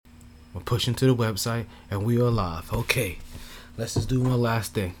We're pushing to the website, and we are live. Okay, let's just do one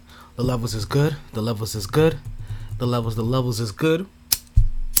last thing. The levels is good. The levels is good. The levels is good.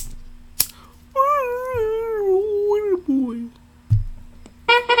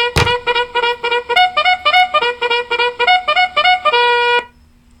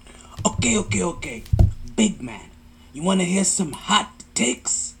 Okay. Big man, you wanna hear some hot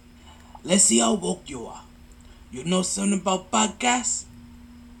takes? Let's see how woke you are. You know something about podcasts?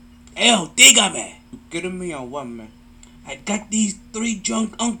 Dígame. You kidding me or what, man? I got these 3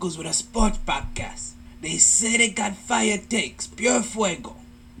 drunk uncles with a sports podcast. They say they got fire takes, pure fuego.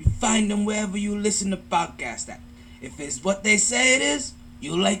 You find them wherever you listen to podcasts at. If it's what they say it is,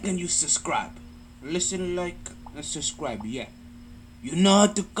 you like and you subscribe. Listen, like, and subscribe, yeah. You know how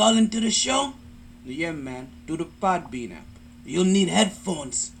to call into the show? Yeah, man, do the Podbean app. You'll need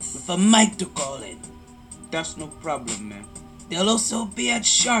headphones with a mic to call in. That's no problem, man. They'll also be at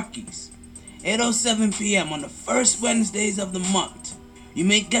Sharky's, 8:07 p.m. on the first Wednesdays of the month. You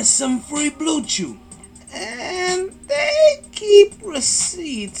may get some free Blue Chew. And they keep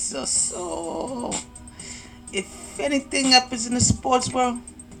receipts, so if anything happens in the sports world,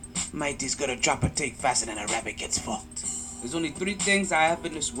 MyT's gonna drop a take faster than a rabbit gets fucked. There's only 3 things I have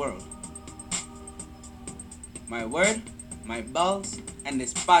in this world: my word, my balls, and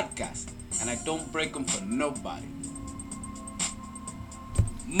this podcast. And I don't break them for nobody.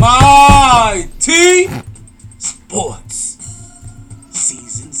 MyT Sports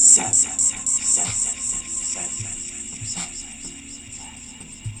Season 7.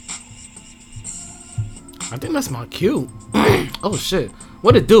 I think that's my cue. Oh shit.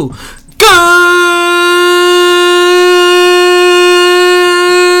 What it do?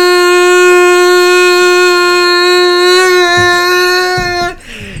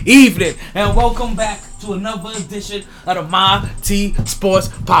 Evening and welcome back to another edition of the MyT Sports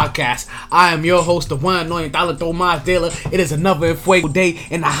Podcast. I am your host, the one annoying dollar throw my dealer. It is another fuego day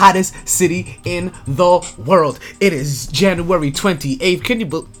in the hottest city in the world. It is January 28th. Can you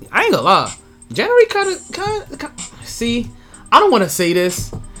believe? I ain't gonna lie. January kind of. See, I don't want to say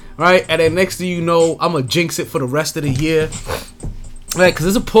this, right? And then next thing you know, I'm gonna jinx it for the rest of the year, right? Because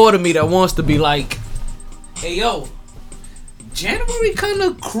there's a part of me that wants to be like, hey yo, January kind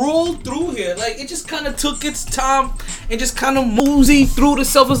of crawled through here. Like, it just kind of took its time and just kind of moseyed through the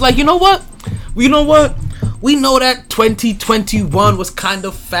self. It's like, you know what? We know that 2021 was kind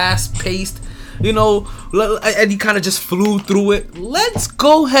of fast-paced, you know, and you kind of just flew through it. Let's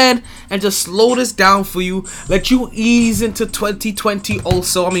go ahead and just slow this down for you. Let you ease into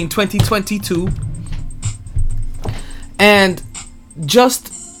 2022. And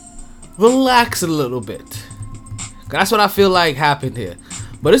just relax a little bit. That's what I feel like happened here.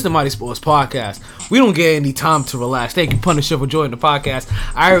 But it's the MyT Sports Podcast. We don't get any time to relax. Thank you, Punisher, for joining the podcast.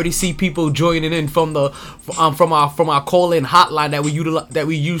 I already see people joining in from our call-in hotline that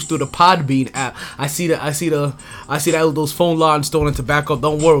we use through the Podbean app. I see that those phone lines starting to back up.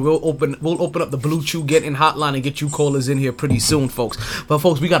 Don't worry, we'll open up the Blue Chew get-in hotline and get you callers in here pretty soon, folks. But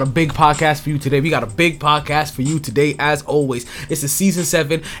folks, we got a big podcast for you today. As always. It's the season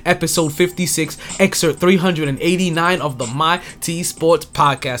 7, episode 56, excerpt 389 of the MyT Sports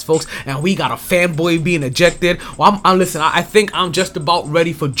Podcast, folks. And we got a fanboy being ejected. Well, I think I'm just about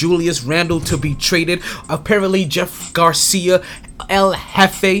ready for Julius Randle to be traded. Apparently, Garcia, El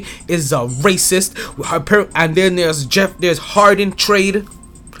Jefe, is a racist. And then there's Harden trade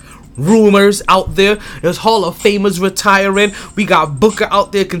rumors out there. There's Hall of Famers retiring. We got Booker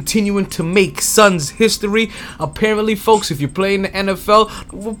out there continuing to make Suns history. Apparently, folks, if you're playing the NFL,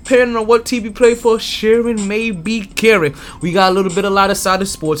 depending on what team you play for, Sharon may be caring. We got a little bit of lighter side of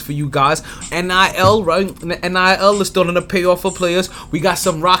sports for you guys. NIL, right? NIL is starting to pay off for players. We got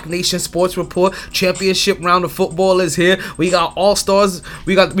some Rock Nation Sports Report. Championship round of football is here. We got All-Stars.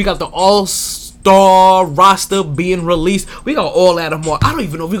 We got the All-Star roster being released. We got all that and more. I don't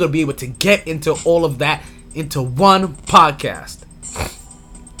even know if we're gonna be able to get into all of that into one podcast,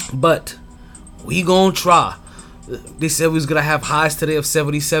 but we gonna try. They said we was gonna have highs today of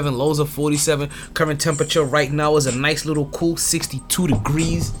 77, lows of 47. Current temperature right now is a nice little cool 62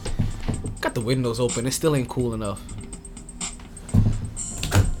 degrees. Got the windows open. It still ain't cool enough.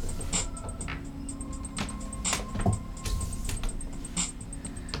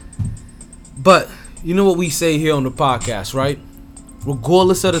 But you know what we say here on the podcast, right?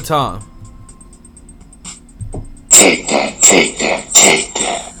 Regardless of the time. Take that.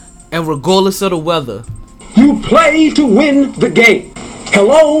 And regardless of the weather. You play to win the game.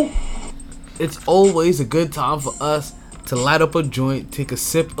 Hello? It's always a good time for us to light up a joint, take a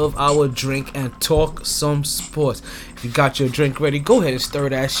sip of our drink, and talk some sports. If you got your drink ready, go ahead and stir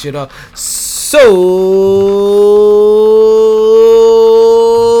that shit up. So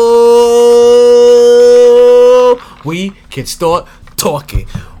we can start talking.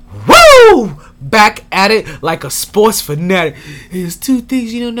 Woo! Back at it like a sports fanatic. There's two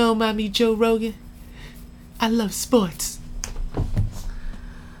things you don't know about me, Joe Rogan. I love sports.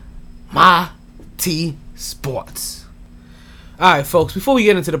 MyT Sports. Alright, folks, before we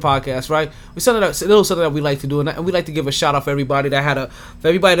get into the podcast, right? It's a little something that we like to do, and we like to give a shout out for everybody that had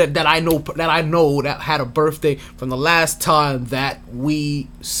that I know that had a birthday from the last time that we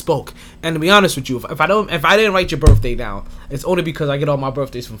spoke. And to be honest with you, if I didn't write your birthday down, it's only because I get all my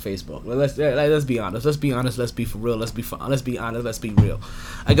birthdays from Facebook. Let's be honest. Let's be honest. Let's be for real. Let's be honest. Let's be real.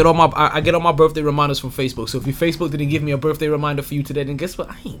 I get all my birthday reminders from Facebook. So if your Facebook didn't give me a birthday reminder for you today, then guess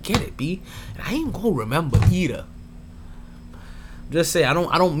what? I ain't get it, B. And I ain't gonna remember either. Just say I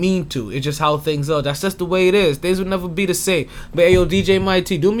don't mean to. It's just how things are. That's just the way it is. Things will never be the same. But hey, yo, DJ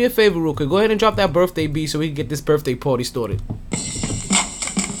MyT, do me a favor real quick. Go ahead and drop that birthday beat so we can get this birthday party started.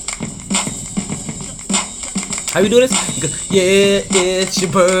 How you do this? You go, yeah, it's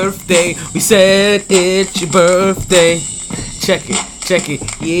your birthday. We said it's your birthday. Check it,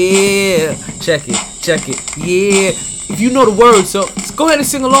 yeah. Check it, yeah. If you know the words, so just go ahead and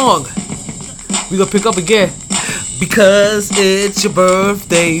sing along. We gonna pick up again. Because it's your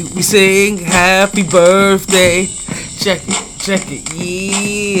birthday, we sing happy birthday. Check it,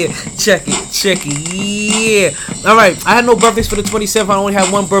 yeah. Check it, yeah. Alright, I had no birthdays for the 27th. I only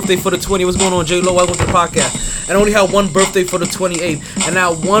had one birthday for the 20th. What's going on, J-Lo? Welcome to the podcast. And I only had one birthday for the 28th. And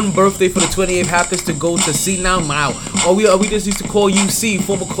now one birthday for the 28th happens to go to C now Mao. Or we just used to call you C,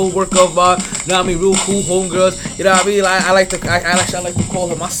 former co-worker of you know what I mean, real cool homegirls. You know what I mean? I like to call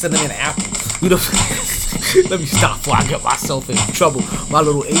her my cinnamon apple. You know. Let me stop before I get myself in trouble. My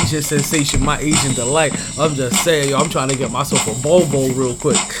little Asian sensation, my Asian delight. I'm just saying, yo, I'm trying to get myself a bowl real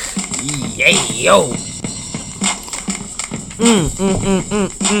quick. Yeah, yo.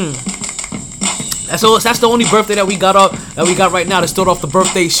 That's the only birthday that we got right now to start off the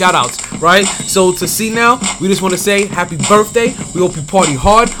birthday shout outs, right? So to see now, we just want to say happy birthday. We hope you party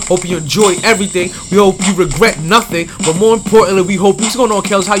hard. Hope you enjoy everything. We hope you regret nothing. But more importantly, we hope what's going on,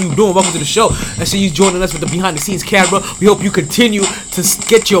 Kels? How you doing? Welcome to the show. I see you joining us with the behind the scenes camera. We hope you continue to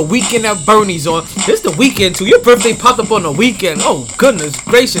get your weekend at Bernie's on. It's the weekend too. Your birthday popped up on the weekend. Oh goodness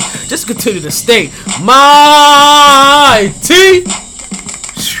gracious. Just continue to stay MyT.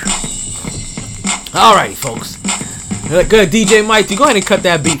 Alright, folks. Good, DJ MyT. Go ahead and cut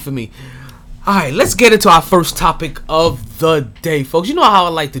that beat for me. Alright, let's get into our first topic of the day, folks. You know how I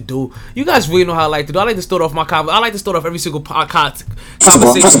like to do. You guys really know how I like to do. I like to start off I like to start off every single podcast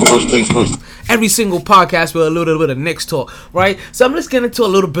conversation. Every single podcast with a little bit of Knicks talk, right? So I'm just getting into a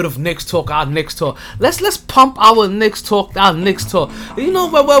little bit of Knicks talk, our Knicks talk. Let's pump our Knicks talk, You know,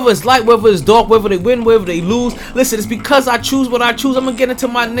 whether it's light, whether it's dark, whether they win, whether they lose. Listen, it's because I choose what I choose. I'm gonna get into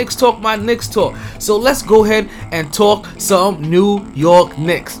my Knicks talk. So let's go ahead and talk some New York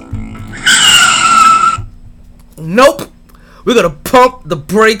Knicks. Nope. We're gonna pump the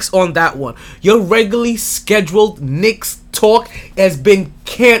brakes on that one. Your regularly scheduled Knicks talk has been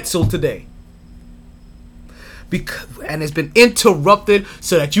canceled today. And it's been interrupted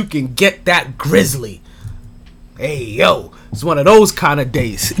so that you can get that Grizzly. Hey, yo. It's one of those kind of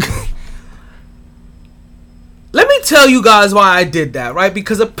days. Let me tell you guys why I did that, right?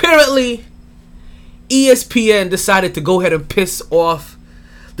 Because apparently ESPN decided to go ahead and piss off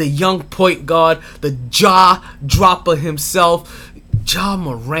the young point guard, the jaw dropper himself, Ja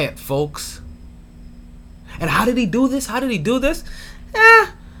Morant, folks. And how did he do this?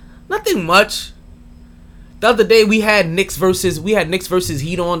 Nothing much. The other day we had Knicks versus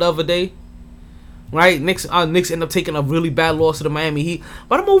Heat on the other day, right? Knicks end up taking a really bad loss to the Miami Heat.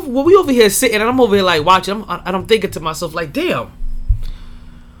 But we over here sitting and I'm over here like watching, and I'm thinking to myself like, damn,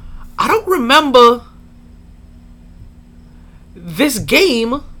 I don't remember this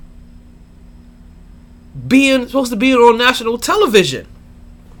game being supposed to be on national television.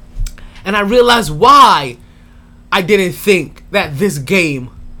 And I realized why I didn't think that this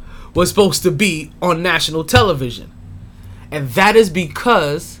game was supposed to be on national television. And that is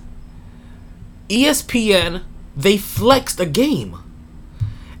because ESPN, they flexed a game.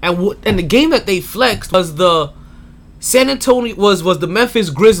 And the game that they flexed was the the Memphis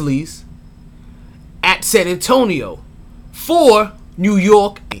Grizzlies at San Antonio for New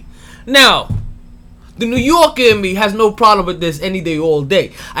York. Now, the New Yorker in me has no problem with this any day, all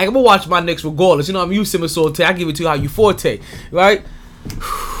day. I can watch my Knicks regardless. You know, I'm used to Forte. I give it to you how you Forte, right?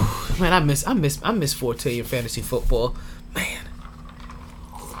 Man, I miss Forte in fantasy football.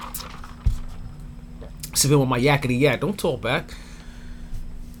 Sip in with my yakety yak. Don't talk back.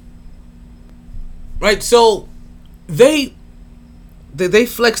 Right, so they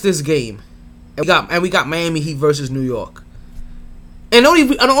flexed this game, and we got Miami Heat versus New York. And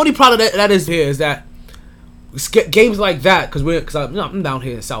the only problem that is here is that games like that, because I'm down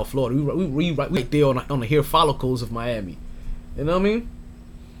here in South Florida. We right there on the hair follicles of Miami. You know what I mean?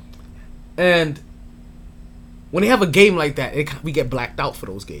 And when they have a game like that, we get blacked out for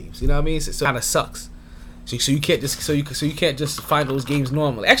those games. You know what I mean? So it kind of sucks. So you can't just find those games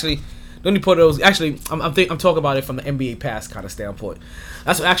normally. Actually, the only part of those, I'm talking about it from the NBA Pass kind of standpoint.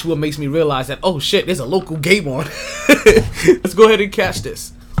 That's what makes me realize that, oh shit, there's a local game on. Let's go ahead and catch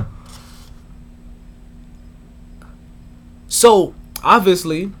this. So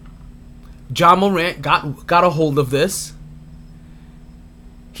obviously, Ja Morant got a hold of this.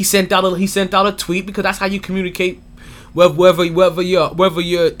 He sent out a tweet, because that's how you communicate, whether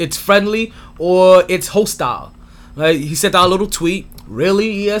you're it's friendly or it's hostile. Like, he sent out a little tweet.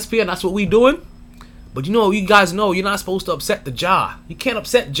 Really, ESPN? That's what we doing? But you guys know you're not supposed to upset the Ja. You can't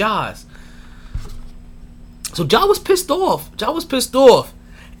upset Ja's. So Ja was pissed off.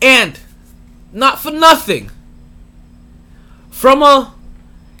 And not for nothing, from a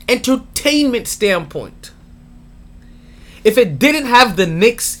entertainment standpoint, if it didn't have the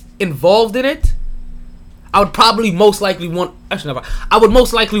Knicks involved in it, I would most likely want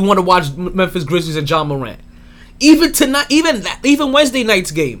to watch Memphis Grizzlies and Ja Morant. Even tonight, even Wednesday night's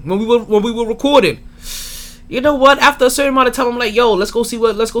game when we were recording. You know what? After a certain amount of time, I'm like, yo, let's go see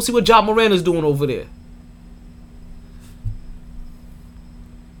what Ja Morant is doing over there.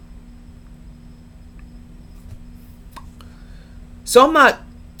 So I'm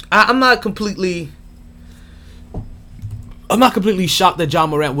not completely shocked that Ja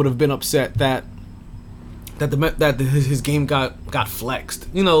Morant would have been upset that his game got flexed.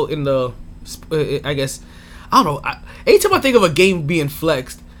 In the, I guess, I don't know. Anytime I think of a game being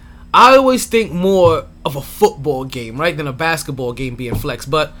flexed, I always think more of a football game, right, than a basketball game being flexed.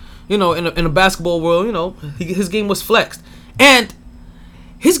 But in a basketball world, his game was flexed, and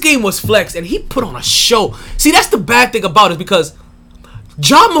he put on a show. See, that's the bad thing about it, because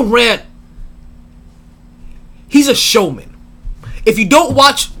Ja Morant, he's a showman. If you don't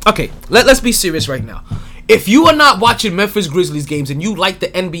watch, okay, let's be serious right now. If you are not watching Memphis Grizzlies games and you like the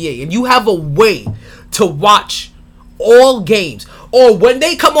NBA and you have a way to watch all games, or when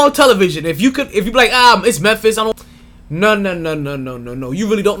they come on television, if you be like, it's Memphis, no. You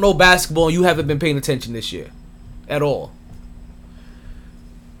really don't know basketball and you haven't been paying attention this year at all.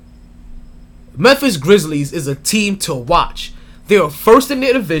 Memphis Grizzlies is a team to watch. They are first in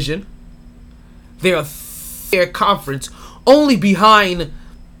their division. They are their conference, only behind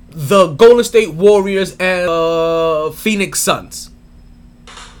the Golden State Warriors and Phoenix Suns.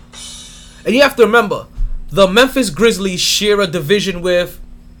 And you have to remember, the Memphis Grizzlies share a division with,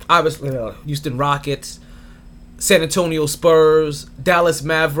 obviously, Houston Rockets, San Antonio Spurs, Dallas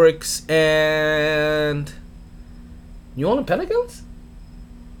Mavericks, and New Orleans Pelicans?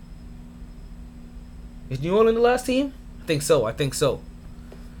 Is New Orleans the last team? I think so.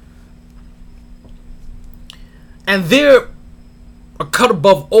 And they're a cut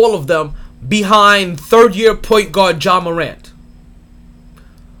above all of them behind third-year point guard Ja Morant,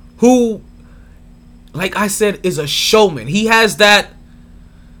 who, like I said, is a showman. He has that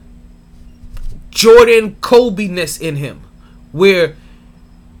Jordan Kobe-ness in him, where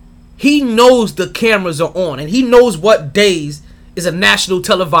he knows the cameras are on and he knows what days is a national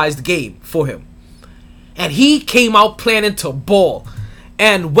televised game for him. And he came out planning to ball.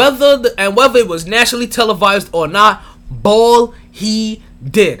 And whether it was nationally televised or not, ball he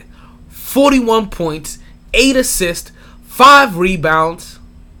did. 41 points, 8 assists, 5 rebounds,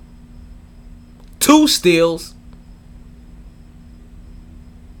 2 steals.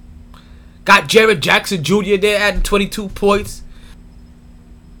 Got Jared Jackson Jr. there adding 22 points.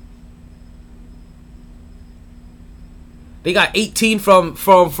 They got 18 from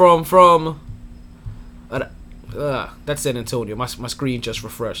that's San Antonio. My screen just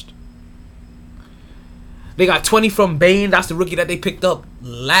refreshed. They got 20 from Bane. That's the rookie that they picked up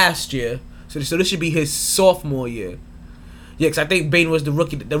last year. So this should be his sophomore year. Yeah, because I think Bane was the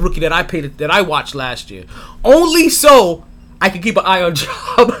rookie that I watched last year. Only so I can keep an eye on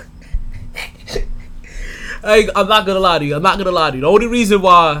Job. I'm not gonna lie to you. The only reason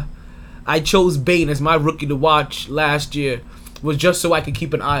why I chose Bane as my rookie to watch last year was just so I could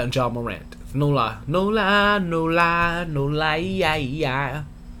keep an eye on Ja Morant. No lie. Yeah.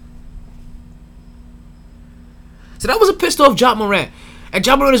 So that was a pissed off Ja Morant. And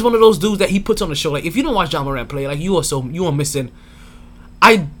Ja Morant is one of those dudes that he puts on the show. Like, if you don't watch Ja Morant play, like, you are missing.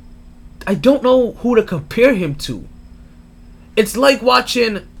 I don't know who to compare him to. It's like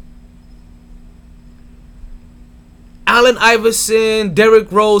watching Allen Iverson,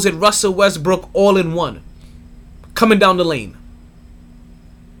 Derrick Rose, and Russell Westbrook all in one, coming down the lane.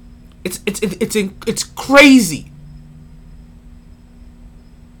 It's crazy.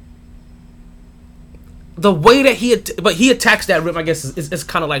 The way that he attacks that rim, I guess, is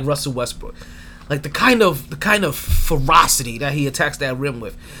kind of like Russell Westbrook, like the kind of ferocity that he attacks that rim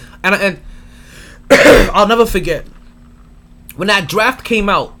with, and I'll never forget when that draft came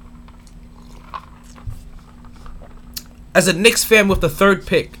out. As a Knicks fan with the 3rd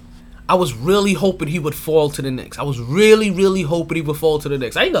pick, I was really hoping he would fall to the Knicks. I was really hoping he would fall to the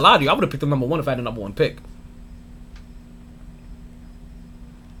Knicks. I ain't gonna lie to you, I would have picked him number 1 if I had the number 1 pick.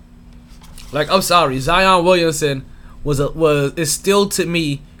 Like, I'm sorry, Zion Williamson is still to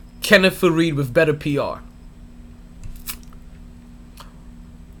me Kenneth Faried with better PR.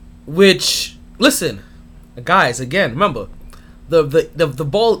 Which, listen, guys, again, remember, the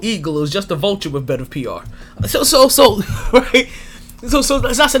bald eagle is just a vulture with better PR. So right. So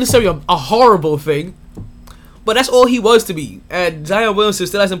that's not necessarily a horrible thing, but that's all he was to me. And Zion Williamson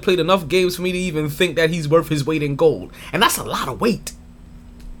still hasn't played enough games for me to even think that he's worth his weight in gold, and that's a lot of weight.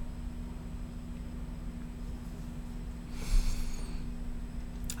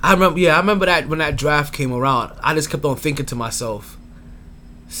 I remember that when that draft came around, I just kept on thinking to myself,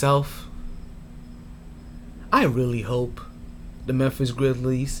 I really hope the Memphis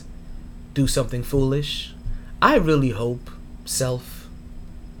Grizzlies do something foolish. I really hope,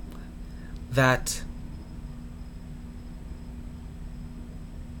 that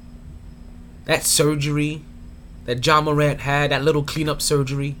surgery that Ja Morant had, that little cleanup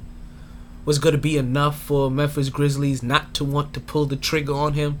surgery, was going to be enough for Memphis Grizzlies not to want to pull the trigger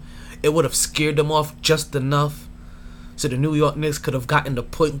on him. It would have scared them off just enough so the New York Knicks could have gotten the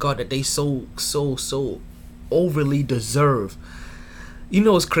point guard that they so overly deserve. You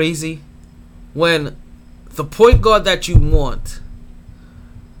know what's crazy? When the point guard that you want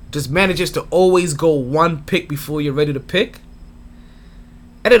just manages to always go 1 pick before you're ready to pick.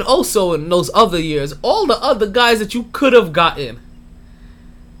 And then also in those other years, all the other guys that you could have gotten,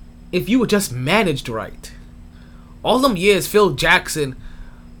 if you were just managed right. All them years, Phil Jackson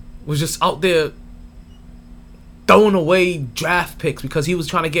was just out there throwing away draft picks because he was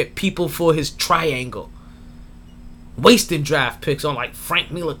trying to get people for his triangle. Wasting draft picks on like Frank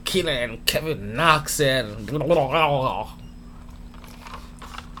Ntilikina and Kevin Knox and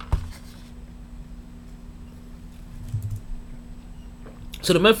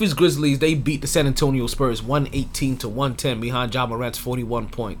So the Memphis Grizzlies, they beat the San Antonio Spurs 118-110 behind Ja Morant's 41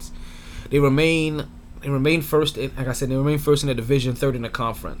 points. They remain first. Like I said, they remain first in the division, 3rd in the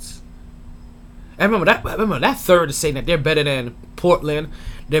conference. I remember that 3rd is saying that they're better than Portland.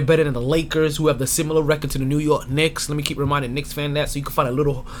 They're better than the Lakers, who have the similar record to the New York Knicks. Let me keep reminding Knicks fan that, so you can find a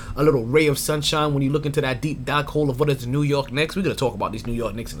little ray of sunshine when you look into that deep dark hole of what is the New York Knicks. We're gonna talk about these New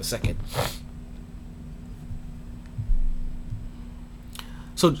York Knicks in a second.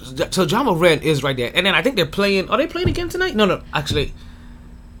 So Ja Morant is right there, and then I think they're playing. Are they playing again tonight? No. Actually,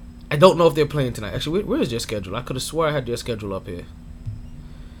 I don't know if they're playing tonight. Actually, where is their schedule? I could have swore I had their schedule up here.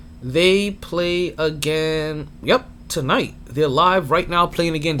 They play again. Yep, tonight. They're live right now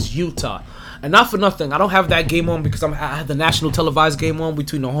playing against Utah. And not for nothing, I don't have that game on because I have the national televised game on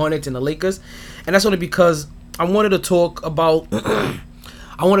between the Hornets and the Lakers, and that's only because I wanted to talk about.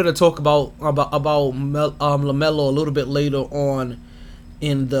 LaMelo a little bit later on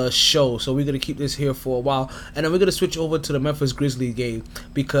in the show, so we're gonna keep this here for a while, and then we're gonna switch over to the Memphis Grizzlies game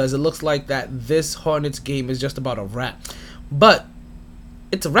because it looks like that this Hornets game is just about a wrap, but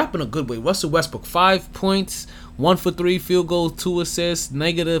it's a wrap in a good way. Russell Westbrook, 5 points, 1 for 3 field goals, 2 assists,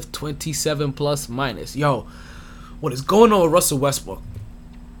 negative 27 plus minus. Yo, what is going on with Russell Westbrook?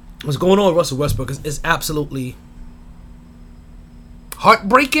 What's going on with Russell Westbrook is absolutely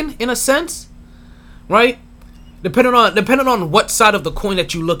heartbreaking in a sense, right? Depending on what side of the coin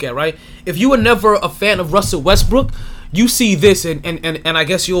that you look at, right? If you were never a fan of Russell Westbrook, you see this and I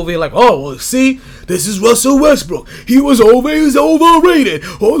guess you're over here like, oh, well, see, this is Russell Westbrook. He was always overrated.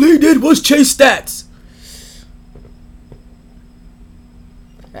 All he did was chase stats.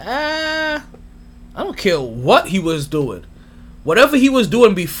 I don't care what he was doing. Whatever he was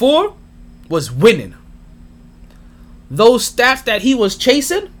doing before was winning. Those stats that he was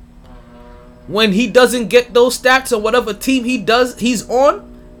chasing, when he doesn't get those stats on whatever team he's on,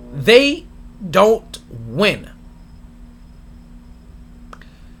 they don't win.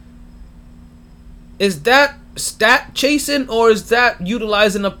 Is that stat chasing, or is that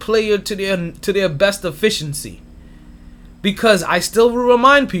utilizing a player to their best efficiency? Because I still will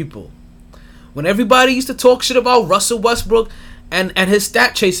remind people, When everybody used to talk shit about Russell Westbrook and his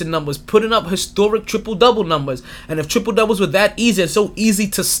stat chasing numbers, putting up historic triple-double numbers, and if triple-doubles were that easy and so easy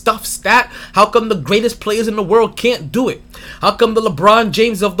to stuff stat, how come the greatest players in the world can't do it? How come the LeBron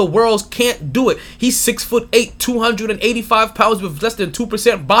James of the world can't do it? He's 6'8", 285 pounds with less than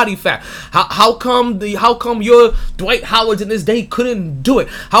 2% body fat. How come your Dwight Howards in his day couldn't do it?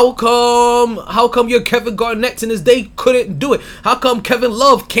 How come your Kevin Garnett's in his day couldn't do it? How come Kevin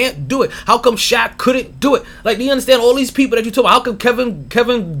Love can't do it? How come Shaq couldn't do it? Like, do you understand all these people that you talk about? How come Kevin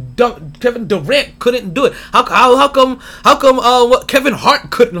Durant couldn't do it? How come what Kevin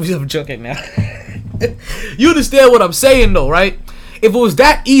Hart couldn't? I'm joking now. You understand what I'm saying though, right? If it was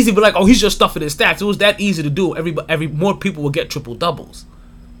that easy, but like, oh, he's just stuffing his stats. It was that easy to do. Every more people would get triple doubles.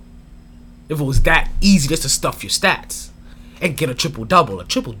 If it was that easy just to stuff your stats and get a triple double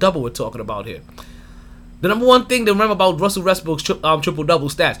we're talking about here. The number one thing to remember about Russell Westbrook's triple double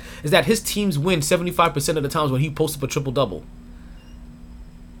stats is that his teams win 75% of the times when he posts up a triple double.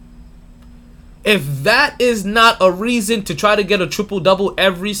 If that is not a reason to try to get a triple-double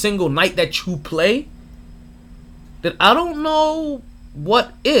every single night that you play, then I don't know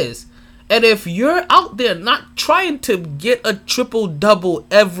what is. And if you're out there not trying to get a triple-double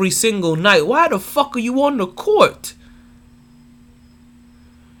every single night, why the fuck are you on the court?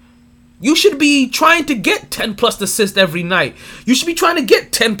 You should be trying to get 10-plus assists every night. You should be trying to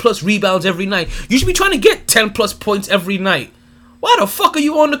get 10-plus rebounds every night. You should be trying to get 10-plus points every night. Why the fuck are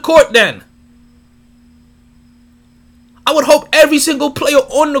you on the court then? I would hope every single player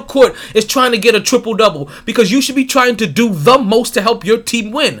on the court is trying to get a triple-double, because you should be trying to do the most to help your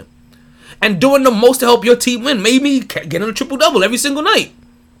team win. And doing the most to help your team win, maybe getting a triple-double every single night.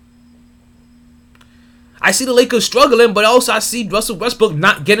 I see the Lakers struggling, but also I see Russell Westbrook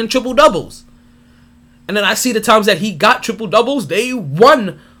not getting triple-doubles. And then I see the times that he got triple-doubles, they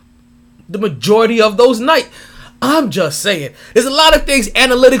won the majority of those nights. I'm just saying. There's a lot of things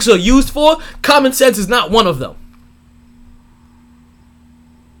analytics are used for. Common sense is not one of them.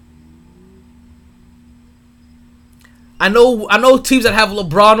 I know teams that have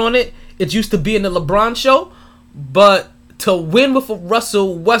LeBron on it. It's used to be in the LeBron show, but to win with a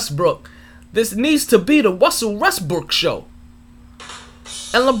Russell Westbrook, this needs to be the Russell Westbrook show.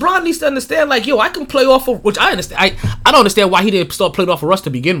 And LeBron needs to understand, like, yo, I can play off of, which I understand. I don't understand why he didn't start playing off of Russ to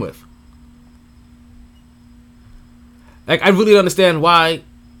begin with. Like, I really don't understand why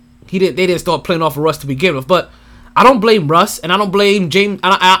they didn't start playing off of Russ to begin with, but I don't blame Russ, and I don't blame James,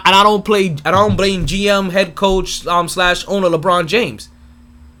 and I don't blame GM, head coach, / owner LeBron James.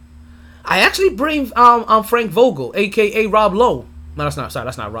 I actually blame Frank Vogel, aka Rob Lowe. No, that's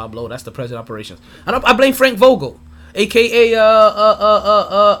not Rob Lowe. That's the president of operations. I blame Frank Vogel, aka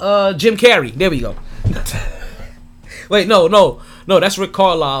Jim Carrey. There we go. Wait, no, that's Rick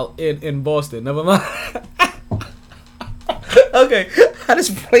Carlisle in Boston. Never mind. Okay, I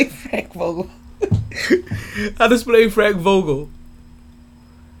just blame Frank Vogel. I just blame Frank Vogel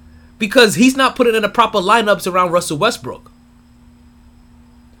because he's not putting in the proper lineups around Russell Westbrook.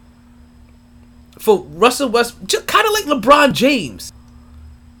 For Russell Westbrook, just kind of like LeBron James,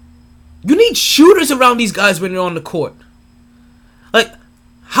 you need shooters around these guys when you're on the court. Like,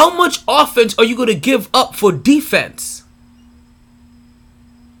 how much offense are you going to give up for defense?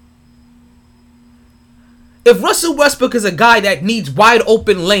 If Russell Westbrook is a guy that needs wide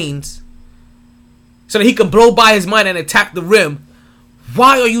open lanes so that he can blow by his mind and attack the rim,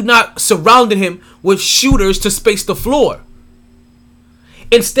 why are you not surrounding him with shooters to space the floor?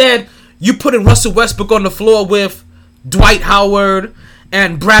 Instead, you putting Russell Westbrook on the floor with Dwight Howard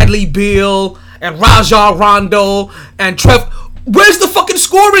and Bradley Beal and Rajon Rondo and Trev. Where's the fucking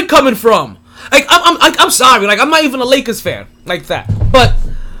scoring coming from? Like, I'm sorry, like, I'm not even a Lakers fan like that, but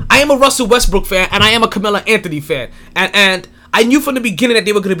I am a Russell Westbrook fan and I am a Carmelo Anthony fan, and I knew from the beginning that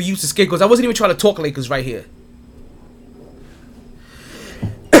they were going to be used as scapegoats. I wasn't even trying to talk Lakers right here.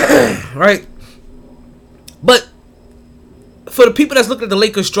 Right? But for the people that's looking at the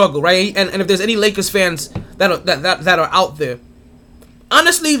Lakers struggle, right? And if there's any Lakers fans that are out there,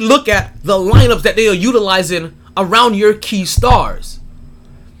 honestly look at the lineups that they are utilizing around your key stars.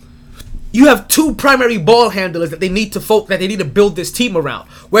 You have two primary ball handlers that they need to build this team around.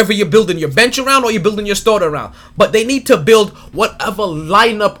 Whether you're building your bench around or you're building your starter around. But they need to build whatever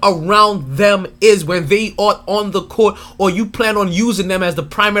lineup around them is when they are on the court, or you plan on using them as the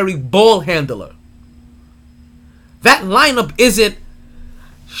primary ball handler. That lineup isn't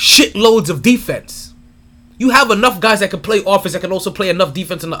shitloads of defense. You have enough guys that can play offense that can also play enough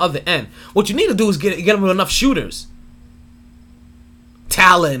defense on the other end. What you need to do is get them with enough shooters.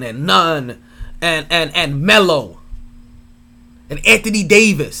 Talon and Nunn and Melo and Anthony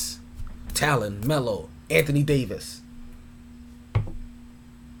Davis. Talon, Melo, Anthony Davis,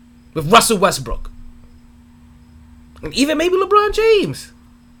 with Russell Westbrook, and even maybe LeBron James.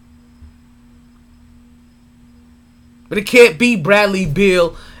 But it can't be Bradley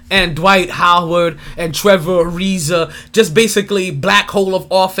Beal and Dwight Howard and Trevor Ariza. Just basically black hole of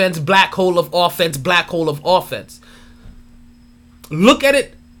offense, black hole of offense, black hole of offense. Look at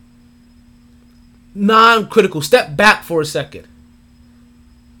it non-critical. Step back for a second.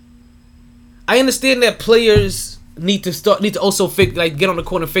 I understand that players need to also get on the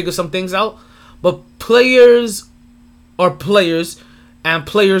court and figure some things out. But players are players, and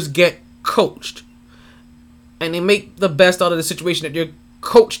players get coached. And they make the best out of the situation that you're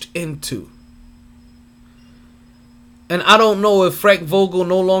coached into. And I don't know if Frank Vogel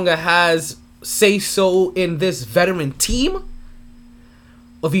no longer has say-so in this veteran team,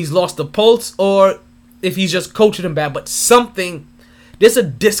 or if he's lost the pulse, or if he's just coaching them bad. But there's a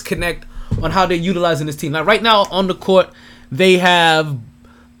disconnect on how they're utilizing this team. Now, right now on the court, they have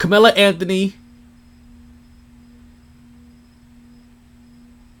Carmelo Anthony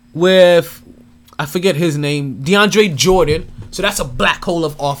with, I forget his name, DeAndre Jordan. So that's a black hole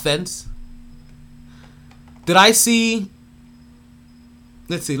of offense. Did I see?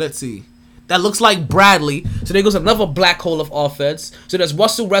 Let's see. That looks like Bradley. So there goes another black hole of offense. So there's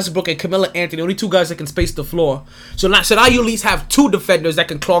Russell Westbrook and Carmelo Anthony, only two guys that can space the floor. So now you at least have two defenders that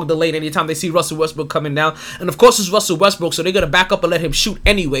can clog the lane anytime they see Russell Westbrook coming down. And of course it's Russell Westbrook, so they're gonna back up and let him shoot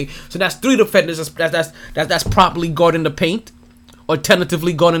anyway. So that's three defenders that's properly guarding the paint, or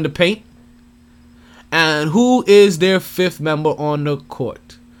tentatively guarding the paint. And who is their fifth member on the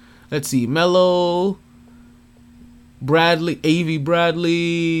court? Let's see. Melo, Bradley, A.V.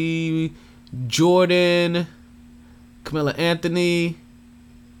 Bradley, Jordan, Carmelo Anthony,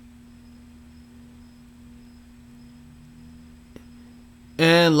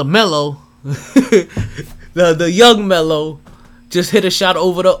 and LaMelo. the young Melo just hit a shot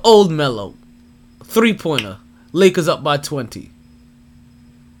over the old Melo. 3-pointer. Lakers up by 20.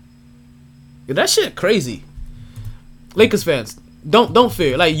 Yeah, that shit crazy. Lakers fans, don't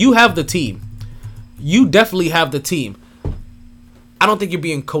fear. Like, you have the team. You definitely have the team. I don't think you're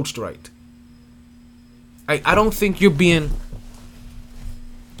being coached right. I don't think you're being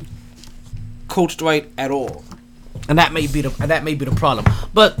coached right at all. And that may be the problem.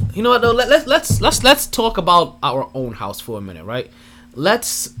 But you know what though? Let's talk about our own house for a minute, right?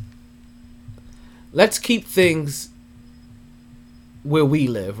 Let's keep things where we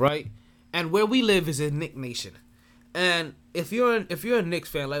live, right? And where we live is in Knick Nation. And if you're a Knicks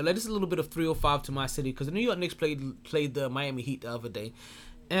fan, like this is a little bit of 305 to my city, because the New York Knicks played the Miami Heat the other day,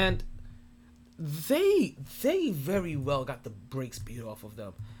 and they very well got the brakes beat off of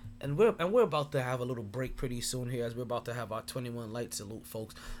them. And we're about to have a little break pretty soon here, as we're about to have our 21 light salute,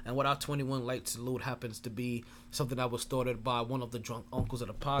 folks. And what our 21 light salute happens to be something that was started by one of the drunk uncles of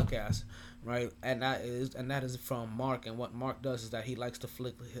the podcast, right? And that is from Mark. And what Mark does is that he likes to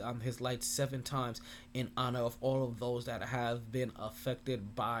flick his lights 7 times in honor of all of those that have been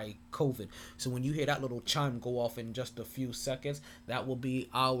affected by COVID. So when you hear that little chime go off in just a few seconds, that will be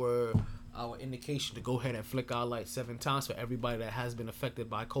our indication to go ahead and flick our light 7 times for everybody that has been affected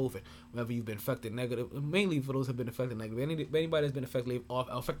by COVID. Whether you've been affected negative, mainly for those who have been affected negative. Anybody that's been affected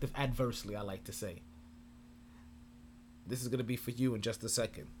adversely, I like to say. This is gonna be for you in just a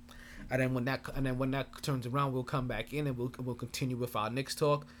second. And then when that turns around, we'll come back in and we'll continue with our Knicks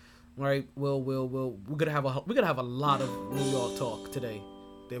talk. Right? We're gonna have a lot of New York talk today.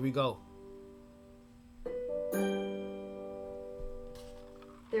 There we go.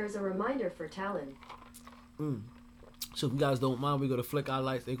 There's a reminder for Talon. So if you guys don't mind, we're going to flick our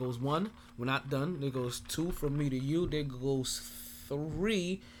lights. There goes 1. We're not done. There goes 2 from me to you. There goes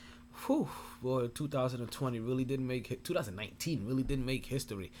 3. Whew. Boy, 2020 really didn't make 2019 really didn't make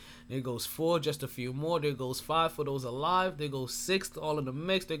history. There goes 4, just a few more. There goes 5 for those alive. There goes 6, all in the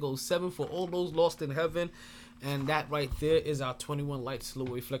mix. There goes 7 for all those lost in heaven. And that right there is our 21 light salute.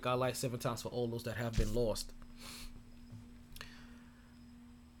 We flick our lights 7 times for all those that have been lost.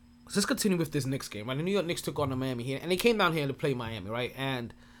 So let's continue with this Knicks game, right? The New York Knicks took on the Miami Heat, and they came down here to play Miami, right?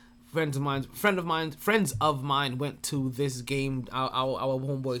 And friends of mine went to this game. Our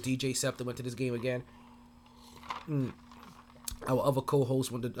homeboy DJ Scepter went to this game again. Our other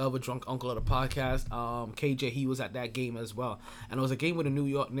co-host, the other drunk uncle of the podcast, KJ, he was at that game as well. And it was a game with the New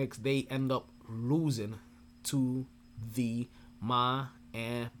York Knicks. They end up losing to the Miami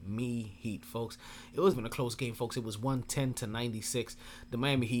Heat, folks. It was been a close game, folks. It was 110-96. The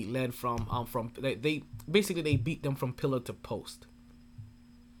Miami Heat led they beat them from pillar to post.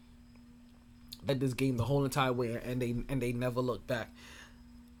 Led this game the whole entire way, and they never looked back.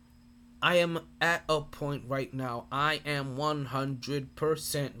 I am at a point right now. I am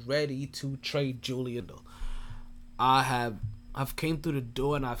 100% ready to trade Julius. I've came through the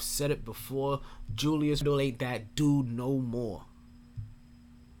door and I've said it before. Julius Randle ain't that dude no more.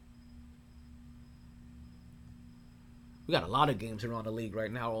 We got a lot of games around the league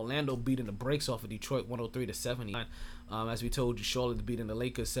right now. Orlando beating the brakes off of Detroit 103-79. As we told you, Charlotte beating the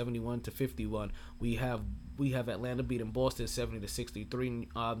Lakers 71-51. We have Atlanta beating Boston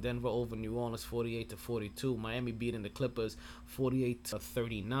 70-63. Denver over New Orleans 48-42. Miami beating the Clippers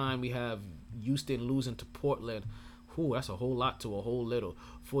 48-39. We have Houston losing to Portland. That's a whole lot to a whole little.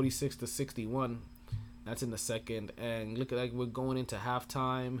 46-61. That's in the second. And look like we're going into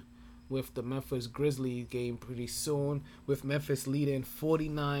halftime with the Memphis Grizzlies game pretty soon, with Memphis leading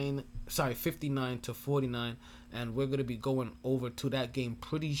 59-49, and we're going to be going over to that game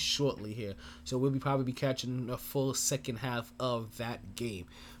pretty shortly here. So we'll probably be catching a full second half of that game.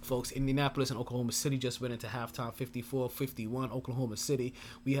 Folks, Indianapolis and Oklahoma City just went into halftime 54-51. Oklahoma City,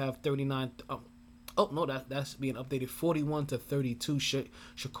 we have 39... that's being updated. 41-32.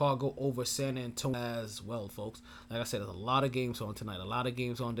 Chicago over San Antonio as well, folks. Like I said, there's a lot of games on tonight. A lot of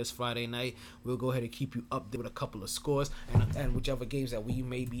games on this Friday night. We'll go ahead and keep you updated with a couple of scores and whichever games that we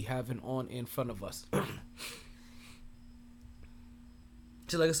may be having on in front of us.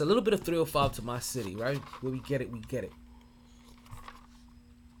 So, like I said, a little bit of 305 to my city, right? Where we get it, we get it.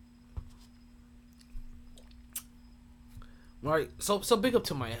 Right, so big up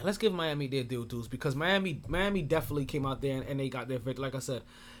to Miami. Let's give Miami their due dues, because Miami definitely came out there and they got their victory. Like I said,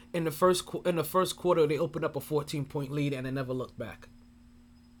 in the first quarter they opened up a 14-point lead and they never looked back.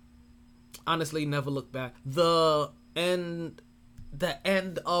 Honestly, never looked back. The end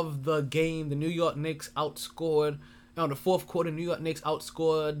of the game, the New York Knicks outscored. In the fourth quarter, New York Knicks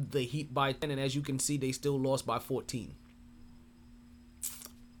outscored the Heat by 10, and as you can see, they still lost by 14.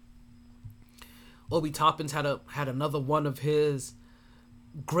 Obi Toppins had another one of his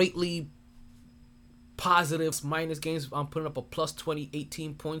greatly positive minus games. I'm putting up a plus 20,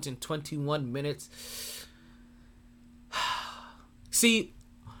 18 points in 21 minutes. See,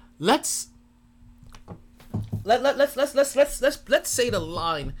 let's say the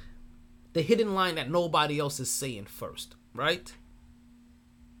line, the hidden line that nobody else is saying first, right?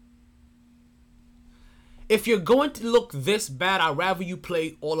 If you're going to look this bad, I'd rather you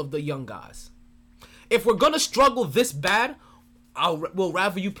play all of the young guys. If we're going to struggle this bad, we'll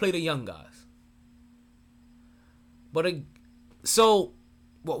rather you play the young guys. But so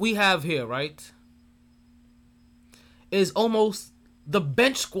what we have here, right, is almost the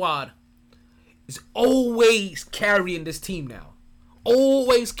bench squad is always carrying this team now.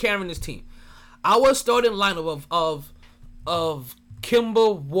 Always carrying this team. Our starting lineup of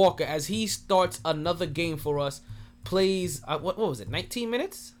Kemba Walker, as he starts another game for us, plays, what was it, 19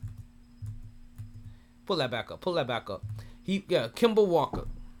 minutes? Pull that back up. Kemba Walker.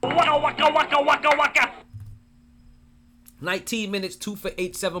 Waka. 19 minutes, 2 for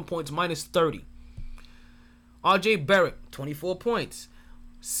 8, 7 points, minus 30. RJ Barrett, 24 points,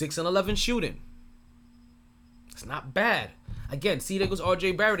 6 and 11 shooting. It's not bad. Again, see, there goes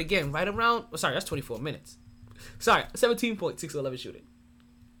RJ Barrett again, right around. Sorry, that's 24 minutes. Sorry, 17 points, 6 and 11 shooting.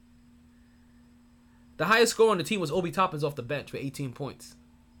 The highest scorer on the team was Obi Toppins off the bench with 18 points.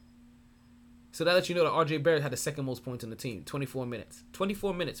 So that lets you know that RJ Barrett had the second most points on the team. 24 minutes.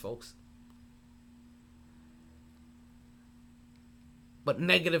 24 minutes, folks. But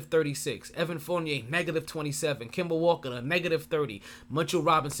negative 36. Evan Fournier, negative 27. Kemba Walker, negative 30. Mitchell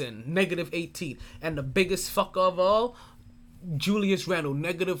Robinson, negative 18. And the biggest fucker of all, Julius Randle,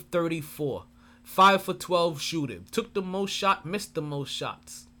 negative 34. 5 for 12 shooting. Took the most shot, missed the most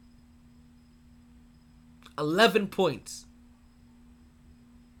shots. 11 points.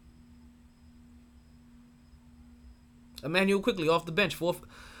 Emmanuel Quickly off the bench, 12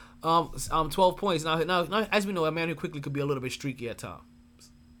 points. Now, as we know, Emmanuel Quickly could be a little bit streaky at times.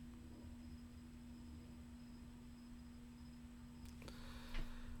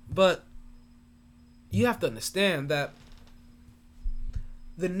 But you have to understand that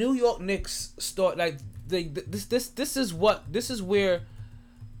the New York Knicks start like this is what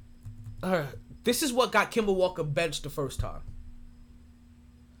got Kemba Walker benched the first time.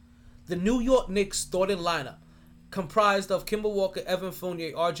 The New York Knicks starting lineup comprised of Kemba Walker, Evan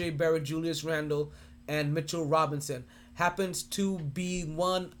Fournier, RJ Barrett, Julius Randle, and Mitchell Robinson happens to be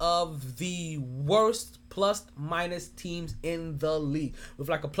one of the worst plus-minus teams in the league, with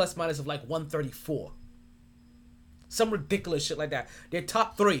like a plus-minus of like 134. Some ridiculous shit like that. They're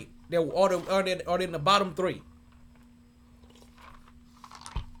top three. They're in the bottom three.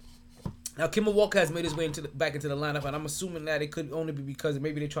 Now, Kimball Walker has made his way back into the lineup, and I'm assuming that it could only be because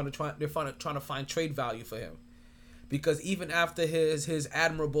maybe they're trying to find trade value for him. Because even after his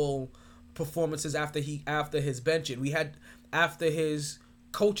admirable performances after his benching, after his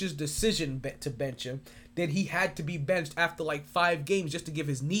coach's decision to bench him, then he had to be benched after like 5 games just to give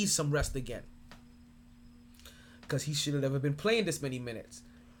his knees some rest again. Because he should have never been playing this many minutes.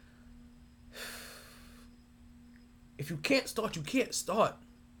 If you can't start, you can't start.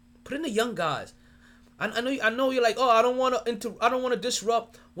 Put in the young guys. I know you're like, oh, I don't want to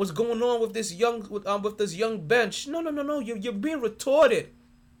disrupt what's going on with this young bench. No. You're being retorted.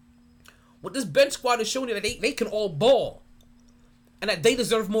 What this bench squad is showing you that they can all ball, and that they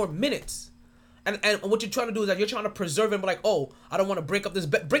deserve more minutes. And what you're trying to do is that you're trying to preserve them. Like, oh, I don't want to break up this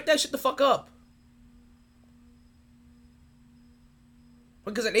break that shit the fuck up.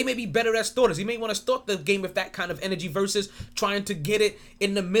 Because they may be better as starters. You may want to start the game with that kind of energy versus trying to get it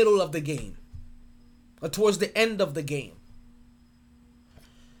in the middle of the game. Or towards the end of the game.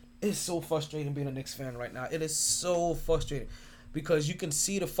 It's so frustrating being a Knicks fan right now. It is so frustrating. Because you can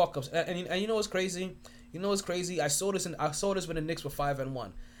see the fuck ups. And you know what's crazy? I saw this when the Knicks were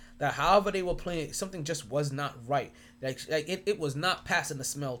 5-1. That however they were playing, something just was not right. Like it was not passing the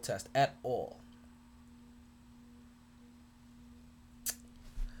smell test at all.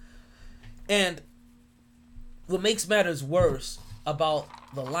 And what makes matters worse about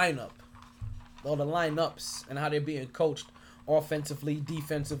the lineup, or the lineups, and how they're being coached offensively,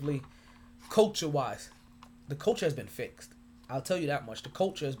 defensively, culture-wise, the culture has been fixed. I'll tell you that much. The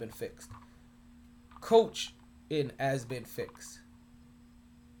culture has been fixed. Coaching has been fixed.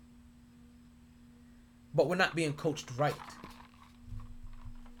 But we're not being coached right.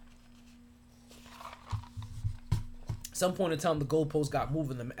 Some point in time, the goalposts got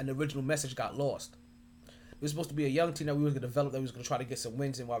moved and the original message got lost. It was supposed to be a young team that we were going to develop, that we was going to try to get some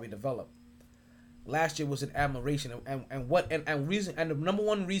wins in while we develop. Last year was an admiration, and the number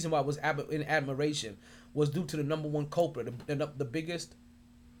one reason why it was in admiration was due to the number one culprit, the biggest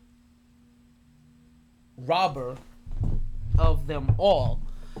robber of them all,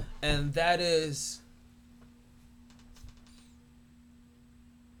 and that is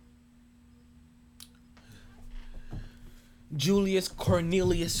Julius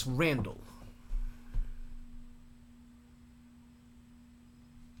Cornelius Randle.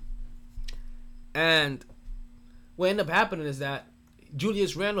 And what ended up happening is that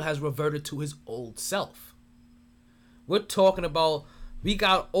Julius Randle has reverted to his old self. We're talking about, we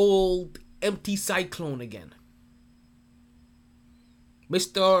got old empty Cyclone again.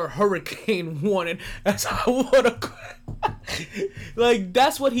 Mr. Hurricane Warning. That's how I want to. Like,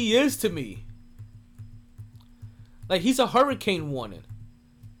 that's what he is to me. Like, he's a hurricane warning.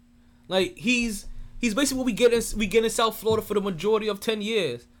 Like, he's basically what we get in South Florida for the majority of 10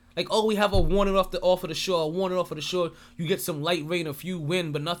 years. Like, oh, we have a warning off of the shore, a warning off of the shore. You get some light rain, a few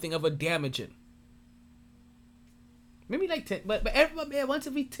wind, but nothing ever damaging. Maybe like 10, but man, once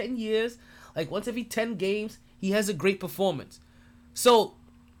every 10 years, like once every 10 games, he has a great performance. So,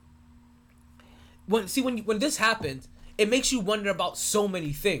 when this happens, it makes you wonder about so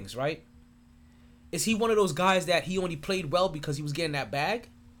many things, right? Is he one of those guys that he only played well because he was getting that bag?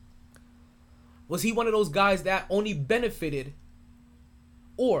 Was he one of those guys that only benefited,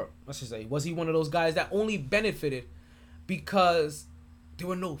 or let's just say, was he one of those guys that only benefited because there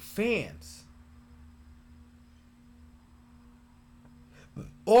were no fans?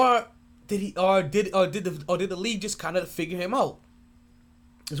 Or did the league just kind of figure him out?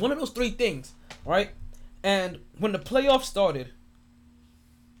 It's one of those three things, right? And when the playoffs started,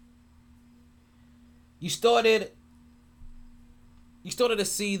 you started to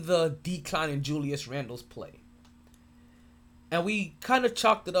see the decline in Julius Randle's play. And we kind of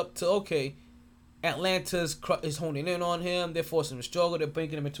chalked it up to, okay, Atlanta is honing in on him. They're forcing him to struggle. They're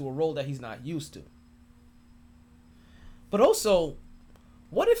bringing him into a role that he's not used to. But also,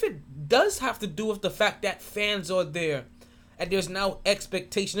 what if it does have to do with the fact that fans are there and there's now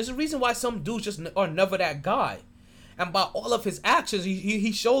expectation? There's a reason why some dudes just are never that guy. And by all of his actions,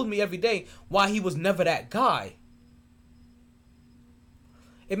 he showed me every day why he was never that guy.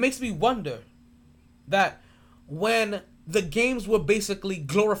 It makes me wonder that when the games were basically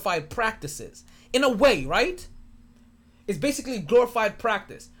glorified practices, in a way, right? It's basically glorified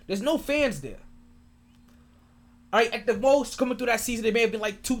practice. There's no fans there. Alright, at the most, coming through that season, there may have been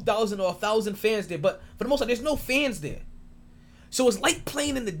like 2,000 or 1,000 fans there, but for the most part, there's no fans there. So it's like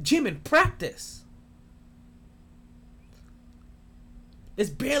playing in the gym in practice. There's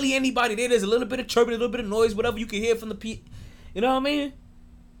barely anybody there. There's a little bit of chirping, a little bit of noise, whatever you can hear from the you know what I mean?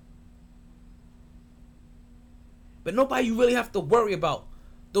 But nobody you really have to worry about.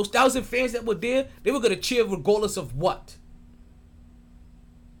 Those 1,000 fans that were there, they were going to cheer regardless of what.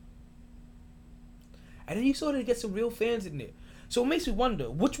 And then you started to get some real fans in there. So it makes me wonder,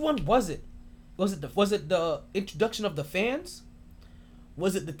 which one was it? Was it the introduction of the fans?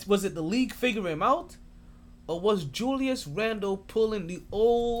 Was it the league figuring him out? Or was Julius Randle pulling the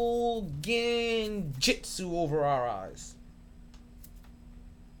old genjutsu over our eyes?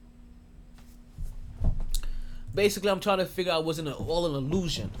 Basically, I'm trying to figure out, was it all an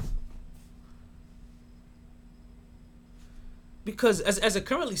illusion? Because as it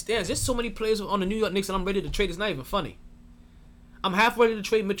currently stands, there's so many players on the New York Knicks that I'm ready to trade. It's not even funny. I'm half ready to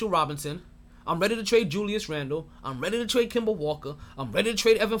trade Mitchell Robinson. I'm ready to trade Julius Randle. I'm ready to trade Kemba Walker. I'm ready to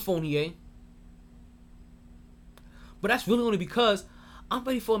trade Evan Fournier. But that's really only because I'm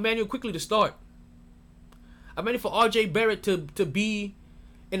ready for Emmanuel Quickly to start. I'm ready for RJ Barrett to be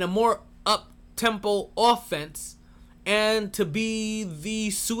in a more up-tempo offense and to be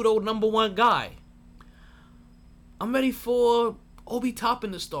the pseudo number one guy. I'm ready for Obi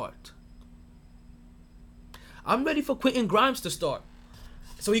Toppin to start. I'm ready for Quentin Grimes to start,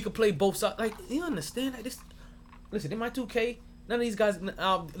 so he could play both sides. Like, you understand? Like this. Listen, in my 2K, none of these guys, none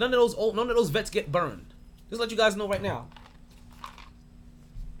of those vets get burned. Just let you guys know right now.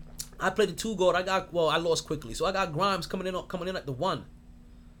 I played the 2 guard. I lost quickly, so I got Grimes coming in at the 1.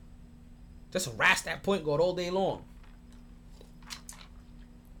 Just harass that point guard all day long.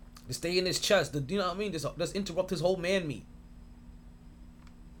 To stay in his chest, you know what I mean? Just interrupt his whole man meat.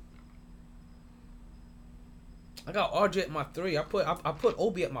 I got RJ at my 3. I put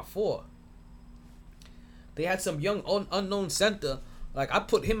Obi at my 4. They had some young unknown center. Like, I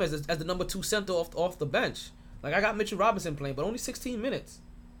put him as the number 2 center off the bench. Like, I got Mitchell Robinson playing, but only 16 minutes.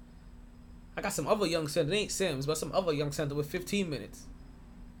 I got some other young center. It ain't Sims, but some other young center with 15 minutes.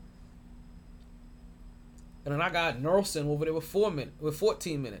 And then I got Nelson over there with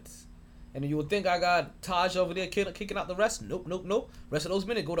 14 minutes. And then you would think I got Taj over there kicking out the rest. Nope. Rest of those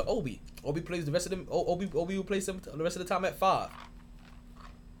minutes go to Obi. Obi plays the rest of them. Obi will play the rest of the time at 5.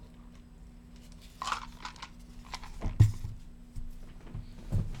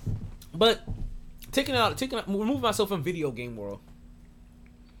 But removing myself from video game world.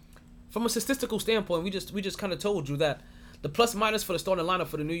 From a statistical standpoint, we just kind of told you that the plus minus for the starting lineup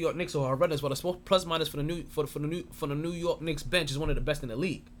for the New York Knicks are horrendous, while the plus minus for the New York Knicks bench is one of the best in the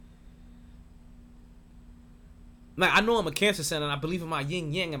league. Now, I know I'm a Cancer center and I believe in my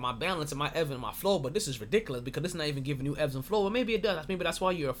yin yang and my balance and my ebb and my flow, but this is ridiculous because this is not even giving you ebbs and flow. Well, maybe it does. Maybe that's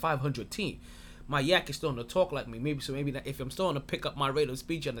why you're a 500 team. My yak is starting to talk like me. Maybe if I'm starting to pick up my rate of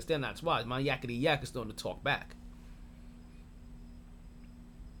speech, you understand that's why. My yakety yak is starting to talk back.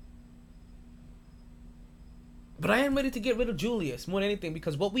 But I am ready to get rid of Julius more than anything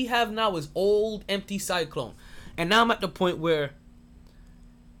because what we have now is old, empty Cyclone. And now I'm at the point where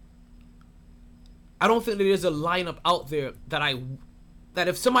I don't think that there's a lineup out there that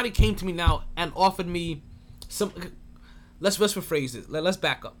if somebody came to me now and offered me some, let's rephrase it. Let's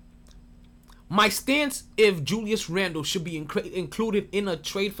back up. My stance if Julius Randle should be included in a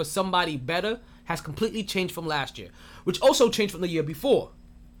trade for somebody better has completely changed from last year, which also changed from the year before.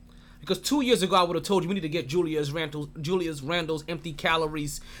 Because 2 years ago I would have told you we need to get Julius Randle's empty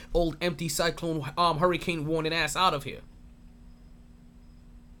calories, old empty Cyclone hurricane warning ass out of here.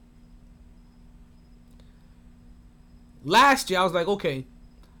 Last year I was like, okay,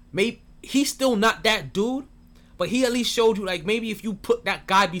 maybe he's still not that dude, but he at least showed you like maybe if you put that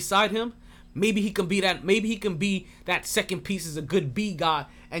guy beside him, maybe he can be that. Maybe he can be that second piece as a good B guy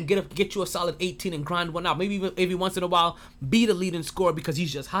and get you a solid 18 and grind one out. Maybe even every once in a while be the leading scorer because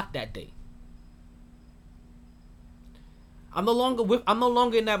he's just hot that day. I'm no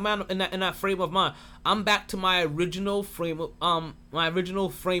longer in that frame of mind. I'm back to my original frame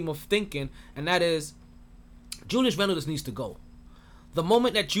of thinking, and that is Julius Randle just needs to go. The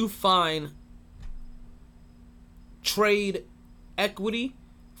moment that you find trade equity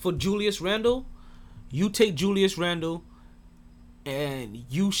for Julius Randle, you take Julius Randle and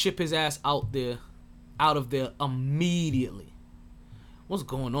you ship his ass out of there immediately. What's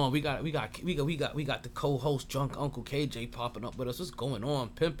going on? We got the co-host Drunk Uncle KJ popping up with us. What's going on,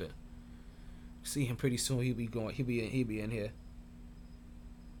 pimping? See him pretty soon. He'll be in here.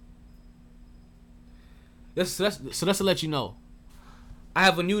 That's to let you know. I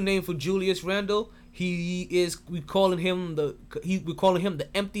have a new name for Julius Randle. We're calling him the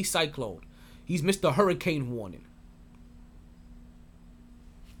empty Cyclone. He's Mr. Hurricane Warning.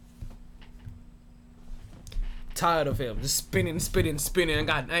 Tired of him just spinning and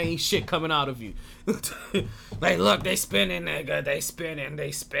I ain't shit coming out of you. Like, look, they spinning, nigga. They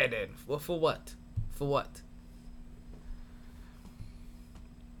spinning. For what?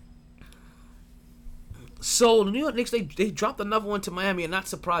 So the New York Knicks, they dropped another one to Miami, and not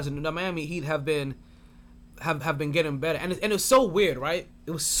surprising. The Miami Heat have been getting better, and it was so weird, right?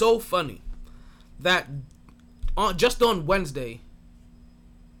 It was so funny that just on Wednesday,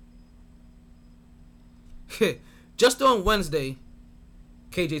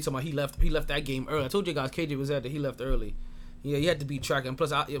 KJ told me he left that game early. I told you guys KJ was there that he left early. Yeah, he had to be tracking.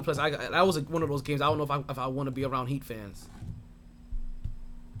 Plus I that was one of those games. I don't know if I want to be around Heat fans.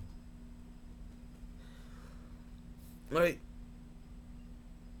 Right.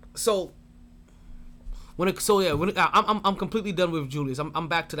 So I'm completely done with Julius. I'm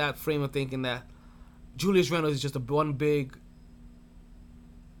back to that frame of thinking that Julius Randle is just one big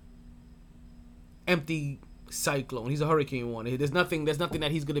empty cyclone. He's a hurricane one. There's nothing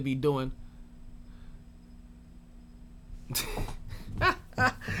that he's gonna be doing. Yeah,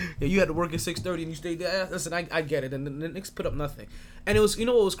 you had to work at 6:30 and you stayed there. Listen, I get it. And the Knicks put up nothing. And it was, you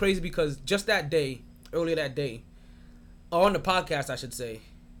know what was crazy, because just that day, earlier that day, or on the podcast I should say.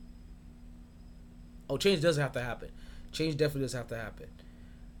 Oh, change does have to happen. Change definitely does have to happen.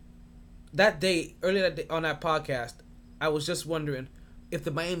 That day, earlier that day on that podcast, I was just wondering if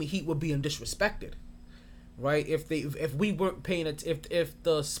the Miami Heat were being disrespected. Right? If we weren't paying it, if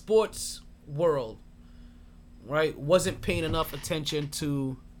the sports world, right, wasn't paying enough attention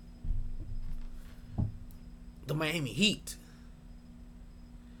to the Miami Heat.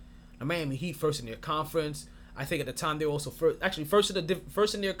 The Miami Heat first in their conference. I think at the time they were also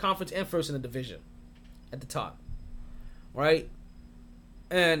first in their conference and first in the division at the top. Right?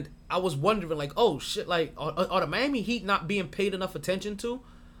 And I was wondering, like, oh shit, like are the Miami Heat not being paid enough attention to?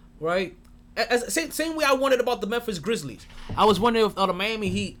 Right? Same way I wondered about the Memphis Grizzlies. I was wondering if the Miami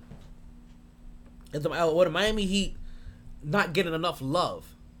Heat, or the Miami Heat not getting enough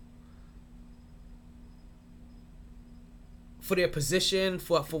love for their position,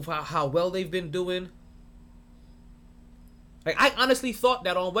 for how well they've been doing. Like, I honestly thought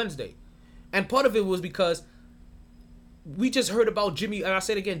that on Wednesday, and part of it was because we just heard about Jimmy, and I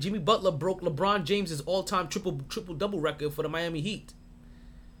said again, Jimmy Butler broke LeBron James's all-time triple-double record for the Miami Heat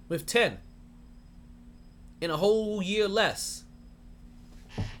with 10 in a whole year less.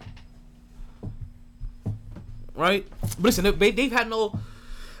 Right? But listen, they've had no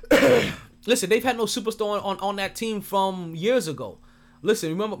they've had no superstar on that team from years ago.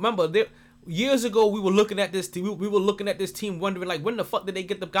 Listen, remember years ago we were looking at this team. We were looking at this team wondering, like, when the fuck did they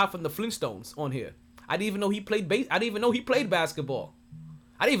get the guy from the Flintstones on here? I didn't even know he played I didn't even know he played basketball.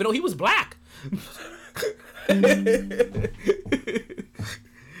 I didn't even know he was black. You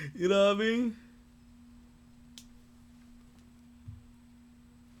know what I mean?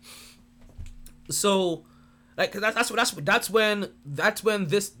 So, like, that's when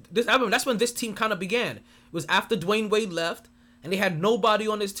this team kind of began. It was after Dwayne Wade left, and they had nobody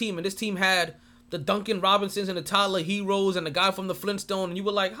on this team, and this team had the Duncan Robinsons and the Tyler Heroes and the guy from the Flintstone, and you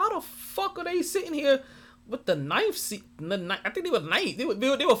were like, how the fuck are they sitting here with the ninth seat? I think they were ninth.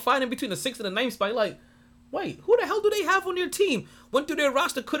 They were fighting between the sixth and the ninth spot. You're like, wait, who the hell do they have on their team? Went through their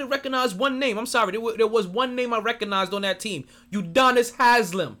roster, couldn't recognize one name. I'm sorry, there was one name I recognized on that team. Udonis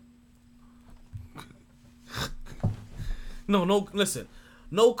Haslem. No, listen.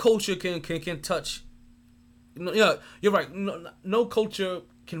 No culture can touch. Yeah, you're right. No culture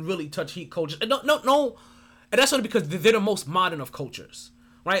can really touch Heat culture. No. And that's only because they're the most modern of cultures,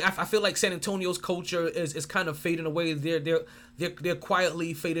 right? I feel like San Antonio's culture is kind of fading away. They're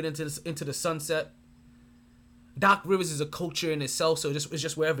quietly faded into the sunset. Doc Rivers is a culture in itself, so it's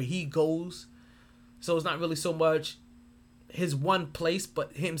just wherever he goes. So it's not really so much his one place,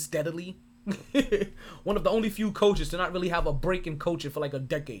 but him steadily. One of the only few coaches to not really have a break in coaching for like a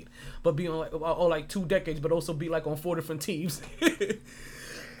decade, but being like 2 decades, but also be like on 4 different teams.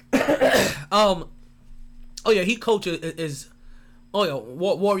 Oh yeah, Heat culture is. Oh yeah,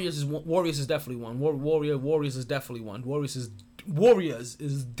 Warriors is definitely one. Warriors is definitely one. Warriors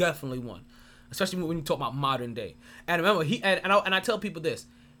is definitely one, especially when you talk about modern day. And remember, I tell people this: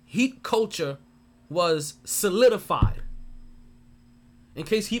 Heat culture was solidified. In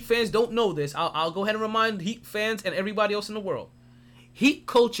case Heat fans don't know this, I'll go ahead and remind Heat fans and everybody else in the world. Heat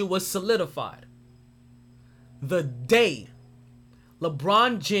culture was solidified the day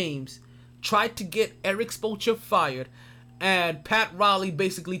LeBron James tried to get Eric Spoelstra fired, and Pat Riley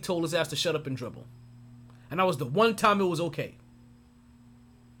basically told his ass to shut up and dribble. And that was the one time it was okay.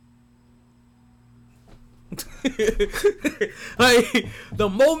 Like, the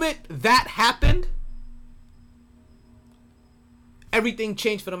moment that happened, everything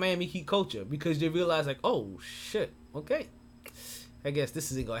changed for the Miami Heat culture, because they realized, like, oh shit, okay, I guess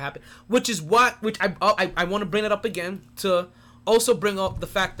this isn't gonna happen. Which I want to bring it up again to also bring up the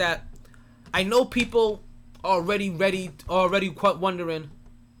fact that I know people already quite wondering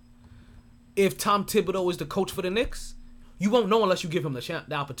if Tom Thibodeau is the coach for the Knicks, you won't know unless you give him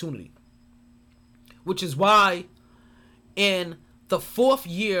the opportunity. Which is why in the 4th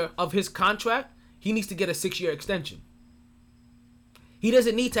year of his contract, he needs to get a 6-year extension. He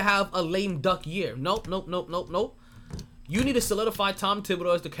doesn't need to have a lame duck year. Nope. You need to solidify Tom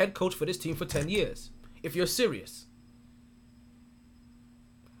Thibodeau as the head coach for this team for 10 years. If you're serious.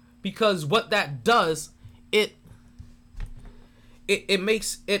 Because what that does, it's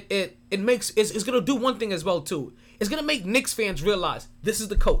gonna do one thing as well too. It's gonna make Knicks fans realize this is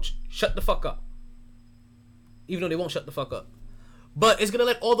the coach. Shut the fuck up. Even though they won't shut the fuck up. But it's gonna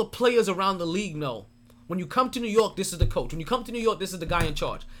let all the players around the league know. When you come to New York, this is the coach. When you come to New York, this is the guy in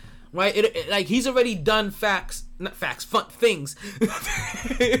charge. Right? Like he's already done things.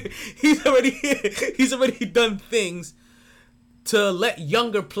 he's already done things to let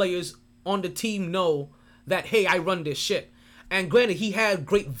younger players on the team know that, hey, I run this shit. And granted, he had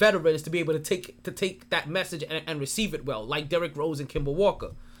great veterans to be able to take that message and receive it well, like Derrick Rose and Kemba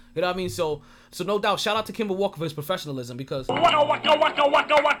Walker. You know what I mean? So no doubt, shout out to Kemba Walker for his professionalism, because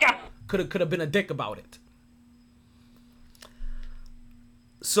could have been a dick about it.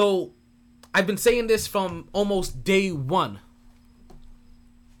 So I've been saying this from almost day one.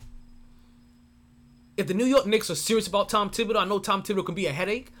 If the New York Knicks are serious about Tom Thibodeau, I know Tom Thibodeau can be a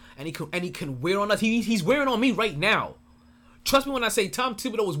headache, and he can wear on us. He's wearing on me right now. Trust me when I say Tom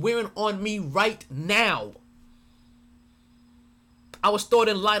Thibodeau is wearing on me right now. Our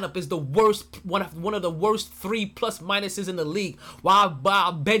starting lineup is the worst, one of the worst 3 plus minuses in the league, while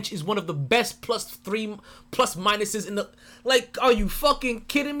our bench is one of the best +3 plus minuses in the. Like, are you fucking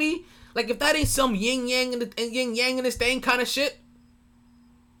kidding me? Like, if that ain't some yin yang in this thing kind of shit.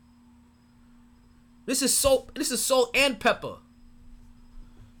 This is salt and pepper.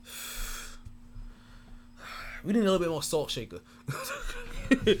 We need a little bit more salt shaker.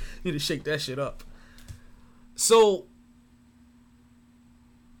 Need to shake that shit up. So,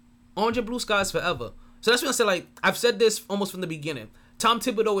 Orange and Blue Skies forever. So that's what I said. Like, I've said this almost from the beginning. Tom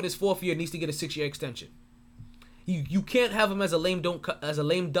Thibodeau in his 4th year needs to get a 6-year extension. You can't have him as a lame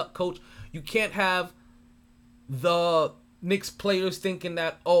duck coach. You can't have the Knicks players thinking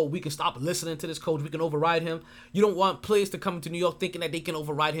that, oh, we can stop listening to this coach, we can override him. You don't want players to come into New York thinking that they can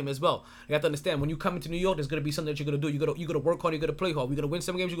override him as well. You have to understand, when you come into New York, there's going to be something that you're going to do. You're going to work hard, you're going to play hard. You're going to win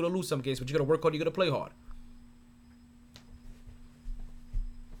some games, you're going to lose some games, but you're going to work hard, you're going to play hard.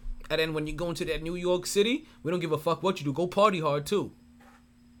 And then when you go into that New York City, we don't give a fuck what you do. Go party hard too.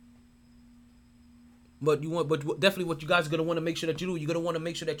 But definitely what you guys are going to want to make sure that you do, you're going to want to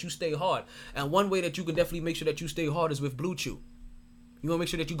make sure that you stay hard. And one way that you can definitely make sure that you stay hard is with Blue Chew. You want to make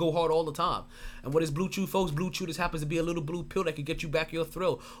sure that you go hard all the time. And what is Blue Chew, folks? Blue Chew, this happens to be a little blue pill that can get you back your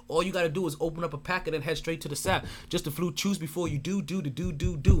thrill. All you got to do is open up a packet and head straight to the sap. Just the Blue Chews before you do.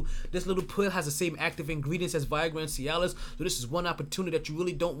 This little pill has the same active ingredients as Viagra and Cialis. So this is one opportunity that you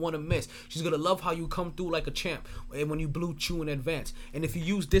really don't want to miss. She's going to love how you come through like a champ and when you Blue Chew in advance. And if you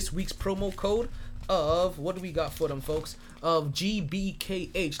use this week's promo code of, what do we got for them, folks? Of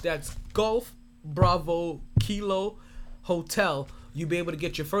GBKH, that's Golf Bravo Kilo Hotel, you'll be able to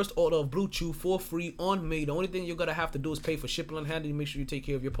get your first order of Blue Chew for free on me. The only thing you're going to have to do is pay for shipping and handling. Make sure you take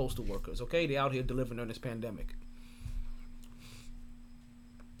care of your postal workers, okay? They're out here delivering during this pandemic.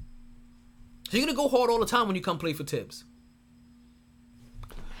 So you're going to go hard all the time when you come play for Tibbs.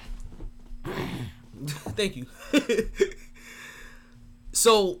 Thank you.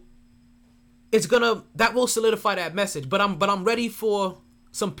 So that will solidify that message. But I'm ready for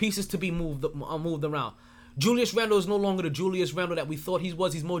some pieces to be moved around. Julius Randle is no longer the Julius Randle that we thought he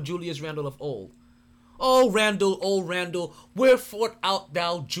was. He's more Julius Randle of old. Oh, Randle, wherefore art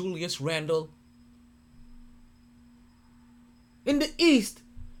thou, Julius Randle? In the east,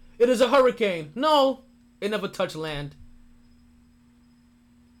 it is a hurricane. No, it never touched land.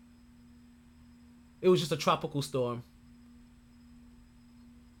 It was just a tropical storm.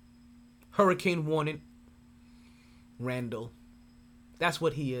 Hurricane warning. Randle. That's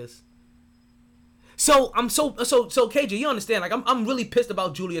what he is. So KJ, you understand? Like I'm really pissed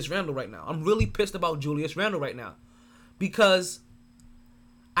about Julius Randle right now. Because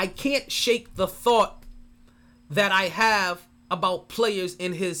I can't shake the thought that I have about players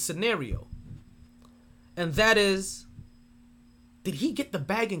in his scenario, and that is, did he get the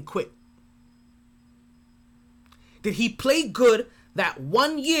bag and quit? Did he play good that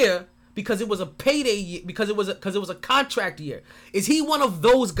 1 year because it was a payday year, because it was a contract year? Is he one of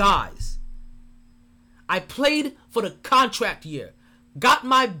those guys? I played for the contract year, got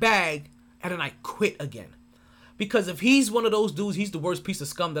my bag, and then I quit again. Because if he's one of those dudes, he's the worst piece of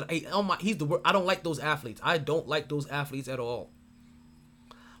scum that he's the worst. I don't like those athletes. I don't like those athletes at all.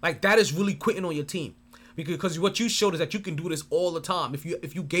 Like, that is really quitting on your team. Because what you showed is that you can do this all the time if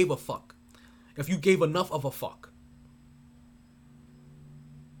you gave a fuck. If you gave enough of a fuck.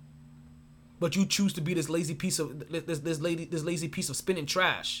 But you choose to be this lazy piece of this lazy piece of spinning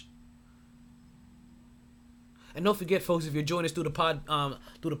trash. And don't forget, folks, if you're joining us through the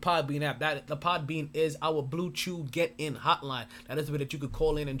Podbean app, that the Podbean is our Blue Chew Get In hotline. That is the way that you could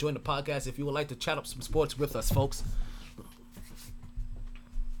call in and join the podcast if you would like to chat up some sports with us, folks.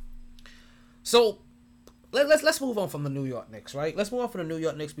 So let's move on from the New York Knicks, right? Let's move on from the New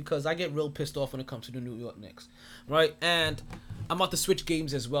York Knicks because I get real pissed off when it comes to the New York Knicks, right? And I'm about to switch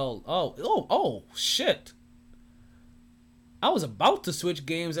games as well. Oh shit. I was about to switch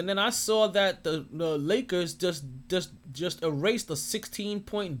games, and then I saw that the Lakers just erased a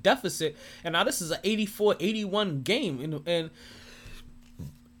 16-point deficit, and now this is an 84-81 game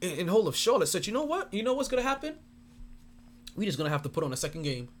in whole of Charlotte. So you know what? You know what's gonna happen? We just gonna have to put on a second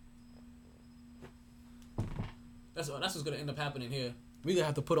game. That's what's gonna end up happening here. We're gonna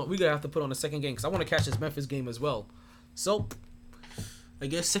have to put on a second game because I want to catch this Memphis game as well. So I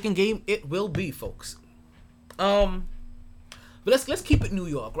guess second game it will be, folks. But let's keep it New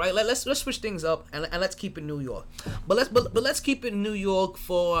York, right? Let's switch things up and let's keep it New York. But let's keep it New York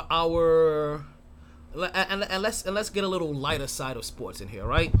for our and let's get a little lighter side of sports in here,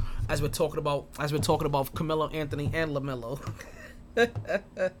 right? As we're talking about Carmelo Anthony and LaMelo.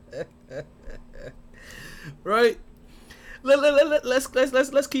 Right?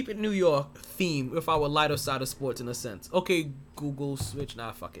 Let's keep it New York theme with our lighter side of sports in a sense. Okay, Google switch.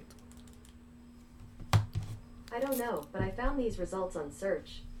 Nah, fuck it. I don't know, but I found these results on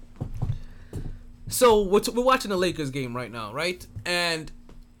search. So we're watching the Lakers game right now, right? And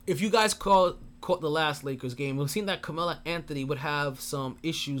if you guys caught the last Lakers game, we've seen that Carmelo Anthony would have some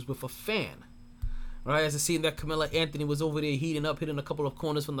issues with a fan, right? As I seen that Carmelo Anthony was over there heating up, hitting a couple of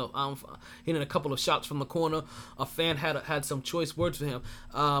corners from the hitting a couple of shots from the corner. A fan had some choice words for him.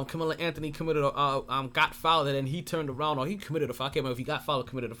 Carmelo Anthony committed got fouled, and then he turned around, or he committed a foul. I can't remember if he got fouled or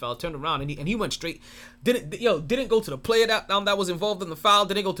committed a foul. Turned around and he went straight. Didn't go to the player that was involved in the foul.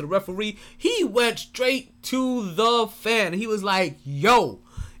 Didn't go to the referee. He went straight to the fan. He was like, "Yo,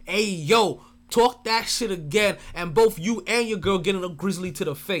 hey, yo, talk that shit again, and both you and your girl getting a grizzly to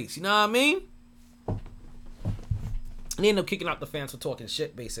the face." You know what I mean? And they ended up kicking out the fans for talking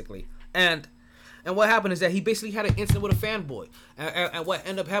shit, basically. And what happened is that he basically had an incident with a fanboy. And what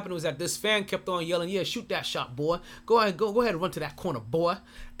ended up happening was that this fan kept on yelling, "Yeah, shoot that shot, boy. Go ahead and run to that corner, boy."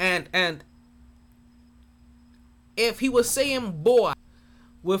 And if he was saying "boy"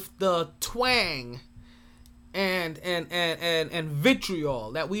 with the twang and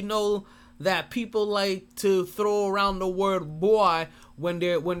vitriol that we know that people like to throw around the word "boy" when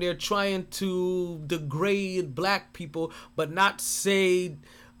they're trying to degrade black people, but not say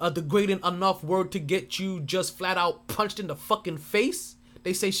a degrading enough word to get you just flat out punched in the fucking face.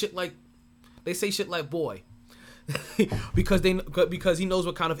 They say shit like "boy," because he knows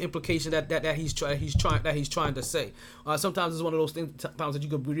what kind of implication that he's trying to say. Sometimes it's one of those things. Sometimes that you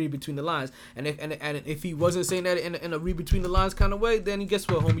could read between the lines, and if he wasn't saying that in a read between the lines kind of way, then guess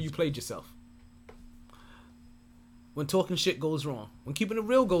what, homie, you played yourself. When talking shit goes wrong, when keeping it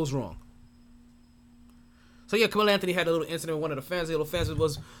real goes wrong. So yeah, Carmelo Anthony had a little incident with one of the fans. The little fans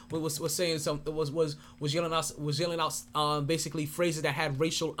was saying something, was yelling out basically phrases that had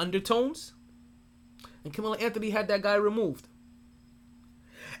racial undertones. And Carmelo Anthony had that guy removed.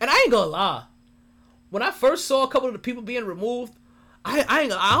 And I ain't gonna lie, when I first saw a couple of the people being removed, I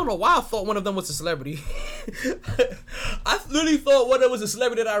don't know why I thought one of them was a celebrity. I literally thought one of them was a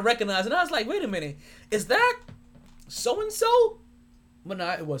celebrity that I recognized, and I was like, wait a minute, is that so and so? But no,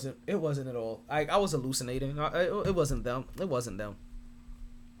 it wasn't. It wasn't at all. I was hallucinating. It wasn't them. It wasn't them.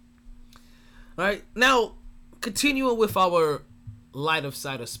 All right, now continuing with our lighter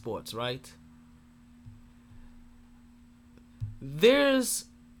side of sports, right? There's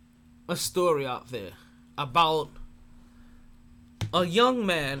a story out there about a young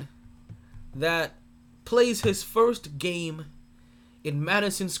man that plays his first game in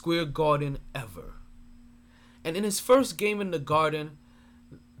Madison Square Garden ever. And in his first game in the Garden,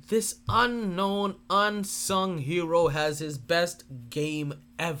 this unknown, unsung hero has his best game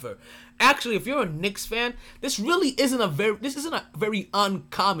ever. Actually, if you're a Knicks fan, this isn't a very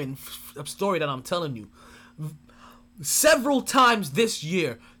uncommon story that I'm telling you. Several times this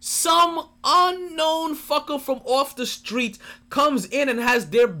year, some unknown fucker from off the street comes in and has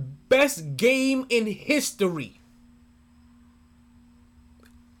their best game in history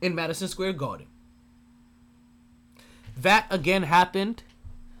in Madison Square Garden. that again happened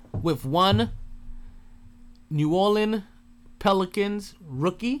with one New Orleans Pelicans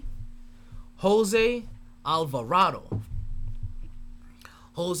rookie, Jose Alvarado.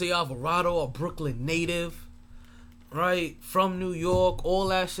 Jose Alvarado, a Brooklyn native, right, from New York, all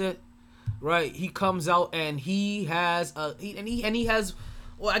that shit, right? He comes out and he has he has,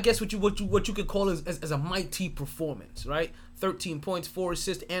 well, I guess what you could call as a MyT performance, right? 13 points, 4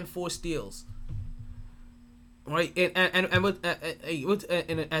 assists, and 4 steals. Right, and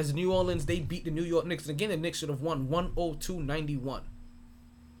as New Orleans, they beat the New York Knicks. And again, the Knicks should have won 102-91.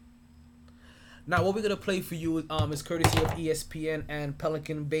 Now, what we're gonna play for you is courtesy of ESPN and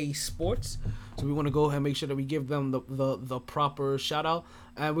Pelican Bay Sports. So we want to go ahead and make sure that we give them the proper shout out.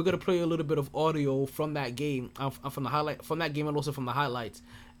 And we're gonna play a little bit of audio from that game, from that game, and also from the highlights,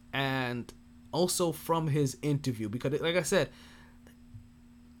 and also from his interview. Because, like I said,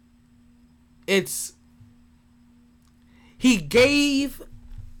 he gave.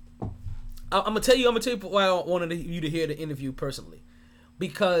 I'm gonna tell you why I wanted you to hear the interview personally,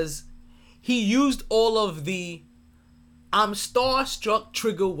 because he used all of the "I'm starstruck"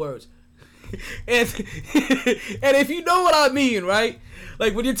 trigger words, and if you know what I mean, right?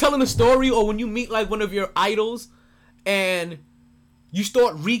 Like when you're telling a story, or when you meet like one of your idols, and you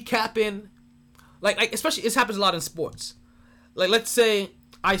start recapping, like especially this happens a lot in sports. Like let's say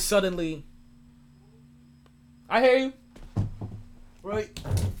I hear you. Right,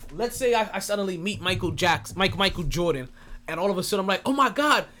 let's say I suddenly meet Michael Jordan, and all of a sudden I'm like, oh my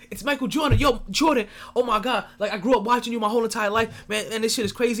God, it's Michael Jordan, yo Jordan, oh my God, like I grew up watching you my whole entire life, man, and this shit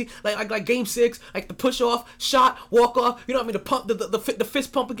is crazy, like Game 6, like the push off, shot, walk off, you know what I mean, the pump, the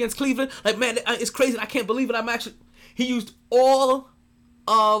fist pump against Cleveland, like man, it's crazy, I can't believe it, he used all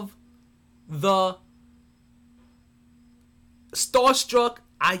of the starstruck,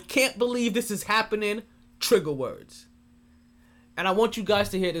 I can't believe this is happening, trigger words. And I want you guys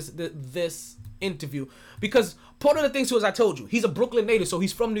to hear this interview, because part of the thing too, as I told you, he's a Brooklyn native, so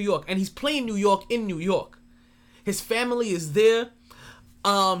he's from New York, and he's playing New York in New York. His family is there.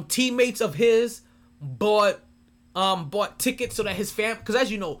 Teammates of his bought tickets so that his because as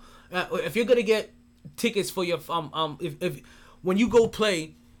you know, if you're gonna get tickets for your if when you go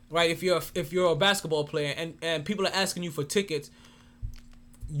play, right, if you're a basketball player and people are asking you for tickets,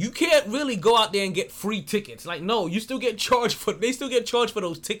 you can't really go out there and get free tickets. Like, no, they still get charged for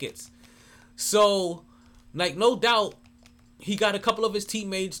those tickets. So, like, no doubt, he got a couple of his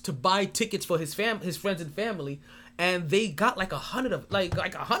teammates to buy tickets for his friends and family, and they got like 100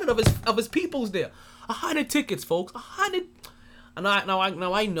 of his peoples there. 100 tickets, folks. 100. And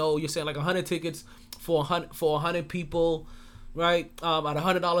I know you're saying like 100 tickets for 100 people, right? At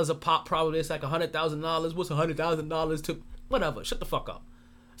 $100 a pop, probably it's like $100,000. What's $100,000 to whatever? Shut the fuck up.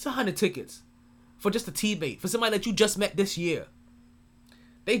 It's 100 tickets for just a teammate, for somebody that you just met this year.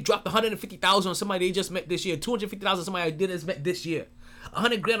 They dropped 150,000 on somebody they just met this year. 250,000 on somebody they just met this year.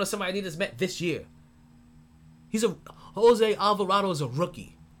 100 grand on somebody they just met this year. Jose Alvarado is a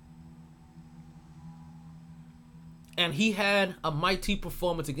rookie, and he had a mighty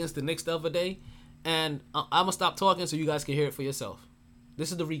performance against the Knicks the other day. And I'm gonna stop talking so you guys can hear it for yourself.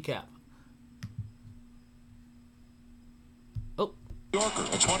 This is the recap. Yorker,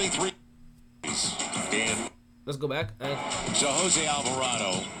 a 23. And let's go back. So Jose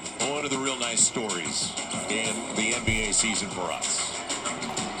Alvarado, one of the real nice stories in the NBA season for us.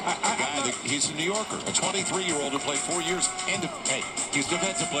 He's a New Yorker, a 23-year-old who played 4 years. He's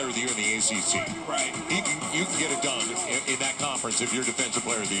Defensive Player of the Year in the ACC. Right. You can get it done in that conference if you're Defensive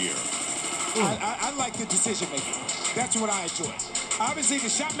Player of the Year. I like the decision making. That's what I enjoy. Obviously, the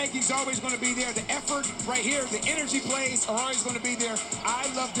shot making is always going to be there. The effort right here, the energy plays are always going to be there.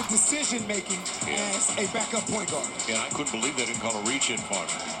 I love the decision making as a backup point guard. And I couldn't believe they didn't call a reach in from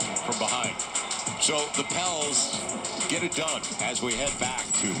behind. So the Pels get it done as we head back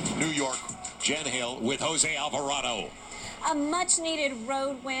to New York. Jen Hill with Jose Alvarado. A much-needed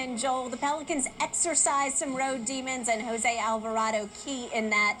road win, Joel. The Pelicans exercised some road demons, and Jose Alvarado key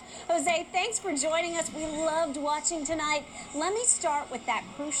in that. Jose, thanks for joining us. We loved watching tonight. Let me start with that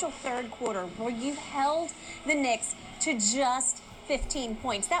crucial third quarter where you held the Knicks to just 15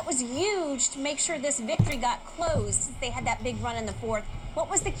 points. That was huge to make sure this victory got closed. They had that big run in the fourth. What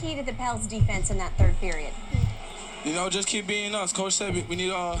was the key to the Pels' defense in that third period? You know, just keep being us. Coach said we need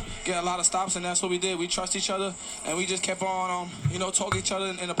to get a lot of stops, and that's what we did. We trust each other, and we just kept on, talking to each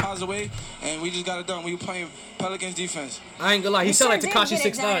other in a positive way, and we just got it done. We were playing Pelicans defense. I ain't gonna lie, he sounded like Tekashi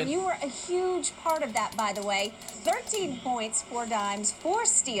 6ix9ine. You were a huge part of that, by the way. 13 points, 4 dimes, 4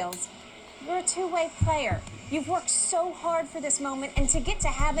 steals. You're a two-way player. You've worked so hard for this moment, and to get to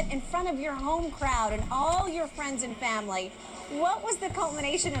have it in front of your home crowd and all your friends and family, what was the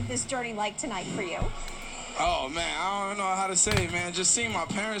culmination of this journey like tonight for you? Oh, man, I don't know how to say it, man. Just seeing my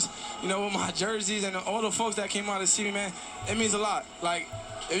parents, you know, with my jerseys and all the folks that came out to see me, man, it means a lot. Like,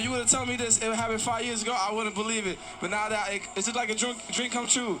 if you would have told me this, it happened 5 years ago, I wouldn't believe it. But now that it's just like a dream come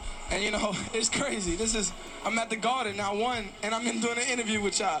true. And, you know, it's crazy. I'm at the Garden, I won, and I'm doing an interview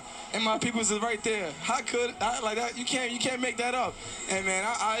with y'all. And my peoples is right there. Like that, you can't make that up. And, man,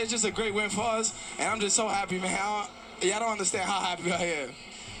 it's just a great win for us. And I'm just so happy, man. Y'all don't understand how happy I am.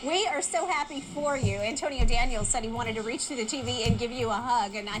 We are so happy for you. Antonio Daniels said he wanted to reach through the TV and give you a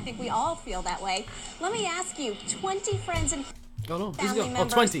hug, and I think we all feel that way. Let me ask you, 20 friends and family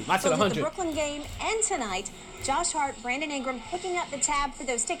members 20. I said 100. The Brooklyn game and tonight, Josh Hart, Brandon Ingram picking up the tab for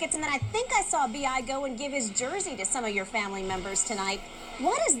those tickets, and then I think I saw B.I. go and give his jersey to some of your family members tonight.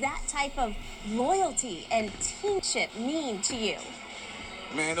 What does that type of loyalty and teamship mean to you?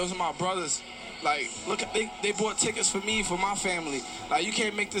 Man, those are my brothers. Like, look, they bought tickets for me, for my family. Like, you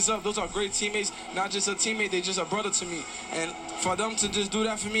can't make this up. Those are great teammates. Not just a teammate, they just a brother to me. And for them to just do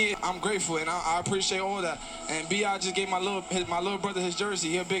that for me, I'm grateful, and I appreciate all that. And B.I. just gave my little brother his jersey.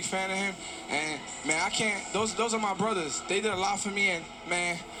 He a big fan of him. And, man, I can't, those are my brothers. They did a lot for me, and,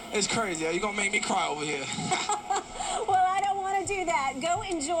 man, it's crazy. You're going to make me cry over here. Well, I don't want to do that. Go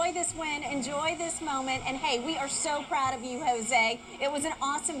enjoy this win. Enjoy this moment. And, hey, we are so proud of you, Jose. It was an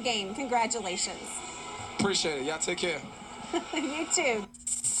awesome game. Congratulations. Appreciate it. Y'all take care. You too.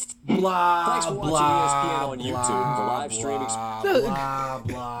 Blah, Thanks for watching ESPN on YouTube. The live stream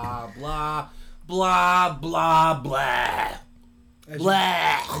blah, blah, blah, blah, blah. As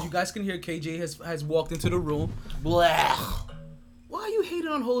you guys can hear, KJ has walked into the room. Blah. Why are you hating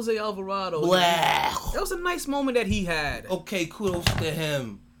on Jose Alvarado? Blah. That was a nice moment that he had. Okay, kudos to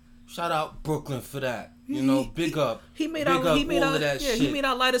him. Shout out Brooklyn for that. You know, big up. He made all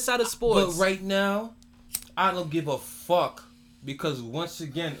our lighter side of sports. But right now, I don't give a fuck, because once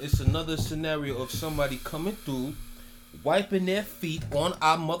again, it's another scenario of somebody coming through, wiping their feet on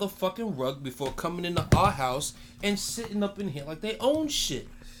our motherfucking rug before coming into our house and sitting up in here like they own shit.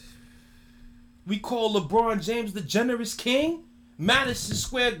 We call LeBron James the generous king. Madison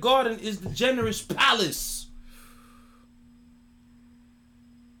Square Garden is the generous palace.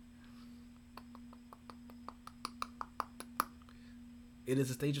 It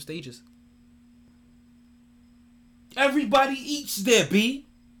is a stage of stages. Everybody eats there, B.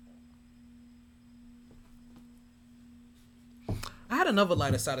 I had another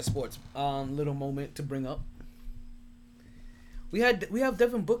lighter side of sports little moment to bring up. We have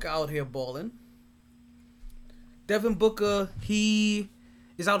Devin Booker out here balling. Devin Booker, he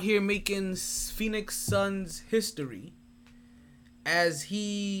is out here making Phoenix Suns history as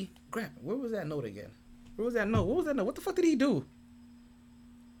he... Crap, where was that note again? Where was that note? What was that note? What the fuck did he do?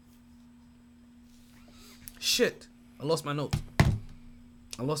 Shit. I lost my note.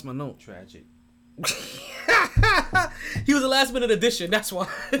 Tragic. He was a last minute addition, that's why.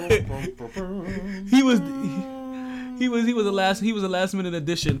 He was a last minute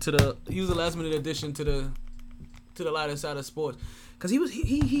addition to the lighter side of sports, because he what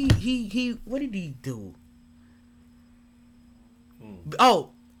did he do? Oh,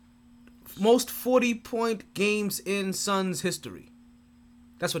 most 40-point games in Suns history.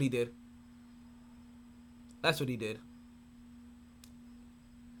 That's what he did.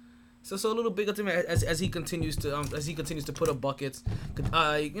 So a little bigger to me as he continues to put up buckets.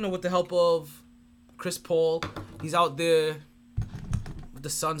 With the help of Chris Paul, he's out there with the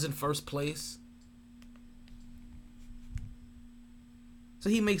Suns in first place. So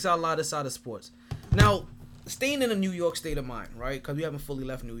he makes out a lot of side of sports. Now, staying in a New York state of mind, right? Because we haven't fully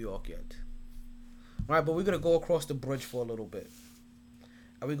left New York yet. All right, but we're going to go across the bridge for a little bit.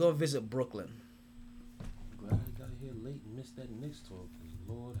 And we're going to visit Brooklyn. Glad I got here late and missed that Knicks talk.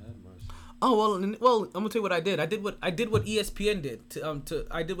 Lord have mercy. Oh, well, I'm going to tell you what I did. I did what ESPN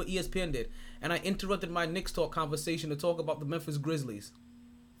did. And I interrupted my Knicks talk conversation to talk about the Memphis Grizzlies.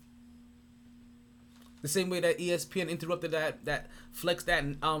 The same way that ESPN interrupted that flex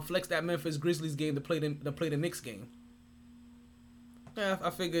that Memphis Grizzlies game to play the Knicks game. Yeah,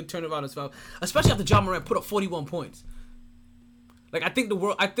 I figured turn around as well, especially after John Morant put up 41 points. Like I think the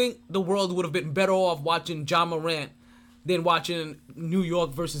world would have been better off watching John Morant than watching New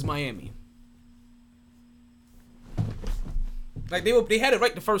York versus Miami. Like they had it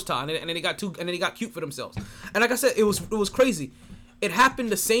right the first time, and then they got cute for themselves. And like I said, it was crazy. It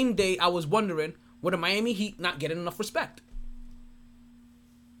happened the same day I was wondering, were the Miami Heat not getting enough respect?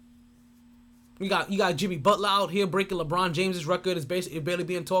 You got Jimmy Butler out here breaking LeBron James's record. Is basically barely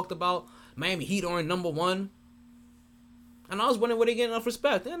being talked about. Miami Heat are in number 1. And I was wondering where they get enough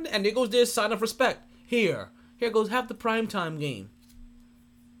respect. And there goes their sign of respect. Here goes half the primetime game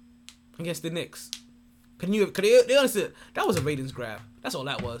against the Knicks. Could they understand? That was a ratings grab. That's all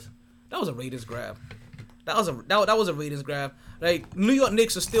that was. That was a ratings grab. That was a ratings grab. Like, New York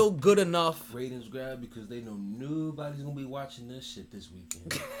Knicks are still good enough. Ratings grab because they know nobody's gonna be watching this shit this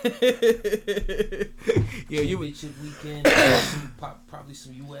weekend. Yeah, you weekend. Probably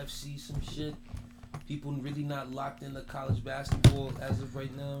some UFC, some shit. People really not locked into college basketball as of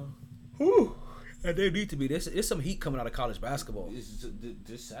right now. Whew. And they need to be. There's some heat coming out of college basketball.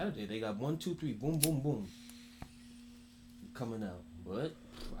 This Saturday they got 1, 2, 3, boom, boom, boom, coming out. But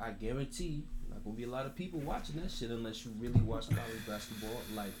I guarantee not gonna be a lot of people watching that shit unless you really watch college basketball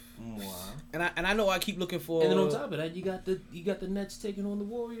like moi. And I know I keep looking for. And then on top of that, you got the Nets taking on the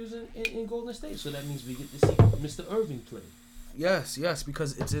Warriors in Golden State. So that means we get to see Mr. Irving play. Yes,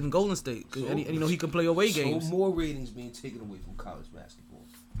 because it's in Golden State. And you know he can play away games. So more ratings being taken away from college basketball.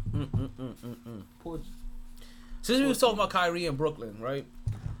 Since we was talking about Kyrie and Brooklyn, right?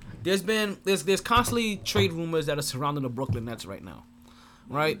 There's constantly trade rumors that are surrounding the Brooklyn Nets right now,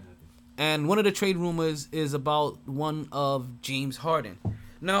 right? And one of the trade rumors is about one of James Harden.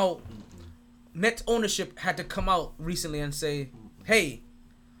 Now, Nets ownership had to come out recently and say, "Hey,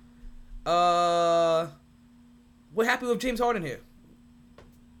 we're happy with James Harden here,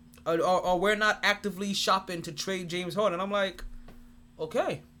 or we're not actively shopping to trade James Harden." I'm like,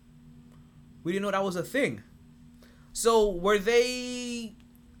 okay, we didn't know that was a thing. So were they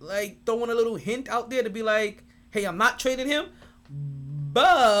like throwing a little hint out there to be like, "Hey, I'm not trading him,"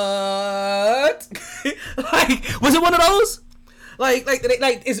 but like, was it one of those? Like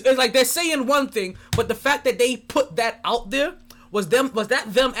it's like they're saying one thing, but the fact that they put that out there was them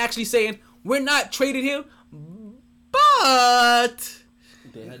actually saying, "We're not trading him," but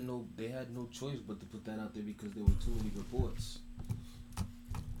they had no choice but to put that out there because there were too many reports.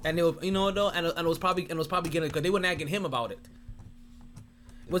 And they were, and it was probably getting, because they were nagging him about it.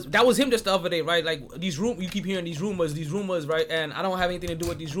 That was him just the other day, right? Like, you keep hearing these rumors, right? And I don't have anything to do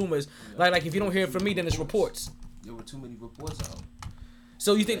with these rumors. Like if you don't hear it from me, then it's reports. There were too many reports out.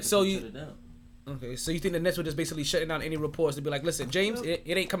 So you think so you think the Nets were just basically shutting down any reports to be like, "Listen, James, it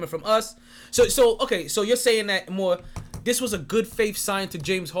ain't coming from us." So you're saying that more, this was a good faith sign to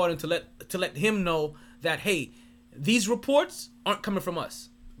James Harden to let him know that, hey, these reports aren't coming from us.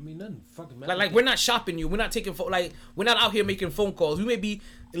 I mean, nothing fucking matters. Like we're not shopping you. We're not taking we're not out here making phone calls. We may be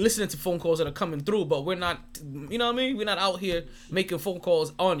listening to phone calls that are coming through, but we're not. You know what I mean? We're not out here making phone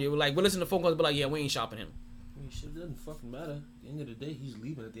calls on you. We're listening to phone calls, but like, yeah, we ain't shopping him. I mean, shit doesn't fucking matter. At the end of the day, he's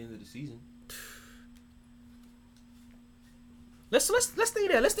leaving at the end of the season. Let's stay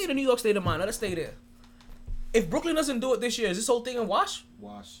there. Let's stay in the New York state of mind. Let's stay there. If Brooklyn doesn't do it this year, is this whole thing a wash?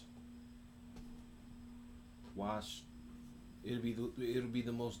 Wash. It'll be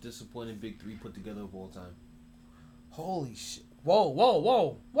the most disappointing big three put together of all time. Holy shit!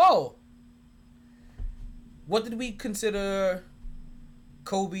 Whoa! What did we consider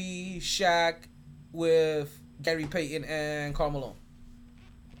Kobe, Shaq, with Gary Payton and Karl Malone?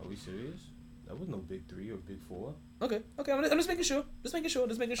 Are we serious? That was no big three or big four. Okay. I'm just making sure. Just making sure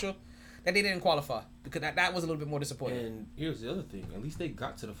that they didn't qualify, because that was a little bit more disappointing. And here's the other thing: at least they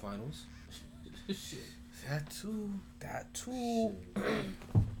got to the finals. Shit. That too.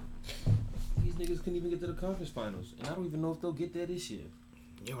 These niggas couldn't even get to the conference finals, and I don't even know if they'll get there this year.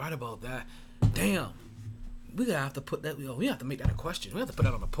 You're right about that. Damn. We gotta have to put that. We have to make that a question. We have to put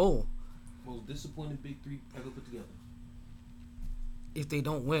that on a poll. Most disappointing big three ever put together. If they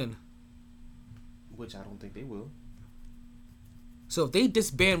don't win, which I don't think they will. So if they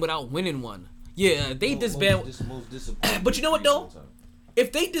disband without winning one, yeah, they disband. Most disappointing. But you know what though?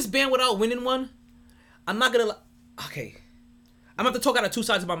 If they disband without winning one, I'm not gonna. Okay, I'm gonna have to talk out of two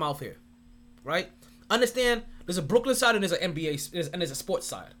sides of my mouth here, right? Understand? There's a Brooklyn side and there's an NBA and there's a sports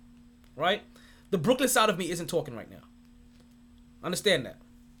side, right? The Brooklyn side of me isn't talking right now. Understand that.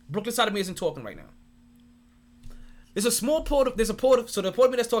 Brooklyn side of me isn't talking right now. There's a small part of. So the part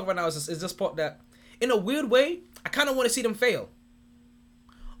of me that's talking right now is this part that, in a weird way, I kind of want to see them fail.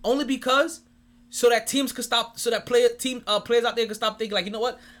 Only because. So that teams could stop. So that players out there could stop thinking like, you know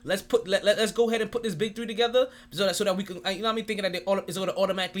what? Let's go ahead and put this big three together so that we can. You know what I mean? Thinking that it's going to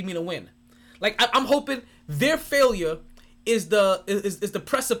automatically mean a win. Like I'm hoping their failure is the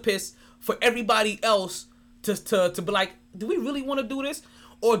precipice for everybody else to be like, do we really want to do this,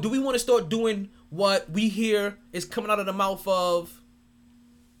 or do we want to start doing what we hear is coming out of the mouth of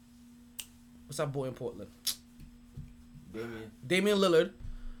what's that boy in Portland? Damian Lillard.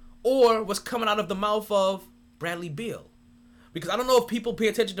 Or what's coming out of the mouth of Bradley Beal. because I don't know if people pay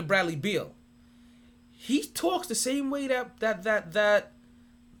attention to Bradley Beal. He talks the same way that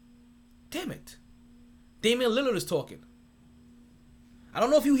damn it, Damian Lillard is talking. I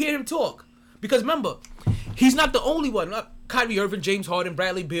don't know if you hear him talk, because remember, he's not the only one. Kyrie Irving, James Harden,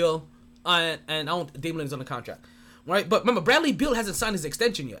 Bradley Beal, and Damian Lillard's on the contract, right? But remember, Bradley Beal hasn't signed his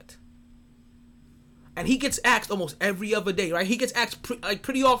extension yet. And he gets asked almost every other day, right? He gets asked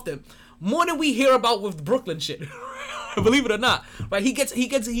pretty often, more than we hear about with Brooklyn shit. Believe it or not, right? He gets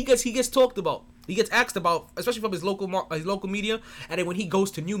talked about. He gets asked about, especially from his local media, and then when he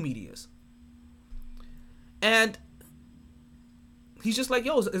goes to new medias. And he's just like,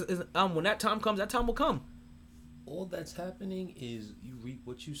 yo, when that time comes, that time will come. All that's happening is you reap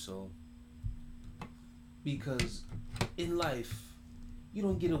what you sow. Because in life, you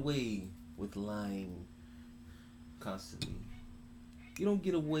don't get away with lying constantly. You don't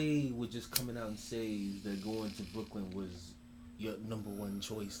get away with just coming out and say that going to Brooklyn was your number one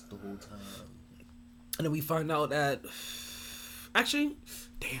choice the whole time. And then we find out that actually,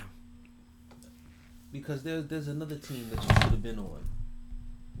 damn. Because there's another team that you should have been on,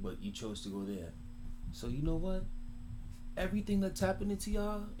 but you chose to go there. So you know what? Everything that's happening to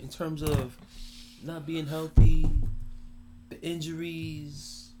y'all in terms of not being healthy, the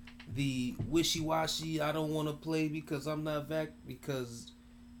injuries, the wishy-washy, I don't want to play because I'm not because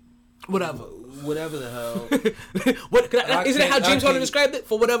whatever the hell. Isn't that how James Harden described it?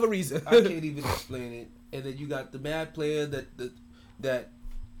 For whatever reason. I can't even explain it. And then you got the mad player that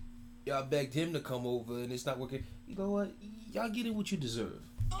y'all begged him to come over and it's not working. You know what? Y'all getting what you deserve.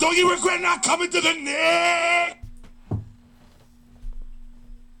 Don't you regret not coming to the Knicks?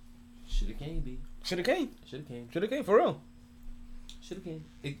 Shoulda came, B. Shoulda came, for real. Shoulda came.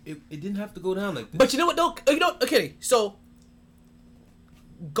 It didn't have to go down like this. But you know what though? Okay, so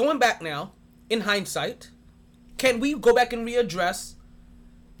going back now, in hindsight, can we go back and readdress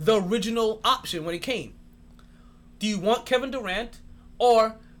the original option when it came? Do you want Kevin Durant,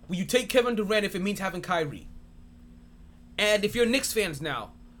 or will you take Kevin Durant if it means having Kyrie? And if you're Knicks fans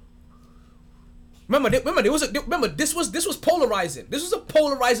now, remember this was polarizing. This was a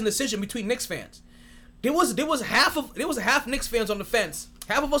polarizing decision between Knicks fans. There was half Knicks fans on the fence.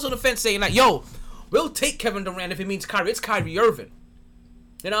 Half of us on the fence saying like, yo, we'll take Kevin Durant if it means Kyrie. It's Kyrie Irving.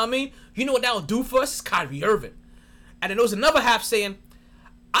 You know what I mean? You know what that will do for us? It's Kyrie Irving. And then there was another half saying,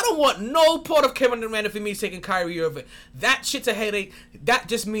 I don't want no part of Kevin Durant if it means taking Kyrie Irving. That shit's a headache. That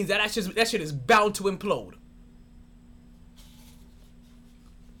just means that shit is bound to implode.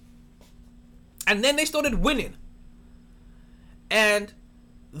 And then they started winning. And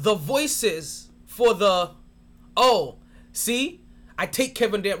the voices for I take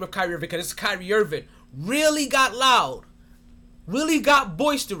Kevin Durant with Kyrie Irving because it's Kyrie Irving, really got loud. Really got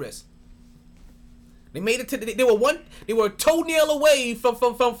boisterous. They made it to they were a toenail away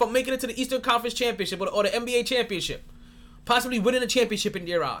from making it to the Eastern Conference Championship or the NBA Championship. Possibly winning a championship in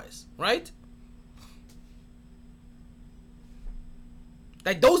their eyes, right?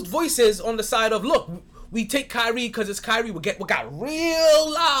 Like those voices on the side of, look, we take Kyrie because it's Kyrie, what got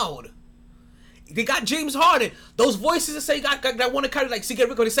real loud. They got James Harden. Those voices that say that wanted Kyrie, like, see, get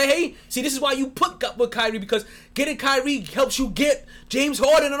Rico. They say, hey, see, this is why you put up with Kyrie, because getting Kyrie helps you get James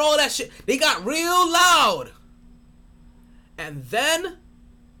Harden and all that shit. They got real loud. And then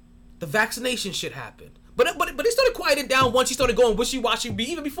the vaccination shit happened. But they started quieting down once he started going wishy-washy.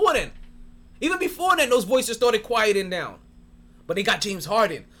 Even before then, those voices started quieting down. But they got James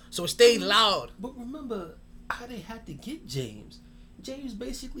Harden, so it stayed loud. But remember how they had to get James. James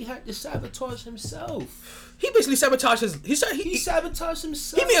basically had to sabotage himself. He basically sabotaged he sabotaged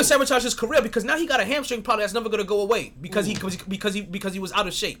himself. He may have sabotaged his career because now he got a hamstring problem that's never gonna go away because he was out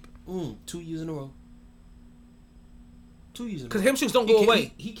of shape. 2 years in a row. 2 years in a row. Because hamstrings don't go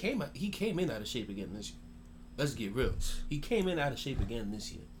away. He came in out of shape again this year. Let's get real. He came in out of shape again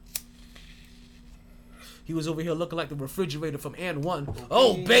this year. He was over here looking like the refrigerator from And One. Okay.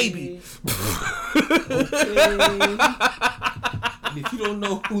 Oh baby. And if you don't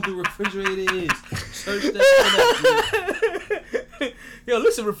know who the refrigerator is, search that shit up. Yo,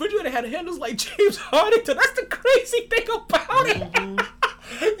 listen, refrigerator had handles like James Harden. That's the crazy thing about it.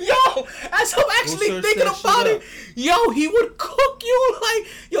 Yo, as I'm actually thinking about it, yo, he would cook you like,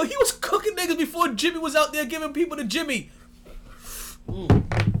 yo, he was cooking niggas before Jimmy was out there giving people to Jimmy.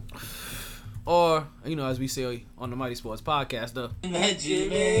 Or, you know, as we say on the MyT Sports Podcast,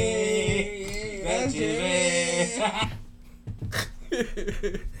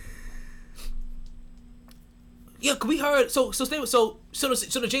 yeah, we heard so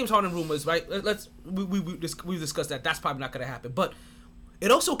the James Harden rumors, right? We've discussed that. That's probably not gonna happen. But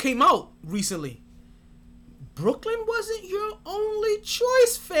it also came out recently. Brooklyn wasn't your only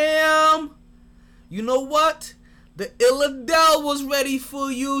choice, fam. You know what? The Illadel was ready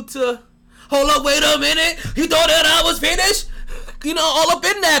for you to... Hold up, wait a minute. You thought that I was finished? You know, all up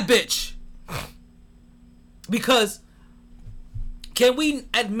in that bitch. Because, can we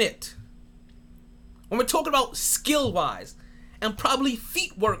admit, when we're talking about skill-wise and probably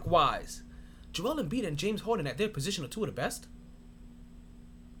feet work-wise, Joel Embiid and James Harden at their position are two of the best?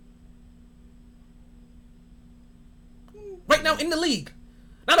 Right now in the league.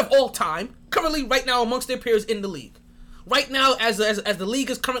 Not of all time. Currently, right now, amongst their peers in the league. Right now, as the league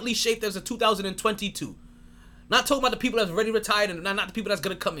is currently shaped as a 2022. Not talking about the people that's already retired and not the people that's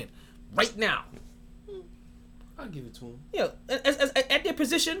going to come in. Right now. I'll give it to them. Yeah, at their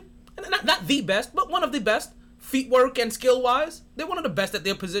position, not the best, but one of the best. Feet work and skill-wise, they're one of the best at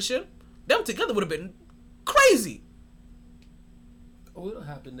their position. Them together would have been crazy. Oh, it'll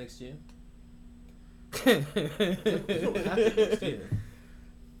happen next year. It'll happen next year.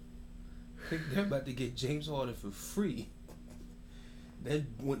 They're about to get James Harden for free. Then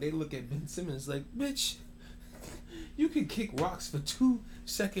when they look at Ben Simmons, like, bitch, you can kick rocks for 2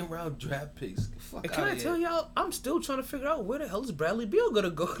 second-round draft picks. Fuck and can I tell here. y'all, I'm still trying to figure out where the hell is Bradley Beal gonna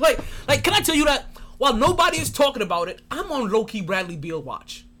go. Like, can I tell you that while nobody is talking about it, I'm on low-key Bradley Beal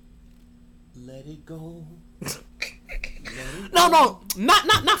watch. Let it go. No,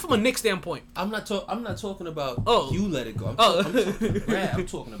 not from a Knicks standpoint. I'm not talking about Oh. you. Let it go. I'm talking to Brad. I'm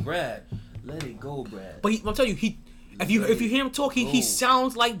talking to Brad. Let it go, Brad. But I'm telling you, if you hear him talk, he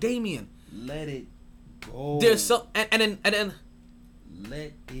sounds like Damian. Let it go. There's some and then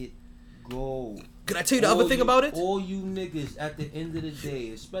let it go. Can I tell you the other thing about it? All you niggas at the end of the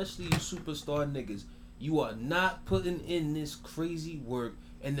day, especially you superstar niggas, you are not putting in this crazy work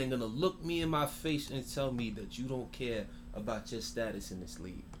and then gonna look me in my face and tell me that you don't care about your status in this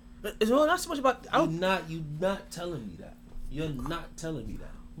league. It's not so much about. You're not telling me that. You're not telling me that.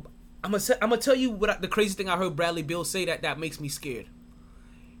 I'm gonna tell you what the crazy thing I heard Bradley Beal say that makes me scared.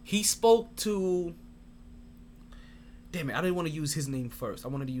 He spoke to. Damn it! I didn't want to use his name first. I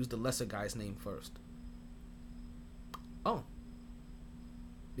wanted to use the lesser guy's name first. Oh.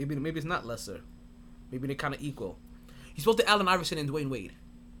 Maybe it's not lesser. Maybe they're kind of equal. He spoke to Allen Iverson and Dwayne Wade.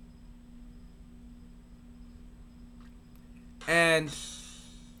 And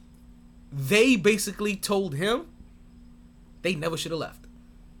they basically told him they never should have left.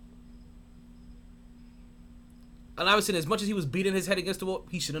 And Iverson, as much as he was beating his head against the wall,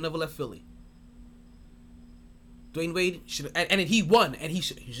 he should have never left Philly. Dwayne Wade should have, and he won, and he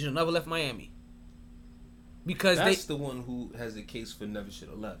should have never left Miami. Because that's the one who has the case for never should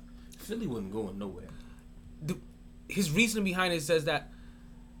have left. Philly wasn't going nowhere. His reasoning behind it says that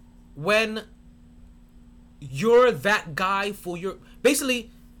when you're that guy for your...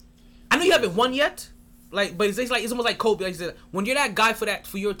 Basically, I know you haven't won yet, but it's almost like Kobe. Like he said, when you're that guy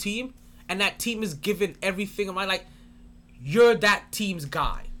for your team, and that team is giving everything, right? Like, you're that team's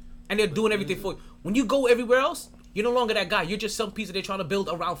guy, and they're doing everything for you. When you go everywhere else, you're no longer that guy. You're just some piece that they're trying to build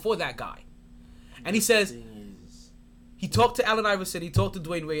around for that guy. And he says, he talked to Allen Iverson, he talked to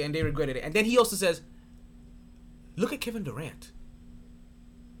Dwayne Wade, and they regretted it. And then he also says, look at Kevin Durant.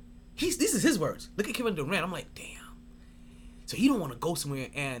 These is his words. Look at Kevin Durant. I'm like, damn. So he don't want to go somewhere,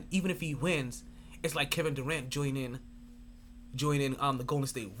 and even if he wins, it's like Kevin Durant joining the Golden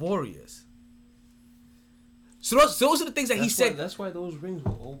State Warriors. So those are the things that he said. That's why those rings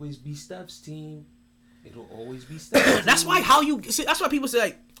will always be Steph's team. It'll always be Steph's team. That's why that's why people say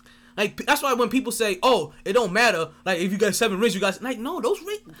like that's why when people say, oh, it don't matter, like if you got 7 rings, you guys like, no, those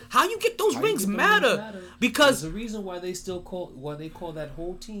rings, how you get those rings matter. Because there's a reason why they call that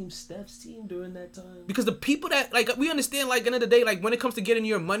whole team Steph's team during that time. Because the people that, like, we understand, like, at the end of the day, like, when it comes to getting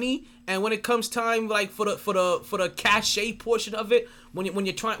your money and when it comes time, like, for the cachet portion of it, when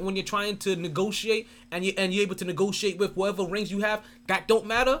you're trying to negotiate and you're able to negotiate with whatever rings you have, that don't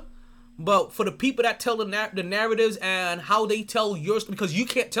matter. But for the people that tell the narratives and how they tell your story, because you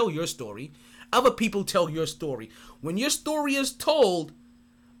can't tell your story, other people tell your story. When your story is told,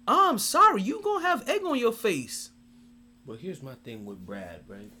 I'm sorry, you gonna have egg on your face. But here's my thing with Brad,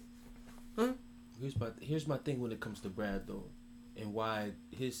 right? Huh? Here's my thing when it comes to Brad, though, and why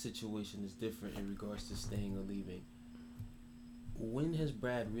his situation is different in regards to staying or leaving. When has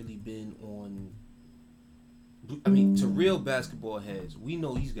Brad really been on... I mean, to real basketball heads, we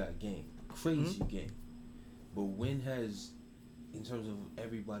know he's got game. Crazy game. But when has, in terms of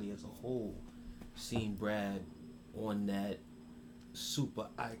everybody as a whole, seen Brad on that super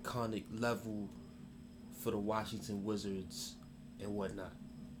iconic level for the Washington Wizards and whatnot?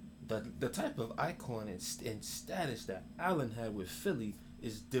 The type of icon and status that Allen had with Philly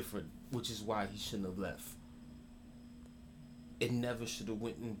is different, which is why he shouldn't have left. it never should have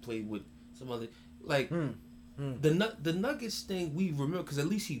went and played with some other like the Nuggets thing. We remember because at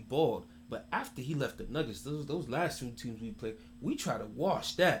least he balled. But after he left the Nuggets, those last two teams we played, we try to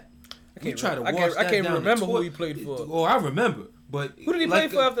wash that. I can't remember who he played for. Oh, I remember. But who did he play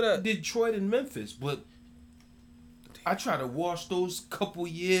for after that? Detroit and Memphis. But I try to wash those couple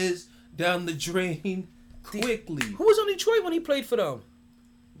years down the drain quickly. Who was on Detroit when he played for them?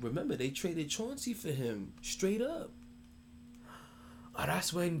 Remember, they traded Chauncey for him straight up. Oh,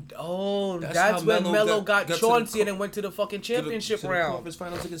 that's when Melo got Chauncey and then went to the fucking championship round. The conference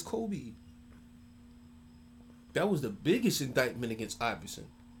finals against Kobe. That was the biggest indictment against Iverson.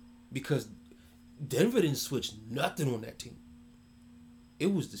 Because Denver didn't switch nothing on that team.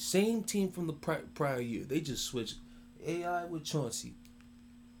 It was the same team from the prior year. They just switched AI with Chauncey.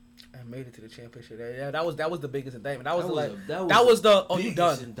 And made it to the championship. Yeah, that was the biggest indictment. That was you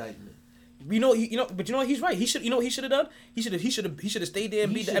done. Indictment. But he's right. He should. What he should have done? He should have stayed there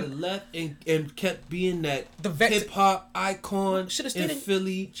and beat the. He should have left and kept being that hip hop icon in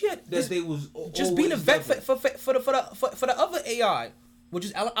Philly. Yeah, that they was just being a vet for the other AI, which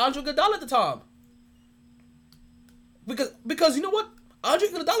is Andre Iguodala at the time. Because you know what, Andre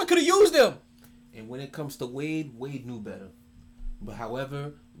Iguodala could have used him. And when it comes to Wade knew better. But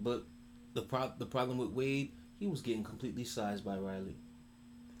the problem with Wade, he was getting completely sized by Riley.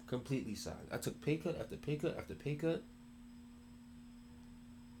 Completely sized. I took pay cut after pay cut after pay cut.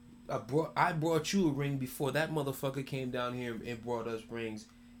 I brought you a ring before that motherfucker came down here and brought us rings,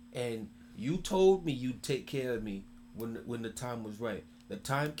 and you told me you'd take care of me when the time was right. The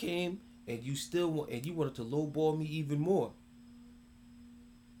time came, and you wanted to lowball me even more.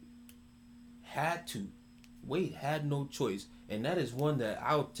 Had to. Wade had no choice. And that is one that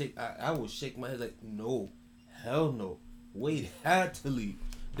I would take. I would shake my head like, no, hell no. Wade had to leave.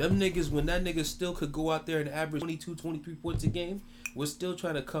 Them niggas, when that nigga still could go out there and average 22, 23 points a game, was still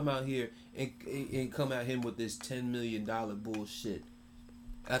trying to come out here and come at him with this $10 million bullshit.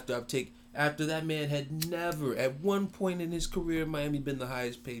 After that man had never, at one point in his career in Miami, been the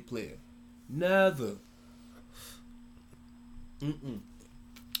highest paid player. Never. No,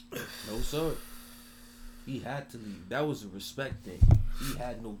 sir. He had to leave. That was a respect thing. He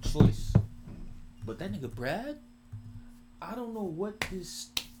had no choice. But that nigga Brad, I don't know what this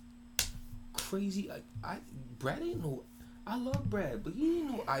crazy. Brad ain't no. I love Brad, but he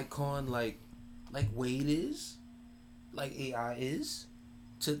ain't no icon like Wade is, like AI is,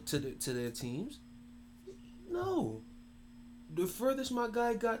 to their teams. No. The furthest my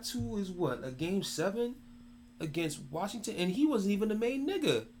guy got to is what, a game 7 against Washington, and he wasn't even the main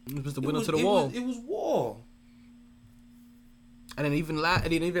nigga. It was the winner to the wall. It was Wall. And then even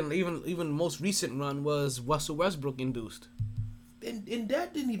most recent run was Russell Westbrook induced. And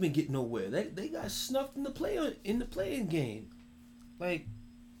that didn't even get nowhere. They got snuffed in the playing game. Like,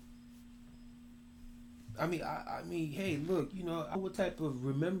 I mean, hey, look, what type of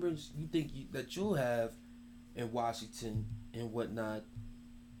remembrance you think that you'll have in Washington and whatnot.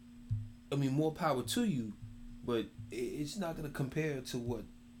 I mean, more power to you, but it's not gonna compare to what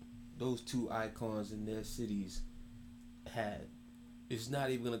those two icons in their cities had. It's not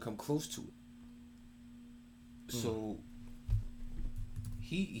even gonna come close to it. So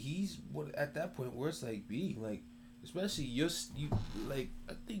he's at that point where it's like especially you like,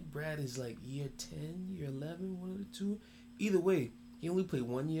 I think Brad is like year 10, year 11, one of the two. Either way, he only played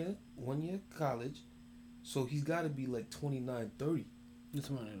 1 year college, so he's got to be like 29, 30. It's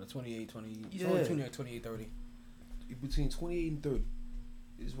 28, 20. Yeah. It's only 28, 30. Between 28 and 30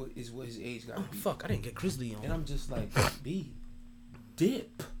 is what his age got to be. Fuck, I didn't get Grizzly on. And I'm just like, B,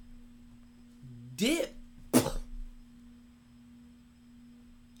 dip.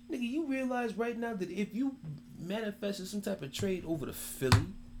 Nigga, you realize right now that if you manifested some type of trade over to Philly,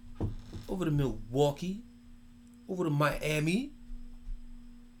 over to Milwaukee, over to Miami,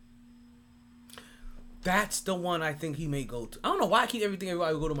 that's the one I think he may go to. I don't know why I keep everybody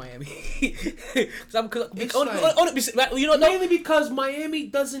go to Miami. Mainly because Miami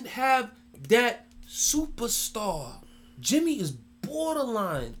doesn't have that superstar. Jimmy is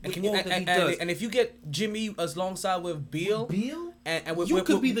borderline. And if you get Jimmy alongside with Beal, and you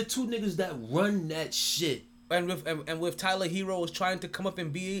could be the two niggas that run that shit. And with Tyler Hero is trying to come up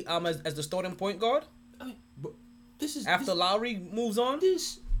and be as the starting point guard. I mean, but after Lowry moves on.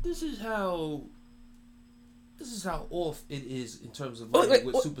 This is how off it is in terms of with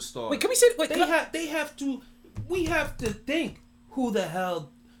superstars. Wait, can we say? We have to think who the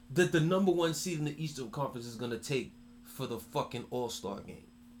hell the number one seed in the Eastern Conference is gonna take for the fucking All-Star game.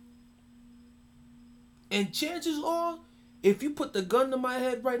 And chances are, if you put the gun to my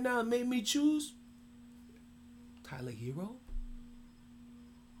head right now and made me choose, Tyler Hero,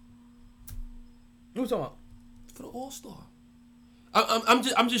 What you talking about? For the All-Star.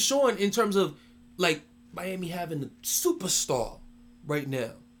 I'm just showing in terms of like Miami having a superstar right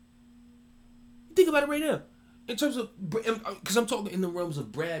now. Think about it right now. In terms of, because I'm talking in the realms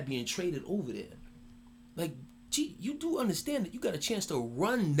of Brad being traded over there. Like, gee, you do understand that you got a chance to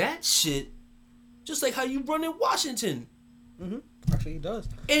run that shit just like how you run in Washington. Mm-hmm. Actually, he does.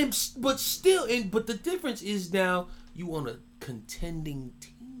 But the difference is now you on a contending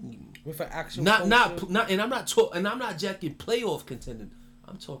team with an actual not, and I'm not jacking playoff contending.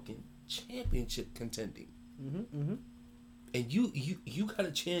 I'm talking championship contending. Mm-hmm. And you got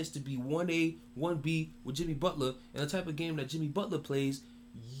a chance to be 1A, 1B with Jimmy Butler, and the type of game that Jimmy Butler plays.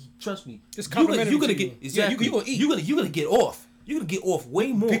 Trust me, it's complimentary. You're gonna get exactly. You're gonna eat. You're gonna get off. You're gonna get off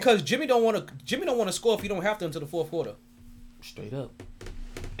way more because Jimmy don't want to score if you don't have to until the fourth quarter. Straight up.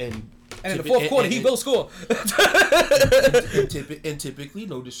 And in the fourth quarter, he will score. and typically,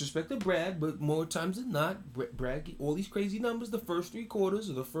 no disrespect to Brad, but more times than not, Brad get all these crazy numbers the first 3 quarters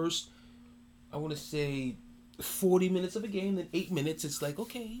or the first, I want to say, 40 minutes of a game. Then 8 minutes, it's like,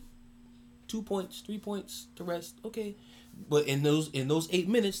 okay, 2 points, 3 points, the rest, okay. But in those 8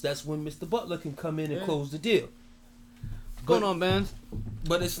 minutes, that's when Mr. Butler can come in and close the deal. What's going on, man?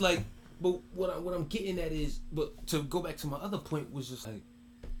 But it's like, but what I'm getting at is, but to go back to my other point was just like,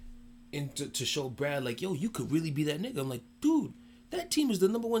 and to show Brad like, yo, you could really be that nigga. I'm like, dude, that team is the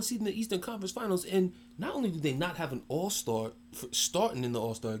number 1 seed in the Eastern Conference Finals, and not only do they not have an All-Star starting in the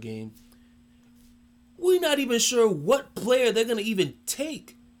All-Star game, we're not even sure what player they're gonna even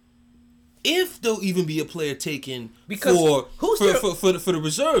take. If there'll even be a player taken for the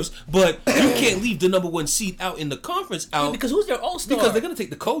reserves, but you can't leave the number 1 seed out in the conference out. Yeah, because who's their All-Star? Because they're gonna take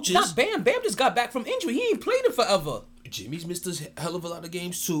the coaches. Not Bam. Bam just got back from injury. He ain't played it forever. Jimmy's missed a hell of a lot of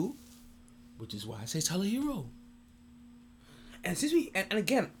games too, which is why I say Tyler Hero. And since and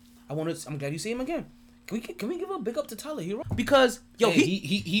again, I'm glad you see him again. Can we give a big up to Tyler Hero? Because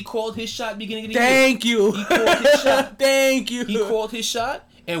he called his shot beginning of the Thank year. you. He called his shot. Thank you. He called his shot.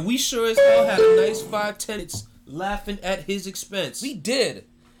 And we sure as hell had a nice 5 minutes laughing at his expense. We did.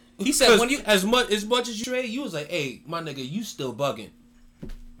 He said when you as much as you trade, you was like, "Hey, my nigga, you still bugging."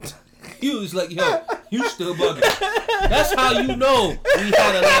 He was like, "Yo, you still bugging." That's how you know we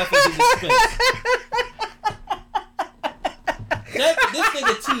had a laugh at his expense. This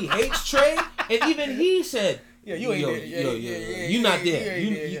nigga T hates trade, and even he said, "Yeah, you ain't there. You not there.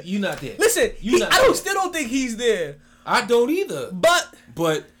 You not there." Listen, still don't think he's there. I don't either.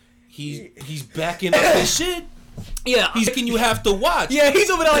 But he's backing up his shit. Yeah, he's making you have to watch. Yeah,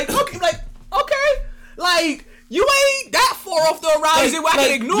 he's over there like you ain't that far off the horizon where I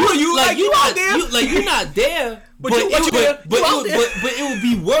can ignore you. Like you out there. You're not there. But it would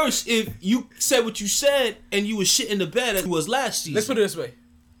be worse if you said what you said and you was shit in the bed as you was last season. Let's put it this way.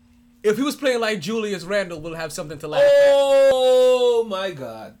 If he was playing like Julius Randle, we'll have something to laugh at. Oh my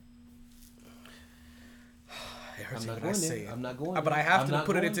God. I'm not going there. I'm not going there. But I have to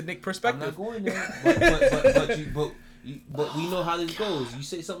put it into Nick perspective. I'm not going there. But we know how this goes. You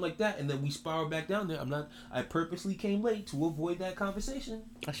say something like that, and then we spiral back down there. I purposely came late to avoid that conversation.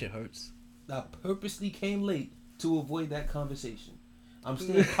 That shit hurts. I purposely came late to avoid that conversation. I'm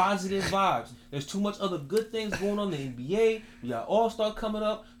staying positive vibes. There's too much other good things going on in the NBA. We got All-Star coming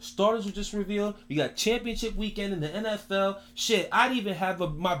up. Starters were just revealed. We got championship weekend in the NFL. Shit, I'd even have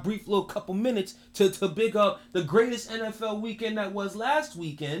my brief little couple minutes to big up the greatest NFL weekend that was last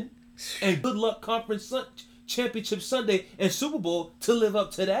weekend. And good luck Conference Championship Sunday and Super Bowl to live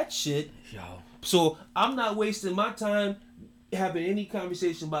up to that shit. Yo. So I'm not wasting my time having any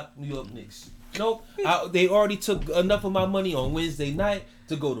conversation about New York Knicks. Nope. They already took enough of my money on Wednesday night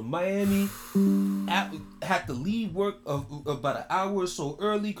to go to Miami. Had to leave work about an hour or so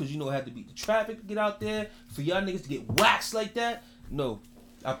early because I had to beat the traffic to get out there. For y'all niggas to get waxed like that, no.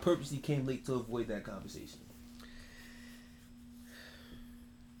 I purposely came late to avoid that conversation.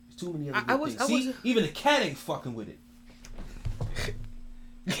 There's too many other good things. See, even the cat ain't fucking with it.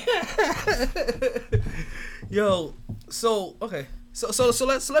 Yo, so okay. So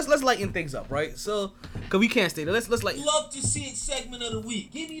let's lighten things up, right? So, cause we can't stay there. Let's lighten. Love to see it segment of the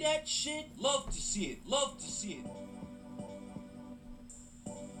week. Give me that shit. Love to see it. Love to see it.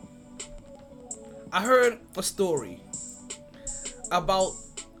 I heard a story about.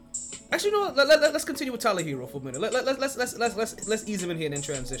 Actually, you know what? Let's continue with Tyler Hero for a minute. Let's ease him in here and then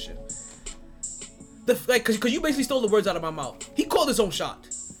transition. Cause you basically stole the words out of my mouth. He called his own shot.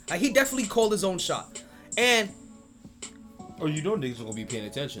 He definitely called his own shot, and. Oh, you know niggas are gonna be paying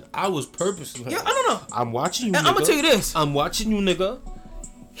attention. I was purposely. Yeah, I don't know. I'm watching you, nigga. I'm gonna tell you this. I'm watching you, nigga.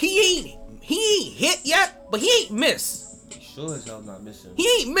 He ain't hit yet, but he ain't miss. He sure as hell not missing. He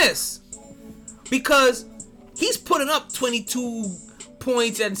ain't miss. because he's putting up 22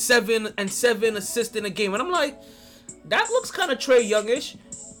 points and seven assists in a game, and I'm like, that looks kind of Trae Youngish,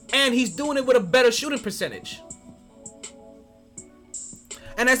 and he's doing it with a better shooting percentage.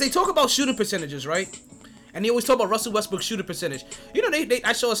 And as they talk about shooting percentages, right? And they always talk about Russell Westbrook's shooting percentage. You know,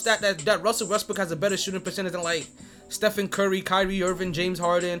 I saw a stat that Russell Westbrook has a better shooting percentage than like Stephen Curry, Kyrie Irving, James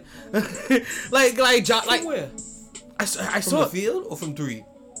Harden. like where? I saw from the field or from three?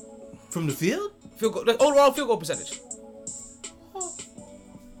 From the field? Field goal, like overall field goal percentage.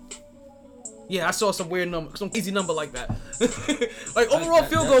 Yeah, I saw some weird number, some easy number like that. Like overall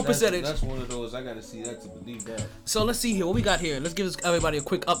field goal percentage. That's one of those. I gotta see that to believe that. So let's see here what we got here. Let's give everybody a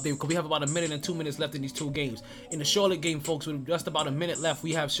quick update because we have about a minute and 2 minutes left in these two games. In the Charlotte game, folks, with just about a minute left,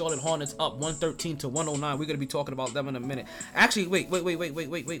 we have Charlotte Hornets up 113 to 109. We're gonna be talking about them in a minute. Actually, wait.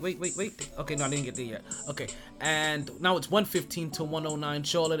 Okay, no, I didn't get there yet. Okay, and now it's 115 to 109.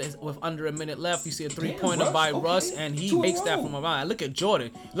 Charlotte is with under a minute left. You see a three-pointer by Russ, and he makes that from around. Look at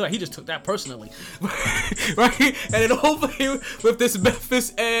Jordan. Look like he just took that personally. Right? And then over here with this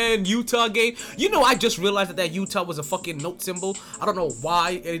Memphis and Utah game, you know, I just realized that Utah was a fucking note symbol. I don't know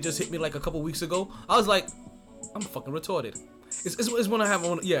why, and it just hit me like a couple weeks ago. I was like, I'm fucking retarded. It's when I have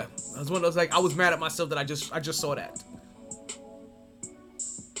one. Yeah, it's when I was like, I was mad at myself that I just saw that.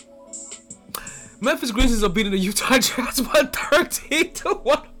 Memphis Grizzlies are beating the Utah Jazz 113 to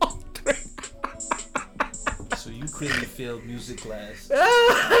 103. So you clearly failed music class.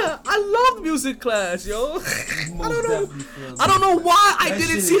 I love music class, yo. I don't know why I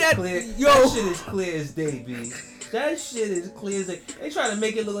didn't see that. Yo, that shit is clear as day, B. That shit is clear as day. They try to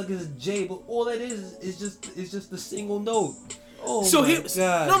make it look like it's a J, but all that is just a single note. Oh so my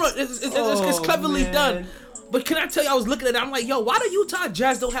God. No, it's cleverly done. But can I tell you, I was looking at it, I'm like, yo, why the Utah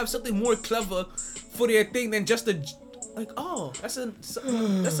Jazz don't have something more clever for their thing than just a, like, oh, that's a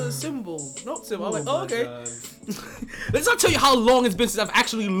symbol, note symbol. I'm like, oh, okay. Let's not tell you how long it's been since I've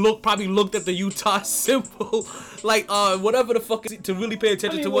actually probably looked at the Utah symbol, like, whatever the fuck, to really pay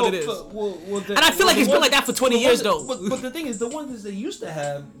attention to what it is. And I feel like it's been like that for 20 years, though. But the thing is, the ones they used to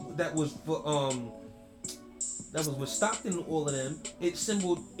have that was for, that was with Stockton and all of them. It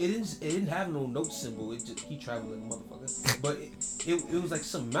didn't have no note symbol. He traveled like a motherfucker. But it was like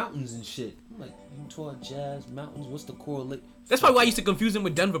some mountains and shit. I'm like, Utah Jazz mountains. What's the correlate? That's probably why I used to confuse them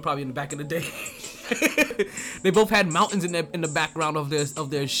with Denver probably in the back in the day. They both had mountains in the background of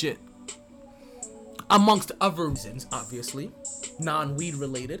their shit. Amongst other reasons, obviously, non-weed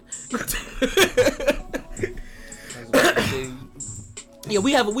related. Yeah,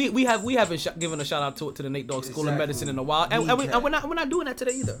 we haven't given a shout out to the Nate Dogg School of Medicine in a while, and we're not doing that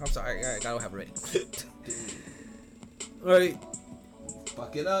today either. I'm sorry, I don't have it ready. All right,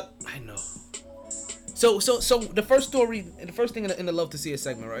 fuck it up. I know. So the first story, the first thing in the Love to See It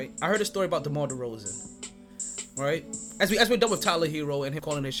segment, right? I heard a story about DeMar DeRozan. Right, as we're done with Tyler Hero and him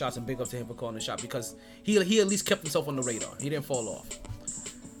calling his shots, and big up to him for calling his shot because he at least kept himself on the radar. He didn't fall off.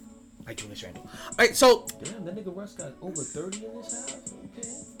 Like Julius Randle. All right, so damn, that nigga Russ got over 30 in this half. Okay.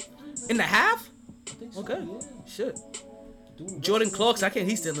 In the half? I think so. Okay. Yeah. Shit. Jordan Clarkson,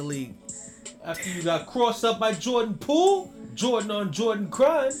 he's still in the league. After you got crossed up by Jordan Poole, Jordan on Jordan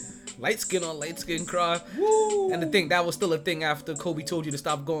crime. Light skin on light skin crime. Woo. And the thing that was still a thing after Kobe told you to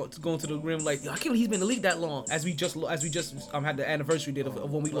stop going to the rim. Like, I can't believe he's been in the league that long. As we just had the anniversary date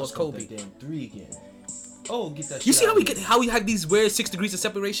of when we lost Kobe. That damn 3 again. Oh, get that. You see how we had these weird 6 degrees of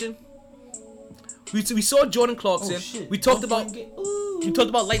separation? We saw Jordan Clarkson. We talked about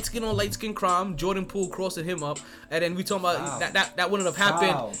light skin on light skin crime. Jordan Poole crossing him up, and then we talked about that wouldn't have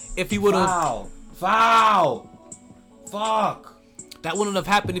happened if he would have. Fuck. That wouldn't have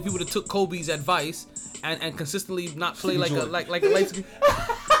happened if he would have took Kobe's advice and consistently not play like a light skin.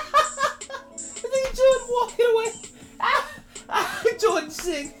 I think Jordan walking away. Jordan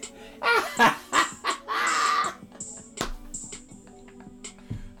sing.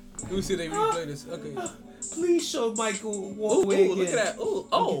 Let me see if they replay this. Okay. Please show Michael walk away again. Look at that.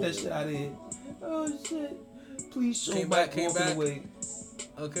 Oh. Get that shit out of here. Oh shit. Please show Mike walking away.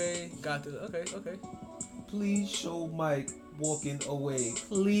 Okay. Got to. Okay. Please show Mike walking away.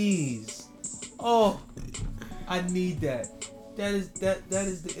 Please. Oh, I need that. That is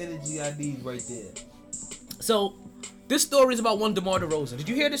the energy I need right there. So, this story is about one DeMar DeRozan. Did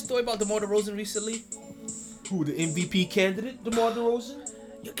you hear this story about DeMar DeRozan recently? Who, the MVP candidate, DeMar DeRozan?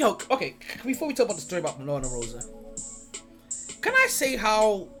 Yo, okay, before we talk about the story about DeMar DeRozan, can I say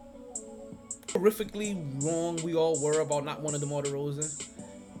how horrifically wrong we all were about not wanting DeMar DeRozan?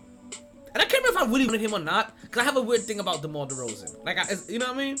 And I can't remember if I really wanted him or not, because I have a weird thing about DeMar DeRozan. Like, you know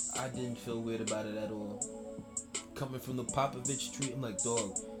what I mean? I didn't feel weird about it at all. Coming from the Popovich tree, I'm like,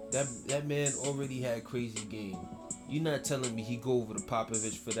 dog, That man already had crazy game. You're not telling me he go over to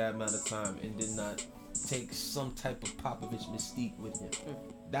Popovich for that amount of time and did not take some type of Popovich mystique with him.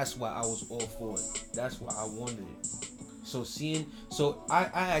 That's why I was all for it. That's why I wanted it. So I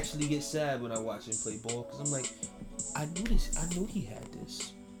actually get sad when I watch him play ball because I'm like, I knew he had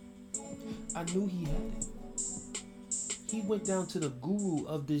this. I knew he had it. He went down to the guru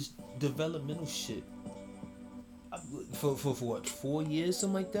of this developmental shit. For what, 4 years,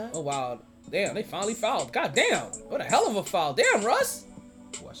 something like that? Oh wow. Damn, they finally fouled. God damn. What a hell of a foul. Damn, Russ.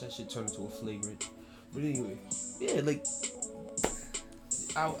 Watch that shit turn into a flagrant. But anyway, yeah, like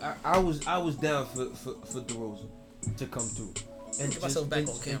I was down for DeRozan to come through. And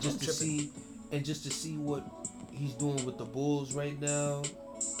just to see what he's doing with the Bulls right now.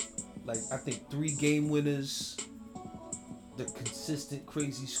 Like I think 3 game winners, the consistent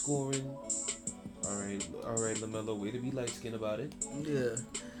crazy scoring. All right, LaMelo, way to be light skinned about it. Yeah,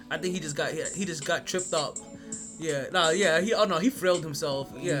 I think he just got tripped up. Yeah, he frailed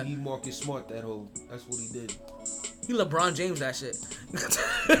himself. Yeah, he Marcus Smart that whole. That's what he did. He LeBron James that shit.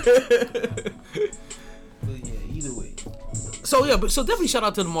 But yeah, either way. So definitely shout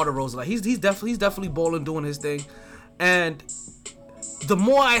out to DeMar DeRozan. Like he's definitely balling, doing his thing, and the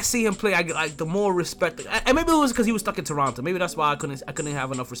more I see him play, I get like the more respect. And maybe it was because he was stuck in Toronto. Maybe that's why I couldn't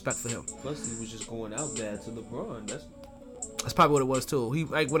have enough respect for him. Plus, he was just going out bad to LeBron. That's probably what it was too. He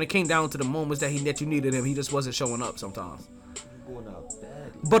like when it came down to the moments that you needed him, he just wasn't showing up sometimes. Going out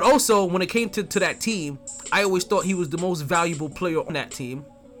badly. But also when it came to that team, I always thought he was the most valuable player on that team.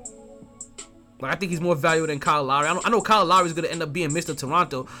 Like I think he's more valuable than Kyle Lowry. I know Kyle Lowry is gonna end up being Mr.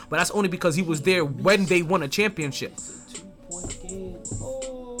 Toronto, but that's only because he was there when they won a championship. 2-point game.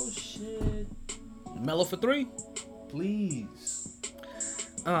 Oh shit. Melo for 3. Please.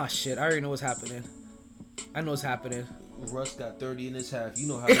 Ah shit, I already know what's happening. I know what's happening. Russ got 30 in his half. You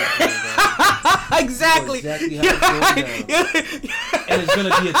know how that's going down. Exactly. You know exactly how it's going down. And it's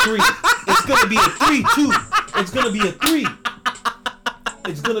gonna be a 3. It's gonna be a 3 too. It's gonna be a 3.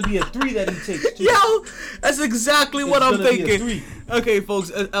 It's gonna be a 3 that he takes too. Yo, that's exactly what I'm thinking. Be a 3. Okay, folks.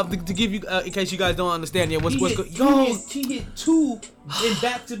 To give you, in case you guys don't understand, what's going? He hit 2 in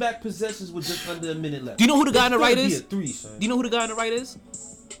back-to-back possessions with just under a minute left. Do you know who the guy on the right is? Be a 3, son. Do you know who the guy on the right is?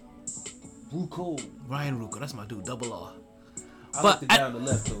 Rucco. Ryan Rucco. That's my dude. Double R. I like the guy on the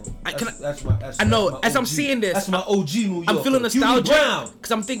left though. I know. As I'm seeing this, that's my OG New York. I'm feeling nostalgic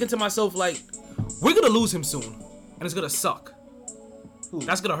because I'm thinking to myself like, we're gonna lose him soon, and it's gonna suck. Who?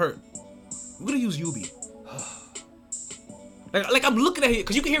 That's gonna hurt. We're gonna use Yubi. like I'm looking at it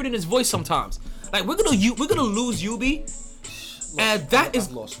because you can hear it in his voice sometimes. Like we're gonna lose Yubi, and that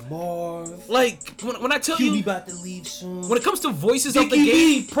is lost Marv. Like when I tell you, Yubi about to leave soon. When it comes to voices of the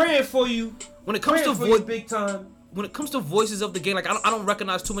game, praying for you. When it comes to big time. When it comes to voices of the game, like I don't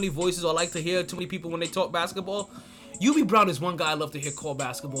recognize too many voices or like to hear too many people when they talk basketball. Yubi Brown is one guy I love to hear call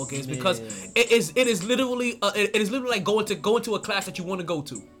basketball games because it is literally like going to a class that you want to go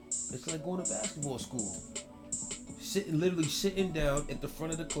to. It's like going to basketball school. Literally sitting down at the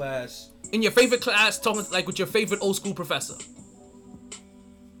front of the class in your favorite class, talking like with your favorite old school professor,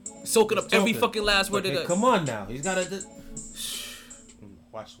 soaking up every fucking last word. Okay, come on now, he's got to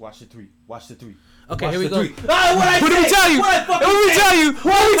watch the 3. Watch the 3. Okay, watch here we go. What did we tell you?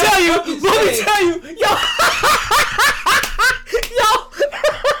 Yo.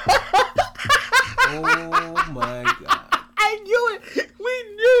 Oh my God. I knew it. We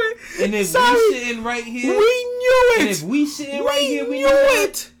knew it. And if we sitting right here. We knew it. And if we sitting right here, we knew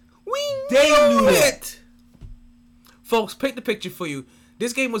it. They knew it. Folks, paint the picture for you.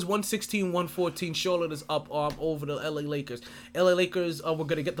 This game was 116-114. Charlotte is up over the LA Lakers. LA Lakers were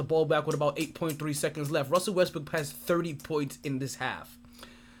going to get the ball back with about 8.3 seconds left. Russell Westbrook has 30 points in this half.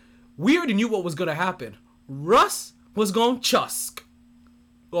 We already knew what was going to happen. Russ was going to chuck.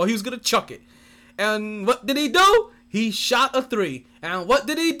 Well, he was going to chuck it. And what did he do? He shot a 3. And what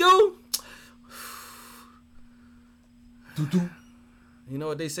did he do? You know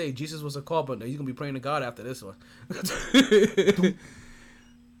what they say? Jesus was a carpenter. He's going to be praying to God after this one.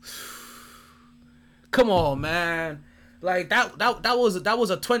 Come on, man! Like that was a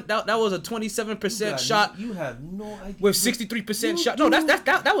 27% shot. You have no idea. With 63% shot. No,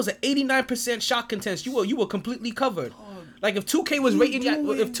 that was an 89% shot contest. You were completely covered. Like if 2K was rating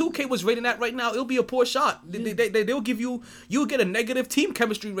that right now, it'll be a poor shot. They'll give you'll get a negative team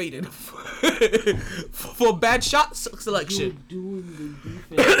chemistry rating for bad shot selection. You're doing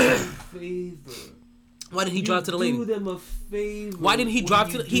the defense a favor. Why didn't he drive to the lane? Do them a favor. Why didn't he drive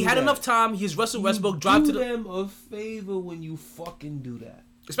to the... He had enough time. He's Russell Westbrook. Drive to the... Do them a favor when you fucking do that.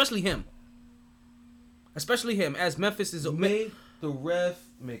 Especially him. As Memphis is... the ref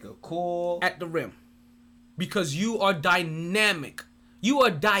make a call at the rim. Because you are dynamic. You are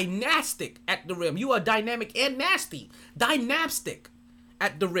dynastic at the rim. You are dynamic and nasty. Dynastic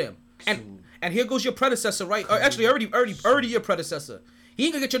at the rim. And here goes your predecessor, right? Or actually, already your predecessor. He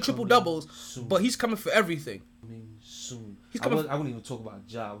ain't gonna get your triple doubles, but he's coming for everything. Soon. He's coming. I wouldn't even talk about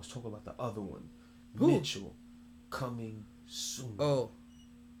Ja. I was talking about the other one, Who? Mitchell. Coming soon. Oh,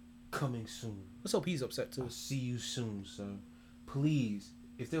 coming soon. let's hope he's upset too. I'll see you soon, sir. Please,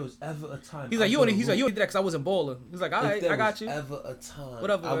 if there was ever a time, He's like, you only did that because I wasn't balling. He's like, all right, I got you. If there was ever a time,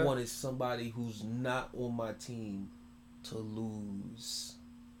 whatever, I wanted somebody who's not on my team to lose.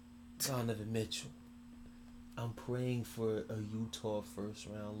 Donovan Mitchell. I'm praying for a Utah first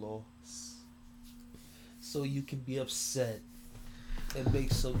round loss, so you can be upset and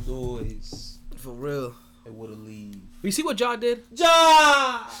make some noise. For real. And would have leave. You see what Ja did?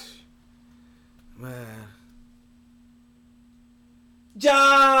 Ja! Man.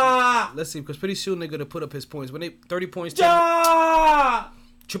 Ja! Let's see, because pretty soon they're gonna put up his points. When they 30 points, Ja!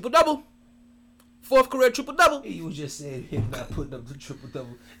 triple double. Fourth career triple double. You was just saying him not putting up the triple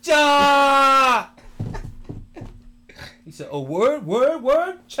double. Ja! He said, "Oh,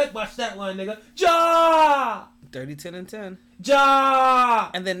 word. Check my stat line, nigga. Ja! 30, 10, and 10. Ja!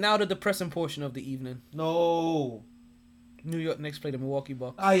 And then now the depressing portion of the evening. No. New York Knicks play the Milwaukee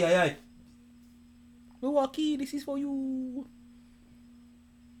Bucks. Aye. Milwaukee, this is for you.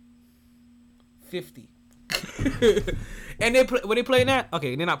 50. And when they playing that,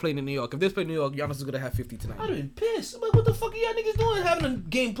 okay, they're not playing in New York. If they play in New York, Giannis is gonna have 50 tonight. I'd have been pissed. I'm like, what the fuck are y'all niggas doing having a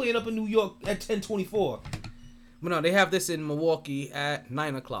game playing up in New York at 10:24? But no, they have this in Milwaukee at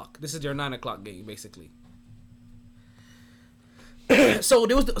 9 o'clock. This is their 9 o'clock game, basically. So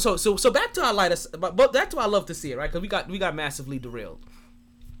there was so back to our lightest, but back to I love to see it, right? Because we got massively derailed.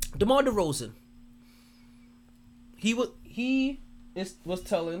 DeMar DeRozan. He was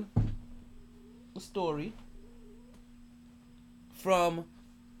telling a story from.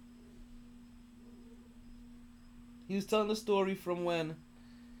 He was telling a story from when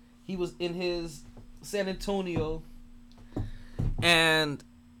he was in his San Antonio and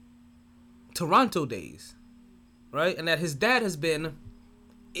Toronto days, right? And that his dad has been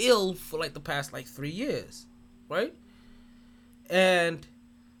ill for like the past 3 years, right? And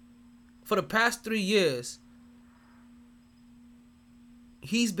for the past 3 years,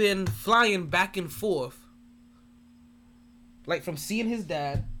 he's been flying back and forth, like from seeing his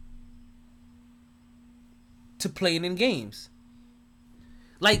dad to playing in games,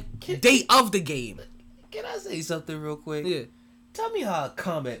 like day of the game. Can I say something real quick? Yeah. Tell me how a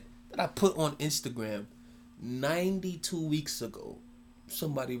comment that I put on Instagram 92 weeks ago,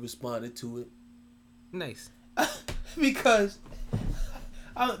 somebody responded to it. Nice. Because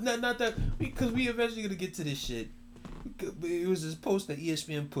because we eventually gonna get to this shit. It was this post that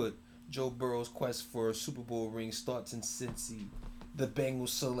ESPN put. Joe Burrow's quest for a Super Bowl ring starts in Cincy. The Bengals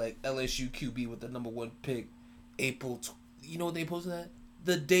select LSU QB with the #1 pick. You know what they posted that?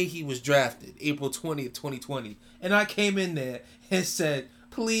 The day he was drafted, April 20th, 2020. And I came in there and said,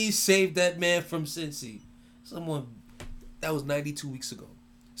 please save that man from Cincy. That was 92 weeks ago.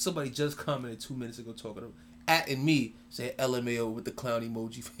 Somebody just commented 2 minutes ago talking at and me, saying LMAO with the clown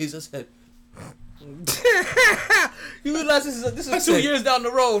emoji face. I said, you realize this is 2 years down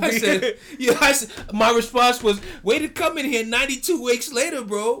the road. I said, my response was, way to come in here 92 weeks later,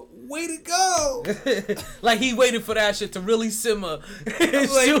 bro. Way to go. Like he waited for that shit to really simmer.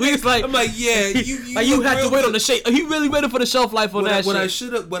 I'm like, yeah, you had to wait on the shelf. He really waited for the shelf life on that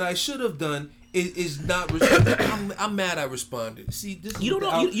shit. What I should have done is not. I'm mad. I responded. See, this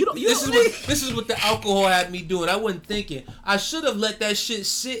is what the alcohol had me doing. I wasn't thinking. I should have let that shit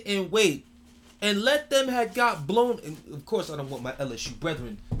sit and wait, and let them had got blown. And of course, I don't want my LSU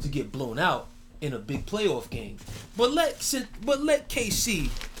brethren to get blown out in a big playoff game. But let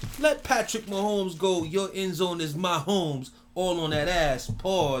KC, let Patrick Mahomes go. Your end zone is my home's. All on that ass.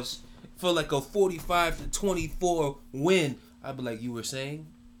 Pause for like a 45-24 win. I'd be like, you were saying.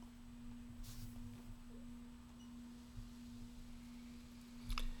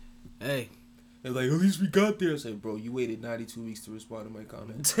 Hey. They're like, at least we got there. I said, bro, you waited 92 weeks to respond to my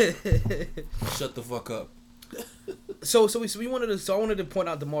comment. Shut the fuck up. So I wanted to point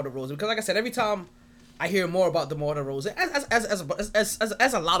out DeMar DeRozan because, like I said, every time I hear more about DeMar DeRozan,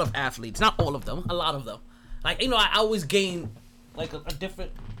 as a lot of athletes, not all of them, a lot of them, like, you know, I always gain like a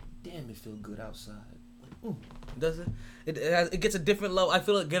different. Damn, it feel good outside. Does it? It gets a different level. I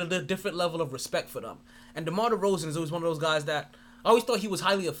feel it get a different level of respect for them. And DeMar DeRozan is always one of those guys that I always thought he was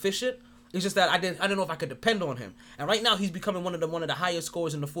highly efficient. It's just that I didn't know if I could depend on him. And right now he's becoming one of the highest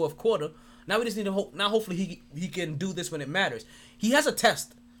scorers in the fourth quarter. Now we just need to hope. Now hopefully he can do this when it matters. He has a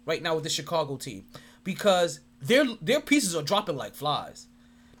test right now with the Chicago team because their pieces are dropping like flies.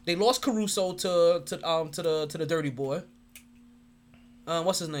 They lost Caruso to the dirty boy.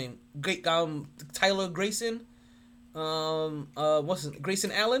 What's his name? Tyler Grayson.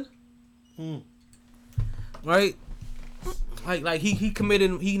 Grayson Allen? Right? Like he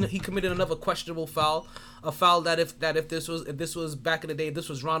committed another questionable foul. A foul that if this was back in the day, if this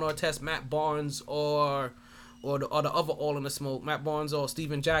was Ron Artest, Matt Barnes, or the other all in the smoke, Matt Barnes or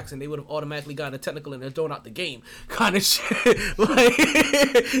Steven Jackson, they would have automatically gotten a technical and they're thrown out the game. Kind of shit.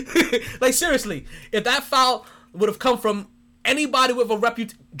 Like seriously, if that foul would have come from anybody with a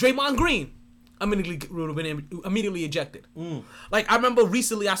reputation, Draymond Green would have been immediately ejected. Like I remember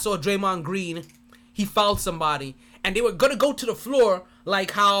recently I saw Draymond Green, he fouled somebody and they were gonna go to the floor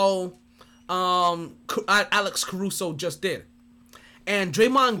like how Alex Caruso just did, and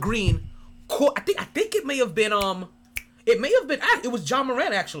Draymond Green caught. I think it may have been it was John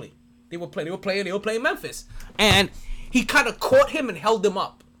Morant actually. They were playing Memphis, and he kind of caught him and held him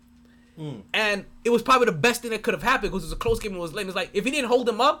up. And it was probably the best thing that could have happened because it was a close game and it was late. It's like if he didn't hold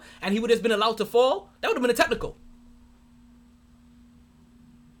him up and he would have been allowed to fall, that would have been a technical.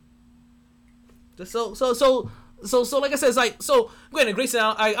 So like I said, it's like granted, Grayson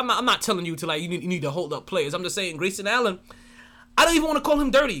Allen. I'm not telling you to like you need to hold up players. I'm just saying Grayson Allen. I don't even want to call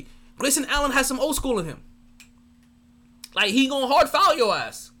him dirty. Grayson Allen has some old school in him. Like he gonna hard foul your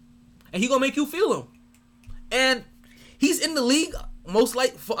ass, and he gonna make you feel him. And he's in the league most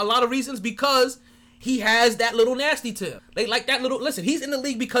like for a lot of reasons because he has that little nasty to him. Like that little. Listen, he's in the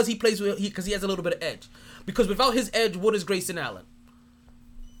league because he plays because he has a little bit of edge. Because without his edge, what is Grayson Allen?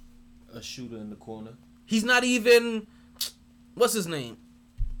 A shooter in the corner. He's not even, what's his name?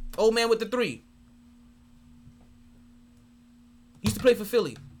 Old man with the 3. He used to play for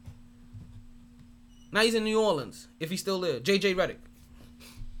Philly. Now he's in New Orleans, if he's still there. JJ Redick.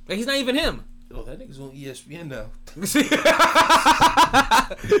 Like, he's not even him. Oh, that nigga's on ESPN now.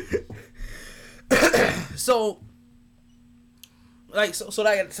 So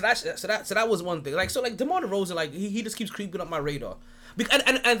that was one thing. Like DeMar DeRozan, like he just keeps creeping up my radar.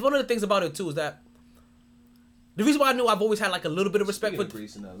 And one of the things about it too is that the reason why I knew I've always had like a little bit of respect for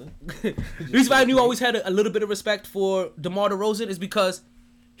Grayson Allen. The reason why I knew I always had a little bit of respect for DeMar DeRozan is because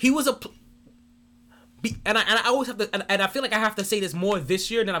he was and I always have to and I feel like I have to say this more this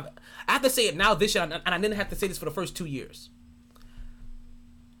year than I have to say it now this year, and I didn't have to say this for the first 2 years.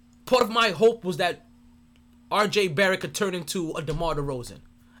 Part of my hope was that RJ Barrett could turn into a DeMar DeRozan.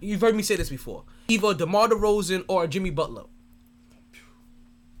 You've heard me say this before. Either DeMar DeRozan or Jimmy Butler.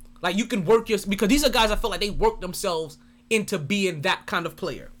 Like, you can work because these are guys I feel like they work themselves into being that kind of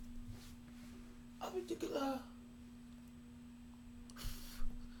player.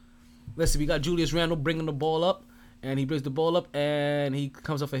 Let's see, we got Julius Randle bringing the ball up, and he brings the ball up, and he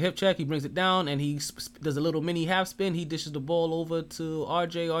comes off a hip check, he brings it down, and he does a little mini half spin, he dishes the ball over to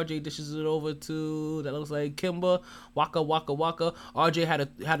RJ dishes it over to, that looks like Kimba, Waka. RJ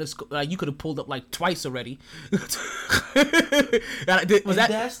had a you could have pulled up like twice already. That's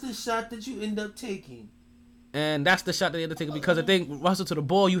the shot that you end up taking. And that's the shot that they had to take because I think Russell to the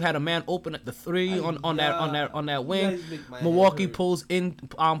ball, you had a man open at the 3 on that wing. Milwaukee pulls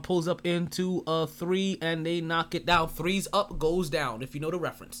up into a 3 and they knock it down. 3's up, goes down. If you know the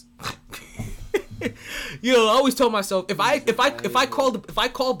reference. You know, I always told myself if I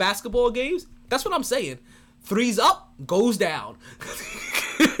call basketball games, that's what I'm saying. 3's up, goes down.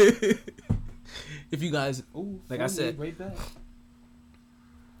 If you guys, like I said. Right back.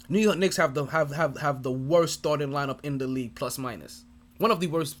 New York Knicks have the worst starting lineup in the league, plus minus. One of the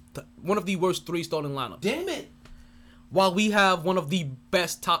worst 3 starting lineups. Damn it! While we have one of the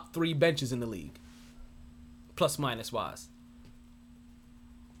best top 3 benches in the league, plus minus wise.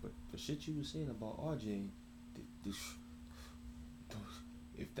 But the shit you were saying about RJ,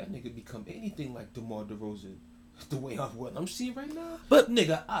 if that nigga become anything like DeMar DeRozan, the way I'm seeing right now, but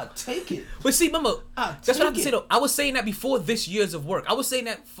nigga, I'll take it. But see, remember, that's what I have to say though. I was saying that before this years of work. I was saying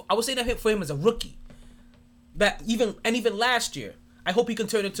that for him as a rookie. That even last year, I hope he can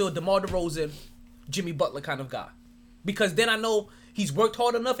turn into a DeMar DeRozan, Jimmy Butler kind of guy, because then I know he's worked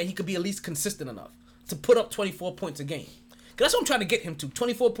hard enough and he could be at least consistent enough to put up 24 points a game. Cause that's what I'm trying to get him to,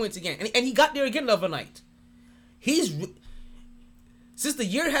 24 points a game, and he got there again the other night. Since the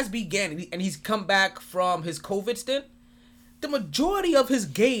year has began and he's come back from his COVID stint, the majority of his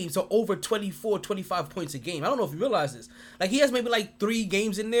games are over 24, 25 points a game. I don't know if you realize this. Like, he has maybe like 3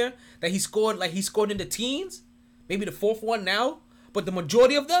 games in there that he scored in the teens. Maybe the 4th one now. but the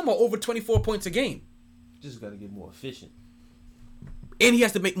majority of them are over 24 points a game. Just gotta get more efficient. And he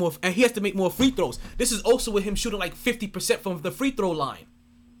has to make more. And he has to make more free throws. This is also with him shooting like 50% from the free throw line,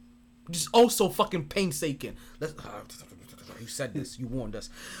 which is also fucking painstaking. You said this. You warned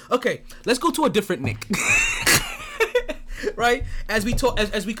us. Okay, let's go to a different Nick. Right, as we talk,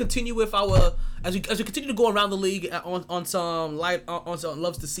 as we continue with our, as we continue to go around the league on some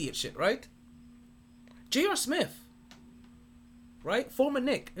loves to see it shit. Right, J.R. Smith. Right, former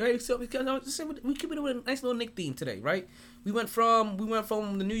Nick. Right, so we keep it with a nice little Nick theme today. Right, we went from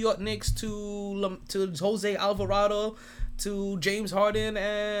the New York Knicks to Jose Alvarado to James Harden,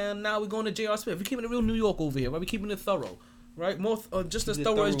 and now we're going to J.R. Smith. We're keeping it real New York over here. Right, we're keeping it thorough. Right, more just as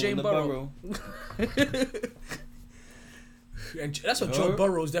thorough as James Burrow. And that's what Joe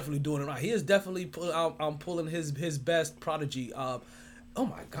Burrow is definitely doing it right. He is definitely pulling his best prodigy. Oh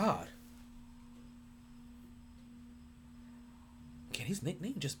my God. Can his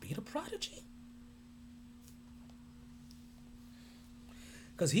nickname just be the prodigy?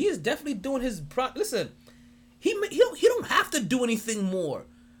 Because he is definitely doing his listen. He don't have to do anything more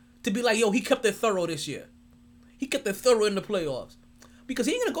to be like, yo, he kept it thorough this year. He kept it thorough in the playoffs. Because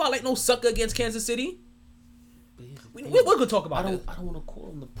he ain't gonna go out like no sucker against Kansas City. We're gonna talk about it. I don't want to call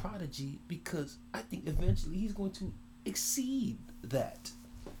him the prodigy because I think eventually he's going to exceed that.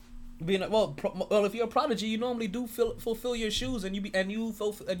 Being well, if you're a prodigy, you normally do fulfill your shoes, and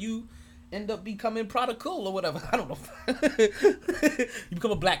you end up becoming prodigal or whatever. I don't know. You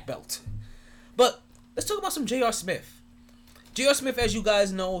become a black belt. But let's talk about some J.R. Smith. J.R. Smith, as you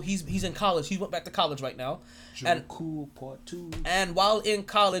guys know, he's in college. He went back to college right now. Cool Part 2. And while in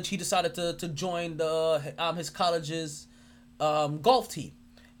college, he decided to join his college's golf team.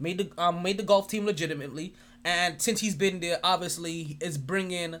 Made the golf team legitimately. And since he's been there, obviously, it's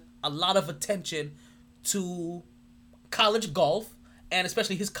bringing a lot of attention to college golf, and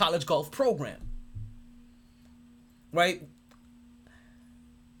especially his college golf program. Right?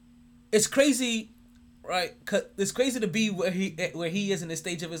 It's crazy, right? 'Cause it's crazy to be where he is in this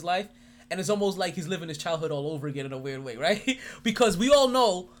stage of his life, and it's almost like he's living his childhood all over again in a weird way, right? Because we all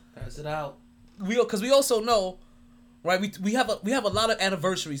know, pass it out. Because we also know, right? We have a lot of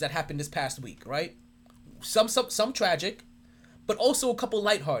anniversaries that happened this past week, right? Some tragic, but also a couple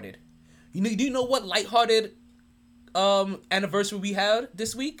lighthearted. Do you know what lighthearted anniversary we had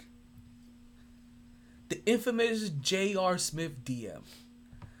this week? The infamous J.R. Smith DM.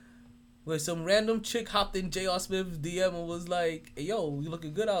 Where some random chick hopped in J.R. Smith's DM and was like, "Hey, yo, you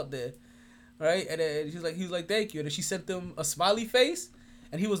looking good out there." Right? And then he was like, "Thank you." And then she sent him a smiley face,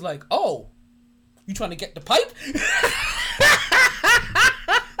 and he was like, "Oh, you trying to get the pipe?"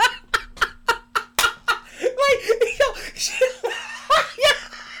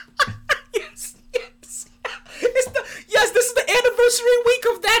 Yes, this is the anniversary week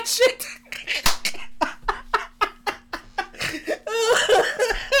of that shit.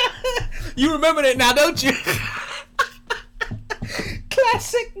 You remember that now, don't you?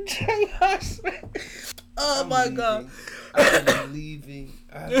 Classic J.R. Smith. Oh my God. I'm leaving.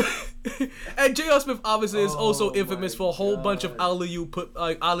 And J.R. Smith obviously is also infamous for a whole bunch of alley-oop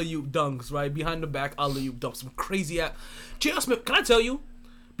dunks, right? Behind the back alley-oop dunks. Some crazy ass. J.R. Smith, can I tell you?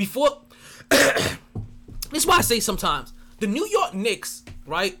 Before... This is why I say sometimes. The New York Knicks,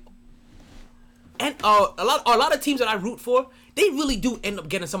 right? And a lot of teams that I root for, they really do end up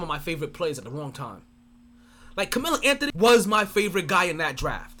getting some of my favorite players at the wrong time. Like Carmelo Anthony was my favorite guy in that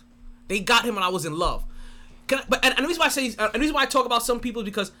draft. They got him when I was in love. And the reason why I say, and the reason why I talk about some people is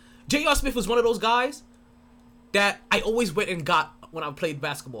because J.R. Smith was one of those guys that I always went and got when I played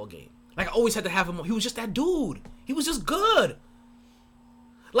basketball game. Like I always had to have him. He was just that dude. He was just good.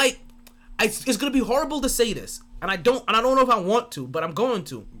 Like it's gonna be horrible to say this, and I don't know if I want to, but I'm going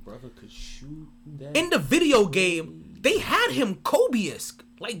to. Brother could shoot that. In the video game, they had him Kobe-esque,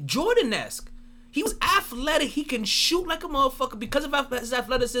 like Jordan-esque. He was athletic. He can shoot like a motherfucker. Because of his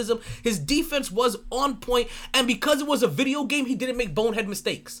athleticism, his defense was on point, and because it was a video game, he didn't make bonehead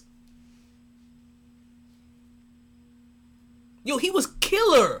mistakes. Yo, he was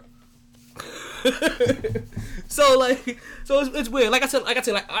killer. So it's weird. Like I said,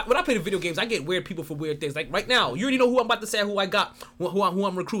 when I play the video games, I get weird people for weird things. Like right now, you already know who I'm about to say. Who I got? Who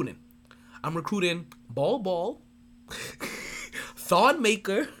I'm recruiting? I'm recruiting Ball, Thon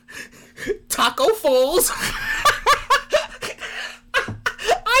Maker, Taco Falls.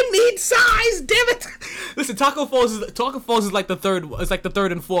 I need size, damn it. Listen, Taco Falls is like the third. It's like the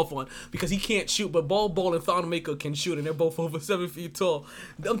third and fourth one because he can't shoot, but Ball and Thon Maker can shoot, and they're both over 7 feet tall.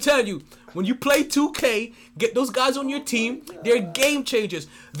 I'm telling you, when you play 2K, get those guys on your team. They're game changers.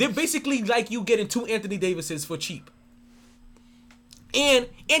 They're basically like you getting 2 Anthony Davises for cheap. And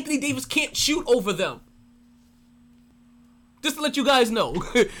Anthony Davis can't shoot over them. Just to let you guys know.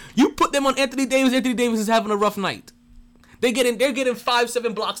 You put them on Anthony Davis is having a rough night. They're getting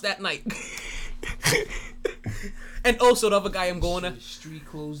 5-7 blocks that night. And also the other guy I'm going to street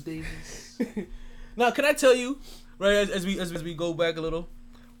clothes Davis. Now, can I tell you, right, as we go back a little,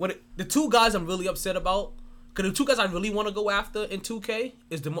 the two guys I'm really upset about, because the two guys I really want to go after in 2K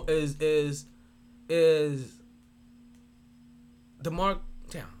is DeMarcus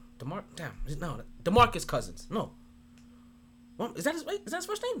Cousins. No. Is that his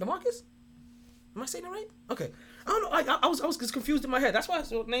first name? DeMarcus? Am I saying that right? Okay. I don't know. I was just confused in my head. That's why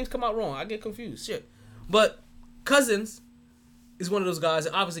names come out wrong. I get confused. Shit. But Cousins is one of those guys,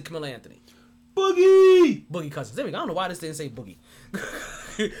 and obviously Camilla Anthony. Boogie Cousins. There we go. I don't know why this didn't say Boogie.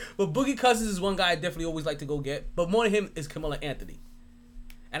 But Boogie Cousins is one guy I definitely always like to go get. But more than him is Camilla Anthony.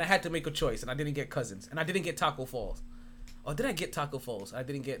 And I had to make a choice, and I didn't get Cousins. And I didn't get Taco Falls. Or did I get Taco Falls? I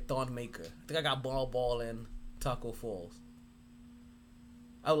didn't get Thon Maker. I think I got Ball and Taco Falls.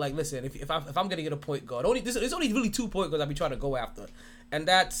 I was like, listen, if I'm gonna get a point guard, there's only really 2 point guards I be trying to go after, and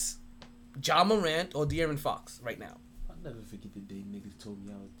that's Ja Morant or De'Aaron Fox right now. I'll never forget the day niggas told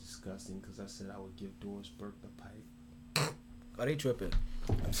me I was disgusting because I said I would give Doris Burke the pipe. Oh, they tripping.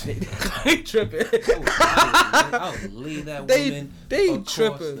 They tripping. I would lay that woman across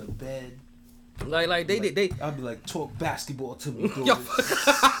tripping. the bed. Like they I'd be like, talk basketball to me, Doris. Yo,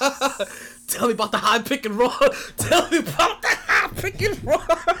 tell me about the high pick and roll. Tell me about the high pick and roll.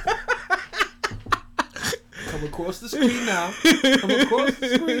 Come across the screen now. Come across the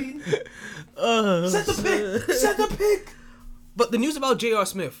screen. Set the pick. But the news about J.R.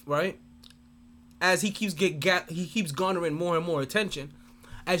 Smith, right? As he keeps garnering more and more attention.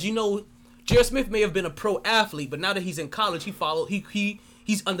 As you know, J.R. Smith may have been a pro athlete, but now that he's in college,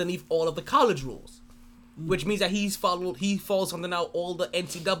 he's underneath all of the college rules, which means that he falls under now all the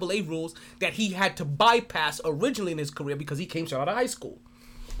NCAA rules that he had to bypass originally in his career because he came straight out of high school,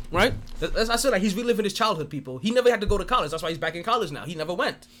 right? As I said, like, he's reliving his childhood, people. He never had to go to college. That's why he's back in college now. He never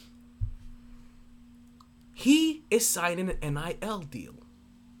went. He is signing an NIL deal.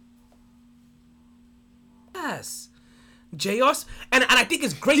 Yes. JR, and I think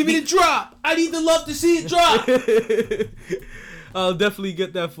it's great. Give me the drop. I need to love to see it drop. I'll definitely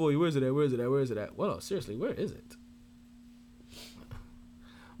get that for you. Where's it at? Well, seriously, where is it?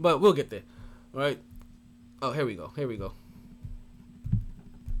 But we'll get there. All right. Oh, here we go.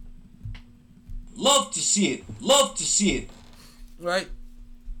 Love to see it. Right.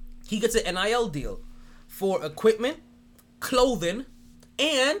 He gets an NIL deal for equipment, clothing,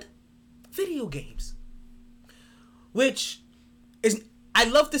 and video games. Which is, I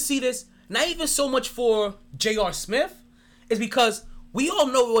love to see this, not even so much for J.R. Smith, is because we all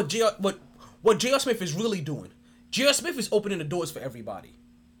know what J.R. Smith is really doing. J.R. Smith is opening the doors for everybody.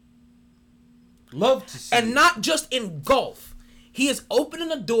 Love to see and not just in golf. He is opening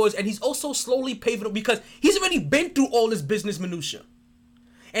the doors, and he's also slowly paving it because he's already been through all this business minutia.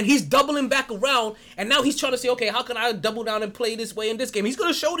 And he's doubling back around, and now he's trying to say, okay, how can I double down and play this way in this game? He's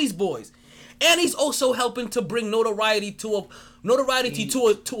going to show these boys. And he's also helping to bring notoriety to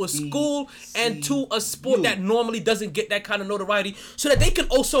a school and to a sport that normally doesn't get that kind of notoriety, so that they can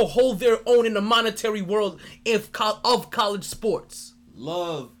also hold their own in the monetary world of college sports.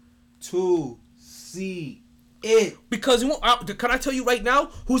 Love to see it. Because can I tell you right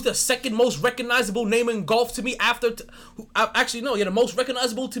now who's the second most recognizable name in golf to me after? The most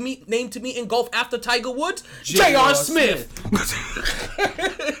recognizable name to me in golf after Tiger Woods, J.R. Smith.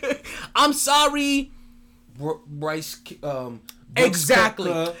 I'm sorry, Bryce. Exactly.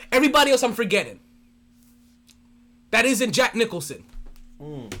 Tucker. Everybody else I'm forgetting. That isn't Jack Nicholson.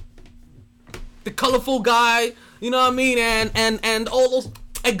 The colorful guy, you know what I mean, and all those.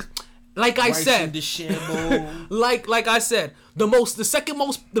 Like I said, like I said, the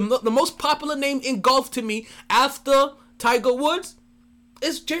most popular name in golf to me after Tiger Woods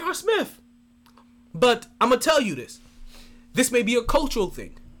is J.R. Smith. But I'm gonna tell you this: this may be a cultural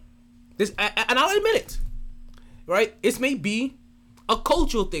thing. And I'll admit it, right? It may be a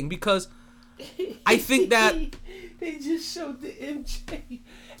cultural thing because I think that they just showed the MJ. You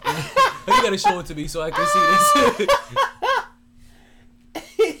gotta show it to me so I can see this.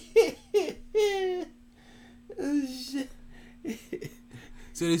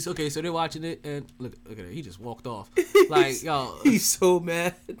 So they're watching it and look at it. He just walked off. Like, yo, he's so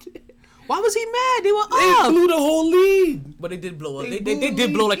mad. Why was he mad? They were They up. blew the whole lead. But they did blow up. They blew the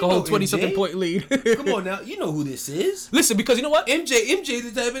did blow lead. like a You whole know 20-something MJ. point lead. Come on now, you know who this is. Listen, because you know what? MJ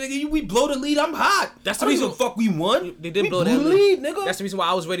the type of nigga, we blow the lead, I'm hot. That's the I don't reason- give a fuck we won. They did we blow blew that the lead, nigga. That's the reason why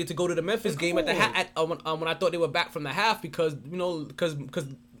I was ready to go to the Memphis game at the Come when I thought they were back from the half because because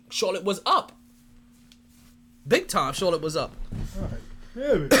Charlotte was up. Big time, Charlotte was up.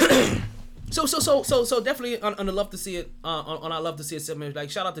 So definitely on the love to see it. On I love to see it. Like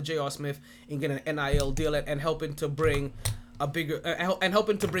shout out to J.R. Smith in getting an NIL deal and helping to bring a bigger and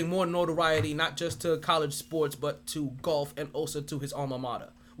helping to bring more notoriety not just to college sports but to golf and also to his alma mater.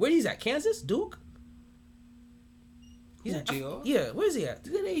 Where he's at? Kansas? Duke? He's at JR? Yeah, where is he at?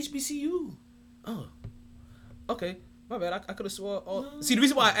 He's at HBCU. Oh, okay. My bad. I could have swore. See, the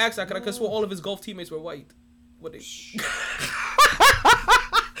reason why I asked that, I could have swore all of his golf teammates were white. What they?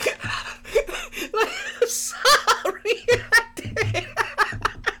 Like, sorry.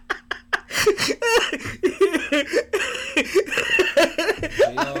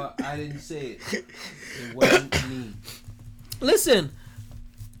 I didn't say it. It wasn't me. Listen,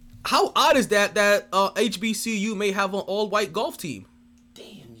 how odd is that HBCU may have an all-white golf team?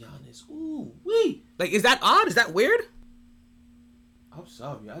 Damn, Giannis. Ooh, wee. Like, is that odd? Is that weird? I'm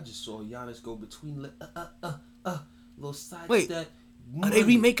sorry. I just saw Giannis go between little side Wait, step. are they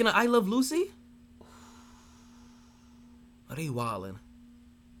remaking an I Love Lucy? Are they wildin'?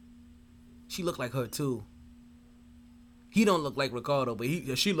 She look like her too. He don't look like Ricardo, but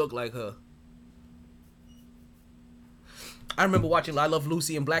she look like her. I remember watching I Love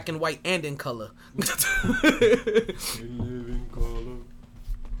Lucy in black and white and in color.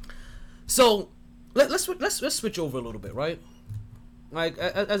 So let's switch over a little bit, right? Like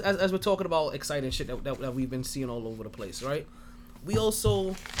as we're talking about exciting shit that we've been seeing all over the place, right? We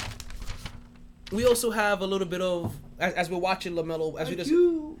also have a little bit of as we're watching LaMelo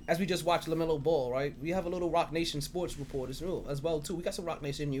as we just watched LaMelo Ball, right? We have a little Rock Nation sports report as well too. We got some Rock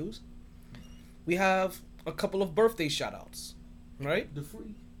Nation news. We have a couple of birthday shout outs, right? The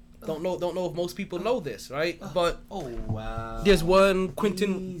free. Don't know if most people know this, right? But oh wow. There's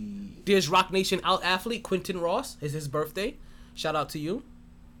there's Rock Nation out athlete Quentin Ross. It's his birthday. Shout out to you.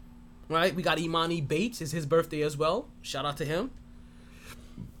 Right? We got Imani Bates. It's his birthday as well. Shout out to him.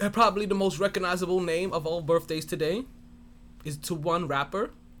 And probably the most recognizable name of all birthdays today is to one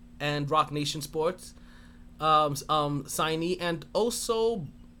rapper and Rock Nation Sports signee and also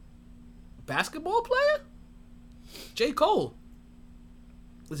basketball player J. Cole.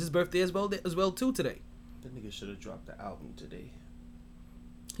 It's his birthday as well too today. That nigga should have dropped the album today.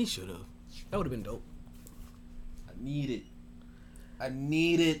 He should have. That would have been dope. I need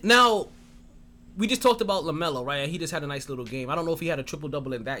it. Now, we just talked about LaMelo, right? He just had a nice little game. I don't know if he had a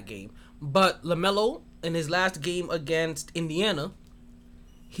triple-double in that game. But LaMelo, in his last game against Indiana,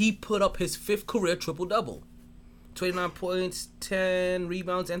 he put up his 5th career triple-double. 29 points, 10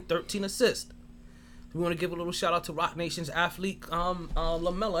 rebounds, and 13 assists. We want to give a little shout-out to Rock Nation's athlete,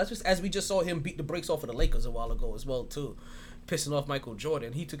 LaMelo. As we just saw him beat the brakes off of the Lakers a while ago as well, too. Pissing off Michael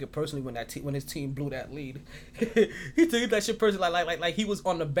Jordan. He took it personally when his team blew that lead. He took that shit personally like he was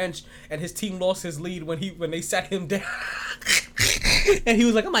on the bench and his team lost his lead when they sat him down. And he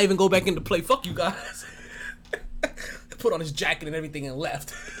was like, I might even go back into play. Fuck you guys. Put on his jacket and everything and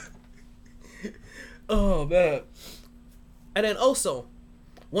left. Oh man. And then also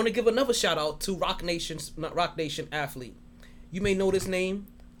want to give another shout out to Rock Nation athlete. You may know this name,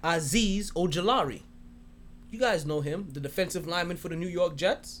 Azeez Ojulari. You guys know him, the defensive lineman for the New York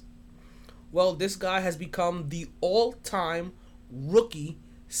Jets. Well, this guy has become the all-time rookie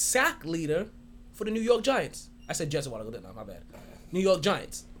sack leader for the New York Giants. I said Jets a while ago, didn't I? My bad. New York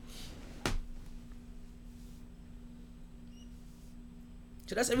Giants.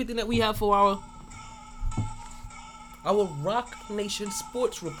 So that's everything that we have for our Rock Nation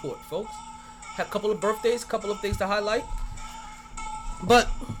sports report, folks. Had a couple of birthdays, couple of things to highlight. But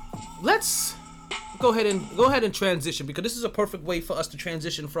let's go ahead and transition, because this is a perfect way for us to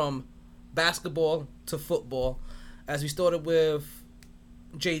transition from basketball to football. As we started with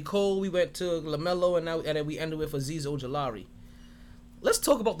J. Cole, we went to LaMelo, and then we ended with Azeez Ojulari. Let's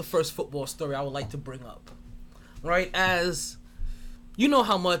talk about the first football story I would like to bring up. Right, as you know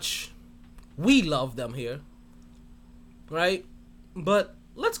how much we love them here, right? But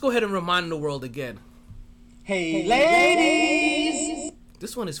let's go ahead and remind the world again. Hey, ladies!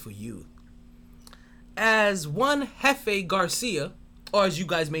 This one is for you. As one Jefe Garcia, or as you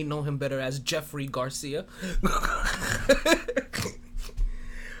guys may know him better as Jeffrey Garcia,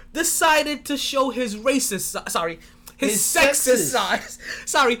 decided to show his his sexist side.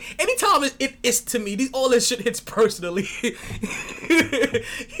 Sorry, anytime it's to me, all this shit hits personally.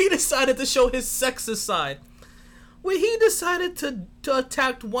 He decided to show his sexist side. When he decided to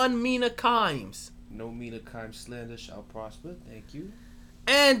attack one Mina Kimes. No Mina Kimes slander shall prosper. Thank you.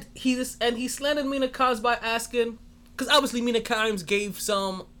 And he slandered Mina Kimes by asking, because obviously Mina Kimes gave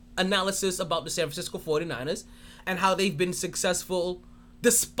some analysis about the San Francisco 49ers and how they've been successful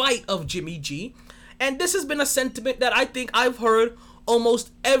despite of Jimmy G. And this has been a sentiment that I think I've heard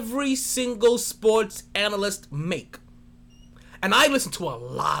almost every single sports analyst make. And I listen to a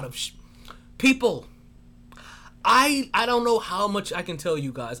lot of people. I don't know how much I can tell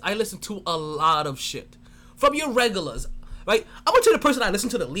you guys. I listen to a lot of shit. From your regulars. Right? I'm going to tell you the person I listen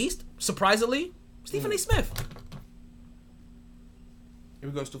to the least, surprisingly, Stephen A. Smith. In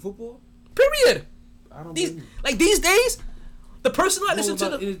regards to football? Period. I don't these days, the person I listen to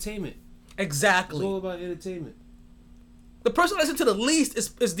the entertainment. Exactly. It's all about entertainment. The person I listen to the least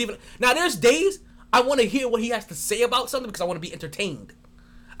is Stephen. Now there's days I want to hear what he has to say about something because I want to be entertained.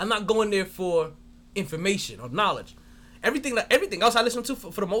 I'm not going there for information or knowledge. Everything else I listen to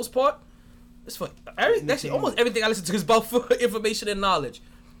for the most part, it's for actually almost everything I listen to is about for information and knowledge.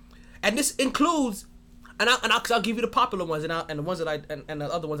 And this includes, I'll give you the popular ones and the ones that and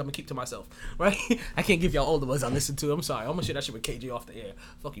the other ones I'm gonna keep to myself, right? I can't give y'all all the ones I listen to. I'm sorry. I'm gonna share that shit with KJ off the air.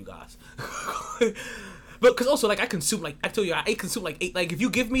 Fuck you guys. But because also I consume I told you I consume 8. If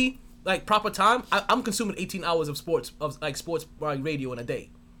you give me proper time, I'm consuming 18 hours of sports radio in a day.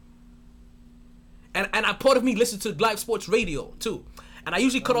 And a part of me listens to live sports radio too. And I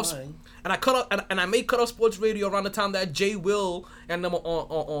usually cut off, and I may cut off sports radio around the time that Jay Will and them are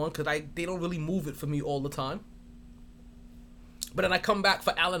on, because they don't really move it for me all the time. But then I come back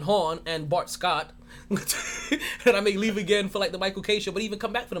for Alan Horn and Bart Scott, and I may leave again for the Michael K show, but even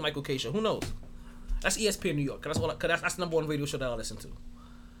come back for the Michael K show. Who knows? That's ESPN New York. That's the number one radio show that I listen to.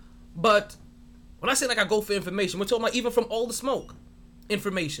 But when I say I go for information, we're talking about even from All the Smoke,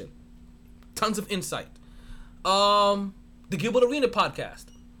 information, tons of insight. The Gilbert Arena podcast,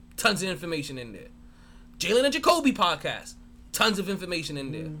 tons of information in there. Jalen and Jacoby podcast, tons of information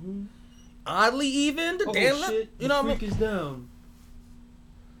in there. Mm-hmm. Oddly, even the shit, you know what I mean? Is down.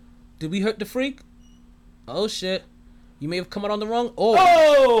 Did we hurt the freak? Oh shit! You may have come out on the wrong.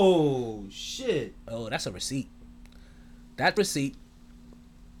 Oh shit! Oh, that's a receipt. That receipt.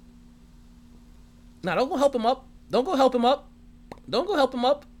 Nah, don't go help him up. Don't go help him up. Don't go help him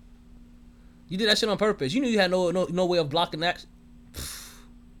up. You did that shit on purpose. You knew you had no way of blocking that.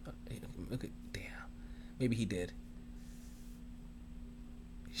 Okay, damn. Maybe he did.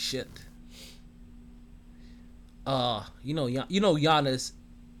 Shit. You know Giannis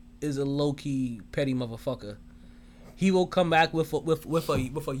is a low key petty motherfucker. He will come back with a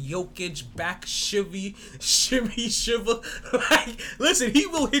Jokic back shimmy shiver. Listen, he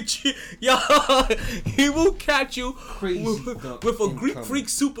will hit you, y'all. He will catch you with a Greek freak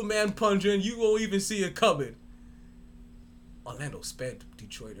Superman punch, and you won't even see it coming. Orlando spanked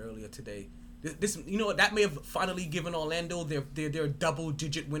Detroit earlier today. This you know what, that may have finally given Orlando their double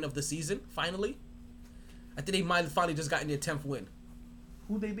digit win of the season. Finally, I think they might have finally just gotten their 10th win.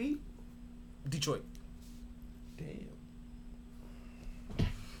 Who they beat? Detroit. Damn.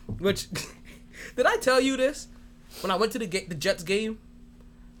 Which, did I tell you this? When I went to the Jets game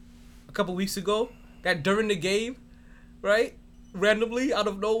a couple weeks ago, that during the game, right, randomly, out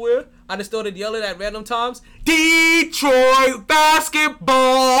of nowhere, I just started yelling at random times, Detroit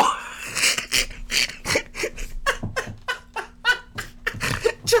basketball!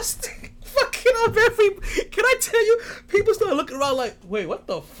 Just fucking up every... Can I tell you, people started looking around like, wait, what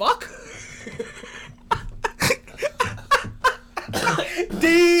the fuck?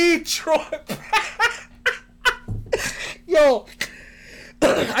 Detroit. Yo,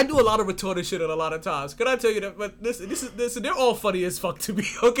 I do a lot of retarded shit a lot of times. Can I tell you that? But this they're all funny as fuck to me.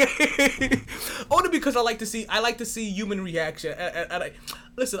 Okay, only because I like to see human reaction. And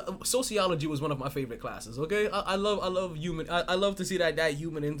listen, sociology was one of my favorite classes. Okay, I love human. I love to see that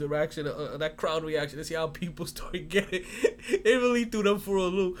human interaction, that crowd reaction, to see how people start getting. It really threw them for a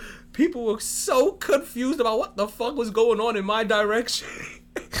loop. People were so confused about what the fuck was going on in my direction.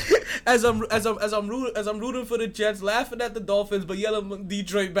 As I'm rooting for the Jets, laughing at the Dolphins, but yelling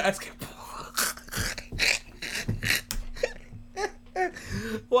Detroit basketball.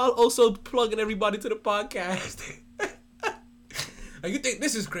 While also plugging everybody to the podcast. You think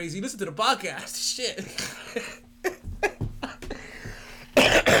this is crazy? Listen to the podcast. Shit.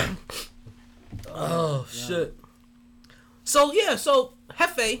 Oh, shit. So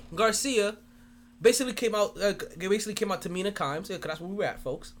Jefe Garcia basically came out to Mina Kimes, because that's where we were at,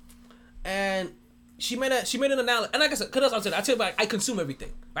 folks. And she made an analogy, and like I said, because I tell you, I consume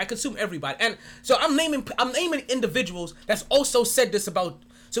everything. I consume everybody, and so I'm naming individuals that's also said this about.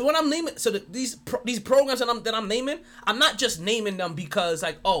 So when I'm naming, these programs that I'm naming, I'm not just naming them because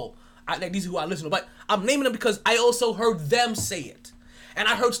like these are who I listen to, but I'm naming them because I also heard them say it. And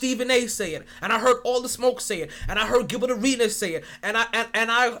I heard Stephen A. say it, and I heard All the Smoke say it, and I heard Gilbert Arenas say it, and I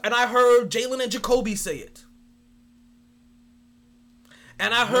heard Jalen and Jacoby say it,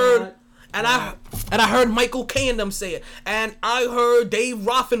 and I heard I heard Michael K and them say it, and I heard Dave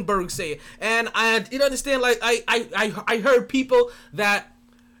Rothenberg say it, and you understand, like I heard people that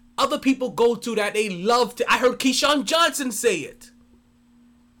other people go to that they love to. I heard Keyshawn Johnson say it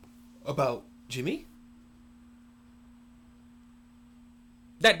about Jimmy.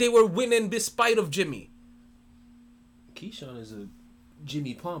 That they were winning despite of Jimmy. Keyshawn is a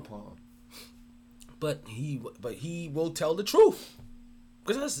Jimmy pom pom, but he will tell the truth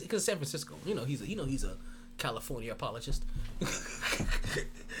because San Francisco. He's a California apologist. But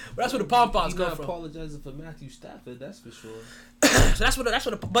that's where the pom poms come from. Apologizing for Matthew Stafford, that's for sure. So that's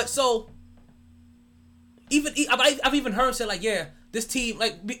what. But so even I've even heard say like, yeah, this team,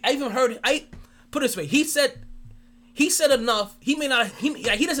 like I even heard put it this way. He said enough. He may not.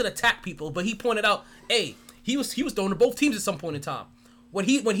 He doesn't attack people, but he pointed out, hey, he was throwing to both teams at some point in time. When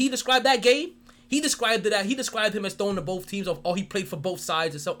he described that game, he described him as throwing to both teams, or he played for both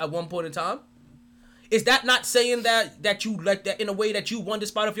sides at one point in time. Is that not saying that you like that in a way that you won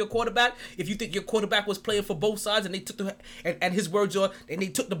despite of your quarterback? If you think your quarterback was playing for both sides and they took and his words are, and they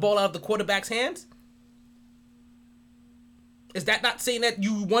took the ball out of the quarterback's hands. Is that not saying that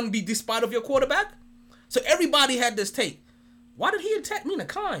you won despite of your quarterback? So everybody had this take. Why did he attack Mina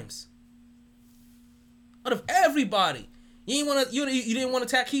Kimes? Out of everybody, you didn't want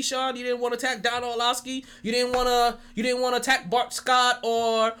to attack Keyshawn. You didn't want to attack Don Orlowski. You didn't want to attack Bart Scott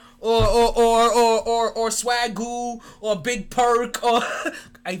or Swagoo or Big Perk or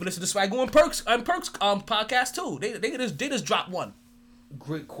I even listen to Swagoo and Perk's podcast too. They just dropped one.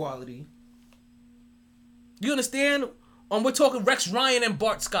 Great quality. You understand? We're talking Rex Ryan and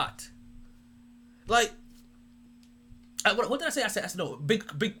Bart Scott. Like, what did I say? I said no. Big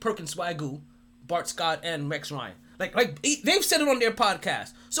Perk and Swagoo, Bart Scott and Rex Ryan. Like they've said it on their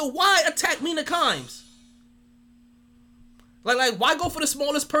podcast. So why attack Mina Kimes? Like why go for the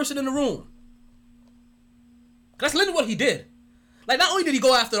smallest person in the room? That's literally what he did. Like not only did he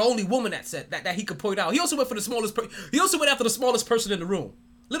go after the only woman that said that he could point out, he also went for the smallest. He also went after the smallest person in the room,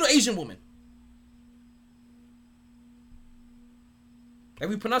 little Asian woman. Like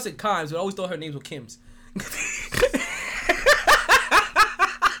we pronounce it Kimes, but I always thought her names were Kims.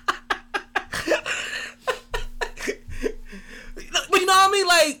 But you know what I mean?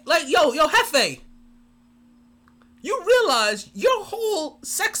 Like yo, Hefe. You realize your whole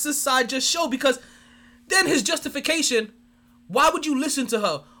sexist side just showed, because then his justification, why would you listen to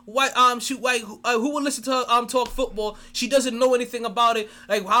her? Why who would listen to her talk football? She doesn't know anything about it.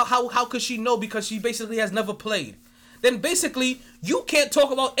 Like how could she know? Because she basically has never played. Then basically you can't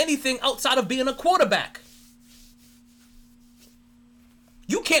talk about anything outside of being a quarterback.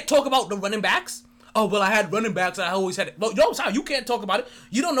 You can't talk about the running backs. Oh well, I had running backs. I always had it. Well, no, sorry, you can't talk about it.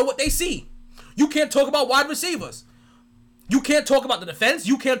 You don't know what they see. You can't talk about wide receivers. You can't talk about the defense.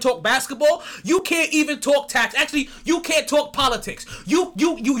 You can't talk basketball. You can't even talk tax. Actually, you can't talk politics. You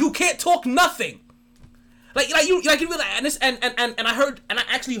can't talk nothing. You realize, and I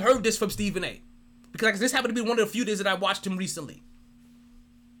actually heard this from Stephen A. Because this happened to be one of the few days that I watched him recently.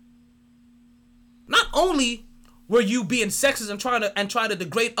 Not only were you being sexist and trying to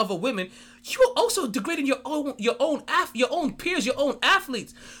degrade other women, you were also degrading your own peers, your own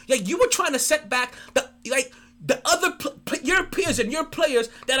athletes. Like you were trying to set back your peers and your players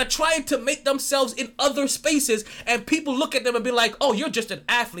that are trying to make themselves in other spaces, and people look at them and be like, "Oh, you're just an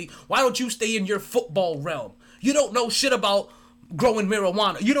athlete. Why don't you stay in your football realm? You don't know shit about growing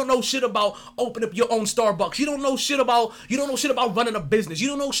marijuana. You don't know shit about opening up your own Starbucks. You don't know shit about running a business. You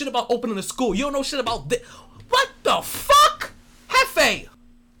don't know shit about opening a school. You don't know shit about this." What the fuck? Jefe.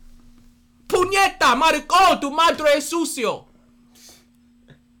 Puñeta, maricón, tu madre es sucio.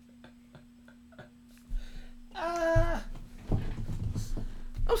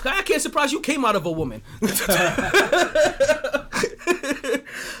 I can't surprise you came out of a woman. No,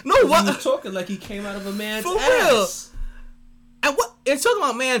 what? He was talking like he came out of a man's For ass. Real. And what? And talking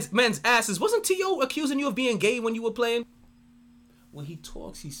about men's asses. Wasn't T.O. accusing you of being gay when you were playing? When he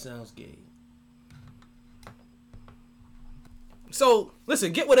talks, he sounds gay. So,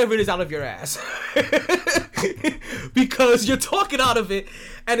 listen, get whatever it is out of your ass. Because you're talking out of it,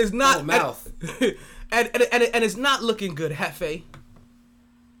 and it's not... mouth. And it's not looking good, Jefe.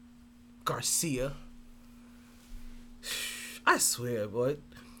 Garcia. I swear, boy.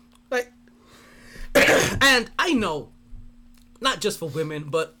 Like, and I know, not just for women,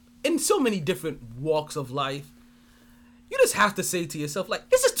 but in so many different walks of life, you just have to say to yourself, like,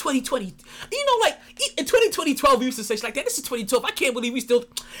 this is 2020. You know, like, in 2012, we used to say shit like that. This is 2012. I can't believe we still,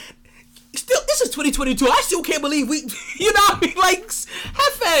 this is 2022. I still can't believe we, you know what I mean? Like,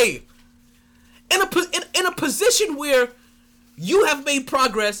 Hefe, in a position where you have made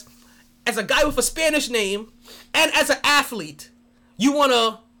progress as a guy with a Spanish name and as an athlete, you want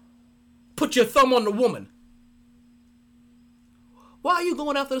to put your thumb on the woman. Why are you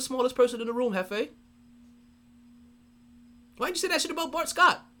going after the smallest person in the room, Hefe? Why'd you say that shit about Bart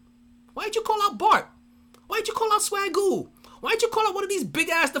Scott? Why'd you call out Bart? Why'd you call out Swagoo? Why'd you call out one of these big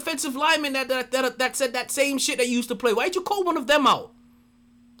ass defensive linemen that said that same shit that you used to play? Why'd you call one of them out?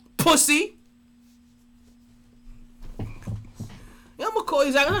 Pussy. Yeah, I'm gonna call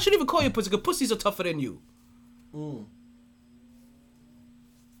you. I shouldn't even call you pussy because pussies are tougher than you. You're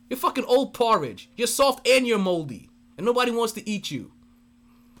fucking old porridge. You're soft and you're moldy, and nobody wants to eat you.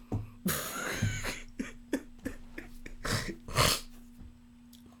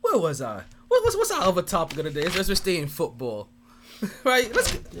 Where was I? What's our other topic of the day? Let's just stay in football, right?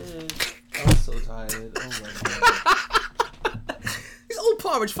 Let's. I'm so tired. Oh my god. He's old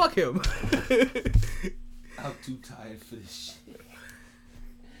porridge. Fuck him. I'm too tired for this shit.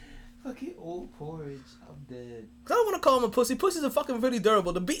 Fucking old porridge. I'm dead. I don't want to call him a pussy. Pussies are fucking really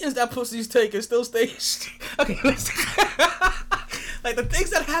durable. The beatings that pussies take and still stay. Okay, let's. Like the things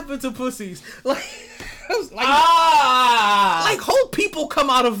that happen to pussies, like whole people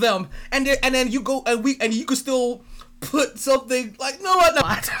come out of them, and then you go and you can still put something like no.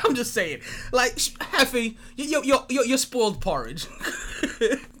 I'm just saying, like Heffy, you're spoiled porridge.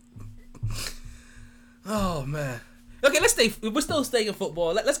 Oh man. Okay, let's stay. We're still staying in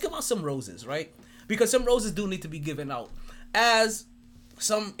football. Let's give out some roses, right? Because some roses do need to be given out, as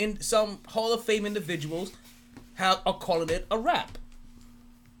some Hall of Fame individuals are calling it a wrap.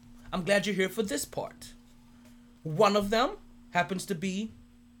 I'm glad you're here for this part. One of them happens to be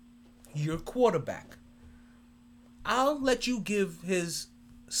your quarterback. I'll let you give his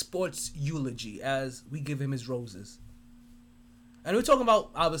sports eulogy as we give him his roses. And we're talking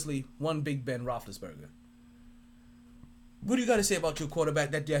about, obviously, one Big Ben Roethlisberger. What do you got to say about your quarterback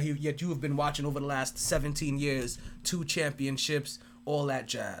that you have been watching over the last 17 years, 2 championships, all that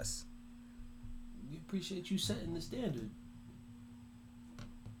jazz? We appreciate you setting the standard.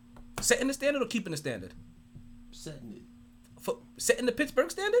 Setting the standard or keeping the standard? Setting it. Setting the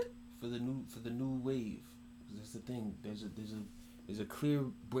Pittsburgh standard? For the new wave. That's the thing. There's a clear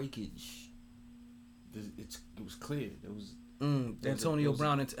breakage. It was clear. There was Antonio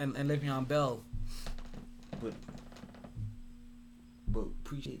Brown and Le'Veon Bell. But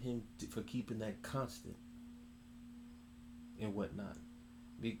appreciate him for keeping that constant and whatnot.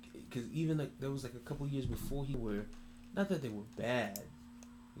 Because even like there was like a couple years before not that they were bad,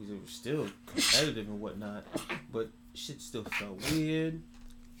 because they were still competitive and whatnot, but shit still felt weird.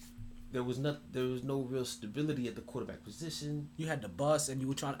 There was no real stability at the quarterback position. You had the bus, and you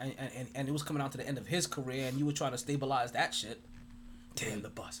were trying, and it was coming out to the end of his career, and you were trying to stabilize that shit. Damn, the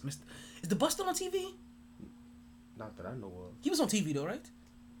bus, Is the bus still on TV? Not that I know of. He was on TV though, right?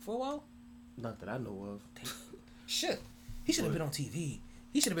 For a while? Not that I know of. Shit. He should have been on TV.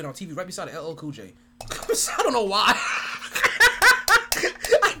 He should have been on TV right beside LL Cool J. I don't know why.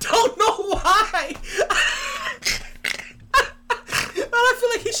 I don't know why. But I feel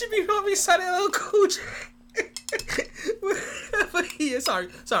like he should be right beside LL Cool J. But he is. Sorry.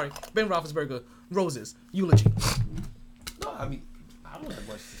 Ben Roethlisberger. Roses. Eulogy. No, I mean, I don't have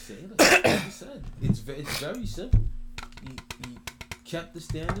much to say. Like I said, it's very simple. He kept the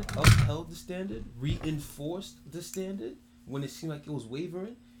standard, upheld the standard, reinforced the standard when it seemed like it was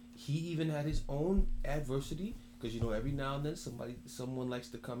wavering. He even had his own adversity because every now and then someone likes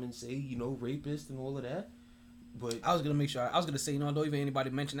to come and say rapist and all of that. But I was gonna say don't even anybody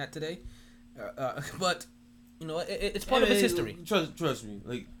mention that today. But it's part of his history. Trust me,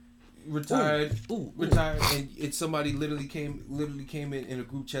 like. Retired, and it's somebody literally came in a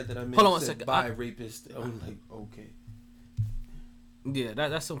group chat that I'm in. Hold on 1 second. By a rapist. I'm like, okay. Yeah,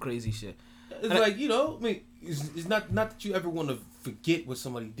 that's some crazy shit. It's like I mean, it's not that you ever want to forget what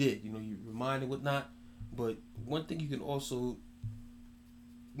somebody did. You remind and whatnot. But one thing you can also,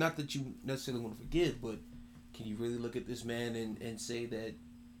 not that you necessarily want to forget, but can you really look at this man and say that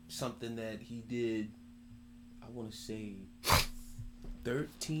something that he did, I want to say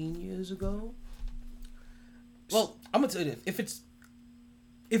 13 years ago? Well, I'm gonna tell you this: if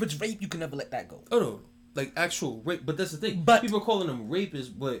it's rape, you can never let that go. Oh no, like actual rape. But that's the thing. But people are calling him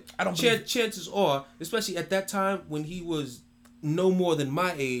rapists, but I don't. Chances are, especially at that time when he was no more than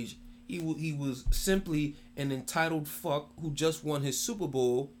my age. He was simply an entitled fuck who just won his Super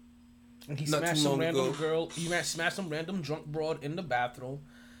Bowl. And he smashed some random girl. He smashed some random drunk broad in the bathroom,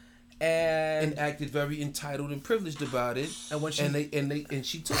 and acted very entitled and privileged about it. And when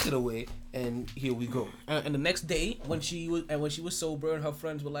she took it away, and here we go. And the next day, when she was sober, and her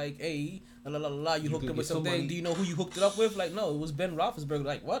friends were like, "Hey, you hooked up with something. Do you know who you hooked it up with?" Like, no, it was Ben Roethlisberger.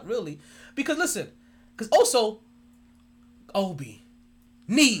 Like, what, really? Because listen, also, Obi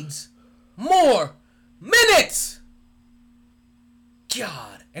needs more minutes.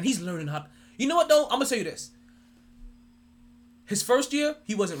 God, and he's learning how. You know what though? I'm gonna tell you this. His first year,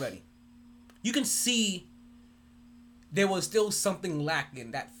 he wasn't ready. You can see there was still something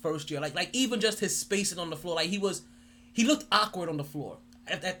lacking that first year. Like even just his spacing on the floor. Like he looked awkward on the floor.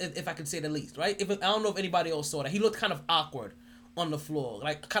 If I could say the least, right? I don't know if anybody else saw that. He looked kind of awkward on the floor,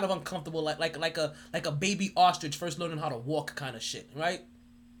 like kind of uncomfortable, like a baby ostrich first learning how to walk, kind of shit, right?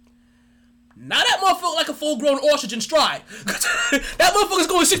 Now that motherfucker like a full-grown ostrich in stride. That motherfucker's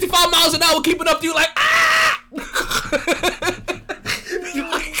going 65 miles an hour, keeping up to you like, ah!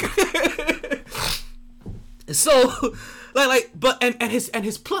 So, and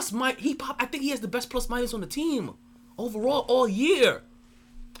his plus minus, I think he has the best plus minus on the team overall all year.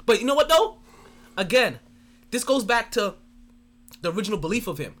 But you know what though? Again, this goes back to the original belief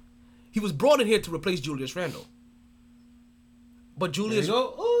of him. He was brought in here to replace Julius Randle. But Julius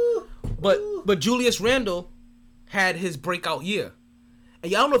Randle had his breakout year.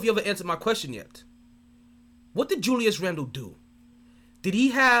 And I don't know if you ever answered my question yet. What did Julius Randle do? Did he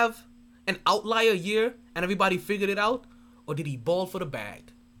have an outlier year and everybody figured it out? Or did he ball for the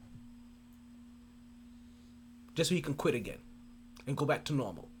bag? Just so he can quit again and go back to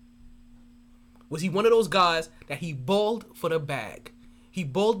normal. Was he one of those guys that he balled for the bag? He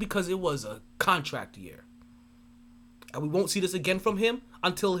balled because it was a contract year. And we won't see this again from him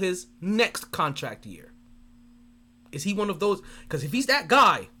until his next contract year. Is he one of those? Because if he's that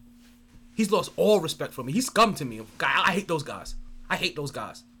guy, he's lost all respect for me. He's scum to me. I hate those guys.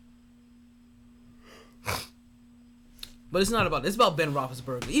 But it's not about this. It's about Ben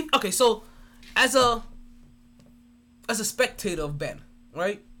Roethlisberger. Okay, so as a spectator of Ben,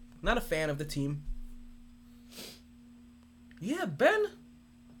 right? Not a fan of the team. Yeah, Ben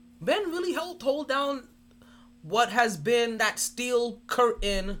really helped hold down what has been that steel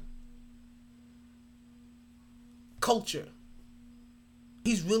curtain culture.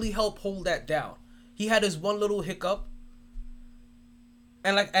 He's really helped hold that down. He had his one little hiccup.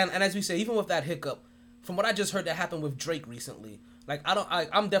 And as we say, even with that hiccup, from what I just heard that happened with Drake recently,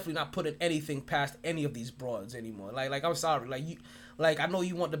 I'm definitely not putting anything past any of these broads anymore. I'm sorry. I know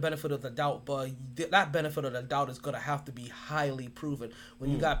you want the benefit of the doubt, but that benefit of the doubt is gonna have to be highly proven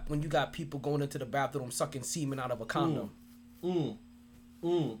when you got people going into the bathroom sucking semen out of a condom.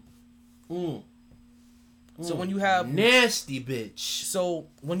 So when you have nasty bitch. So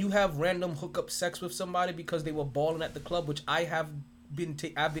when you have random hookup sex with somebody because they were balling at the club, which I've been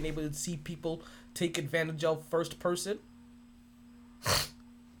able to see people take advantage of first person.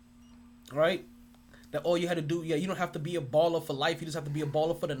 Right? That all you had to do, you don't have to be a baller for life. You just have to be a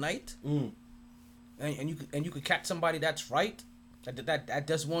baller for the night. And you could catch somebody that's right. That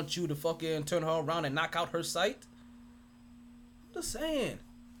just wants you to fucking turn her around and knock out her sight. I'm just saying.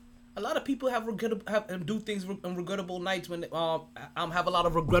 A lot of people do things on regrettable nights when have a lot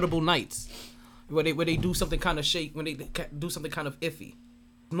of regrettable nights where they do something kind of when they do something kind of iffy.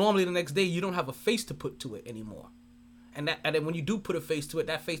 Normally the next day you don't have a face to put to it anymore. And then when you do put a face to it,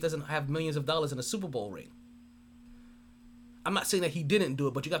 that face doesn't have millions of dollars in a Super Bowl ring. I'm not saying that he didn't do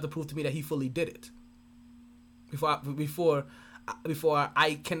it, but you got to prove to me that he fully did it. Before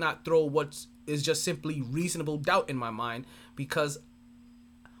I cannot throw what is just simply reasonable doubt in my mind, because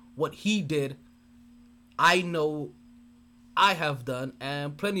what he did, I know I have done,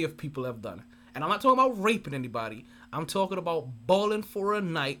 and plenty of people have done. And I'm not talking about raping anybody. I'm talking about balling for a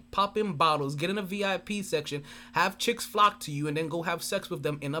night, popping bottles, getting a VIP section, have chicks flock to you, and then go have sex with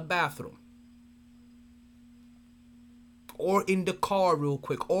them in a bathroom. Or in the car real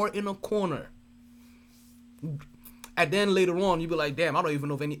quick, or in a corner. And then later on, you be like, damn, I don't even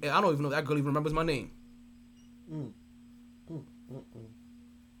know if that girl even remembers my name.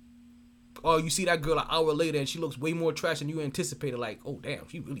 Or you see that girl an hour later and she looks way more trash than you anticipated. Like, oh damn,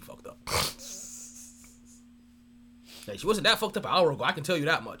 she really fucked up. Like, she wasn't that fucked up an hour ago, I can tell you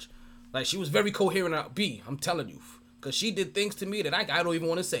that much. Like, she was very coherent at B, I'm telling you. Because she did things to me that I don't even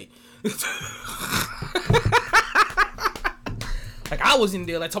want to say. Like, I was in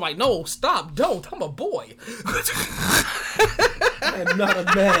there like, I'm like, no, stop, don't, I'm a boy. I am not a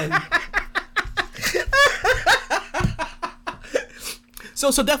man.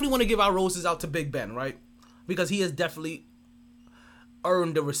 So definitely want to give our roses out to Big Ben, right? Because he has definitely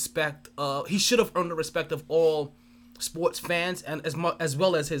earned the respect. He should have earned the respect of all sports fans and as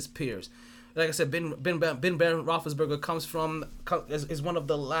well as his peers. Like I said, Ben Roethlisberger is one of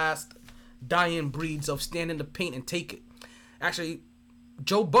the last dying breeds of stand in the paint and take it. Actually,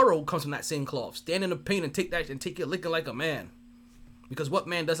 Joe Burrow comes from that same cloth. Stand in the paint and take that and take it licking like a man. Because what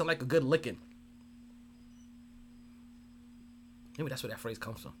man doesn't like a good licking? Maybe that's where that phrase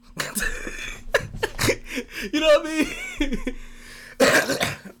comes from. You know what I mean?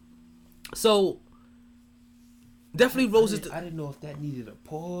 So, definitely roses. I didn't know if that needed a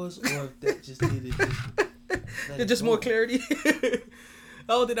pause or if that just needed just more clarity. I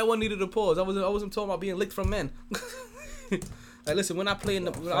don't think that one needed a pause. I wasn't talking about being licked from men. Like, listen, we're not playing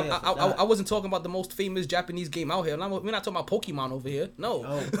the. I wasn't talking about the most famous Japanese game out here. We're not talking about Pokemon over here.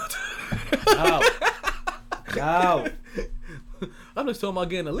 No. Yow. I'm just talking about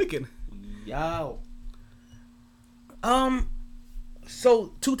getting a licking. Yow.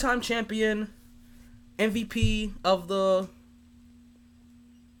 So 2-time champion, MVP of the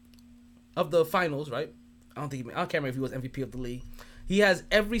finals, right? I can't remember if he was MVP of the league. He has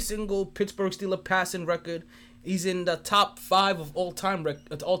every single Pittsburgh Steelers passing record. He's in the top 5 of all-time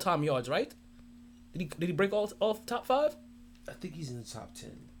yards, right? Did he break all top 5? I think he's in the top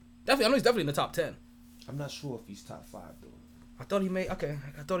 10. Definitely, I know he's definitely in the top 10. I'm not sure if he's top 5 though. I thought he made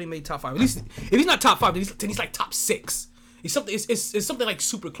top 5. At least if he's not top 5, then he's like top 6. He's something. It's something like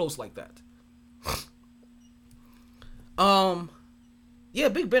super close like that. Yeah,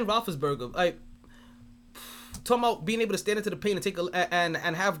 Big Ben Roethlisberger. Like, talking about being able to stand into the paint and take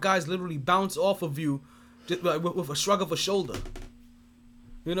and have guys literally bounce off of you, just with a shrug of a shoulder.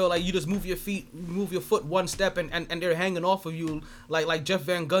 You know, like you just move your foot one step and they're hanging off of you like Jeff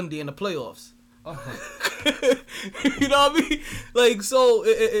Van Gundy in the playoffs. You know what I mean? Like, so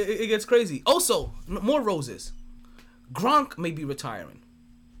it gets crazy. Also, more roses. Gronk may be retiring.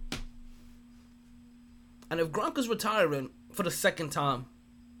 And if Gronk is retiring for the second time,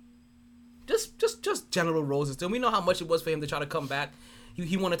 just general roses to him. We know how much it was for him to try to come back.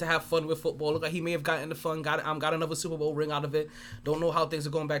 He wanted to have fun with football. Look like he may have gotten the fun, got another Super Bowl ring out of it. Don't know how things are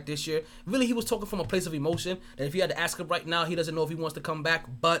going back this year. Really, he was talking from a place of emotion. That if you had to ask him right now, he doesn't know if he wants to come back,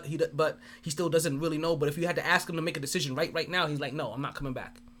 but he still doesn't really know. But if you had to ask him to make a decision right now, he's like, no, I'm not coming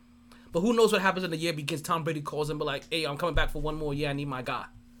back. But who knows what happens in the year begins? Tom Brady calls him, but like, hey, I'm coming back for one more year. I need my guy.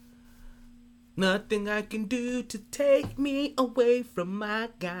 Nothing I can do to take me away from my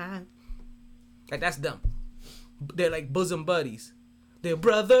guy. Like, that's them. They're like bosom buddies. They're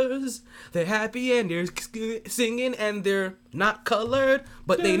brothers. They're happy and they're singing and they're not colored,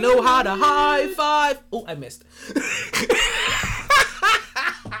 but they know how to high five. Oh, I missed.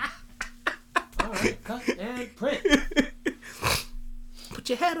 All right, cut and print. Put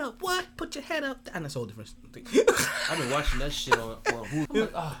your head up. What? Put your head up. And that's a whole different thing. I've been watching that shit on Hulu.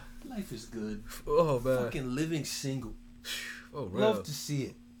 I'm like, life is good. Oh, man. Fucking living single. Oh, real. Love to see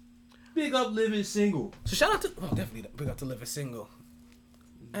it. Big up living single. So shout out to definitely big up to living single.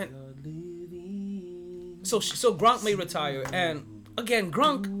 And so Gronk may retire, and again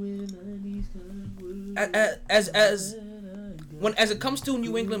Gronk, as it comes to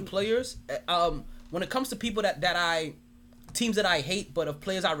New England players, when it comes to people teams that I hate but of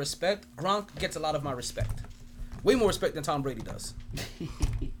players I respect, Gronk gets a lot of my respect, way more respect than Tom Brady does.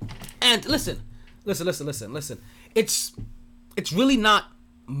 And listen, it's really not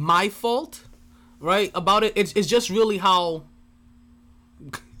my fault, right? About it, it's just really how.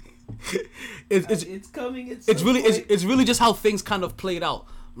 It's coming. It's really just how things kind of played out,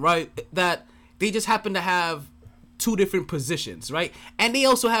 right? That they just happen to have two different positions, right? And they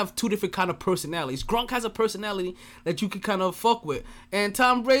also have two different kind of personalities. Gronk has a personality that you can kind of fuck with, and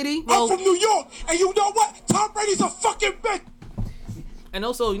Tom Brady. Well, I'm from New York, and you know what? Tom Brady's a fucking bitch. And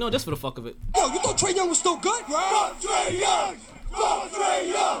also, just for the fuck of it. Yo, you thought Trae Young was still good, right? Fuck Trae Young! Fuck Trae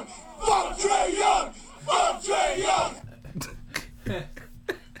Young! Fuck Trae Young! Fuck Trae Young!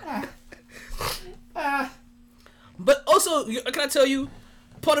 But also, can I tell you,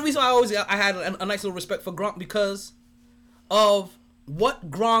 part of the reason I had a nice little respect for Gronk because of what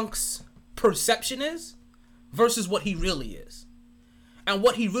Gronk's perception is versus what he really is. And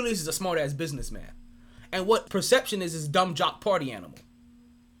what he really is a smart ass businessman. And what perception is dumb jock party animal.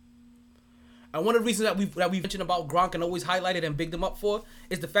 And one of the reasons that we've mentioned about Gronk and always highlighted and bigged him up for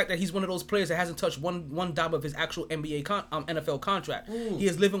is the fact that he's one of those players that hasn't touched one dime of his actual NFL contract. He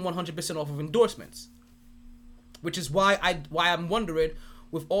is living 100% off of endorsements, which is why I'm wondering,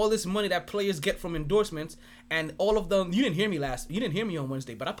 with all this money that players get from endorsements and all of them. You didn't hear me on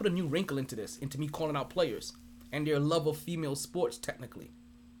Wednesday, but I put a new wrinkle into me calling out players. and their love of female sports, technically.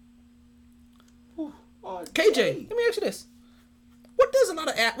 KJ, let me ask you this. What do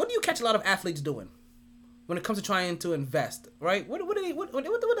you catch a lot of athletes doing when it comes to trying to invest, right? What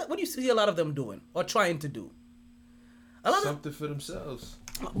do you see a lot of them doing or trying to do? Something for themselves.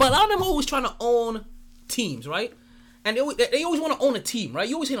 But a lot of them are always trying to own teams, right? And they always want to own a team, right?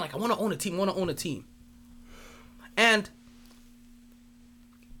 You always hear like, I want to own a team. And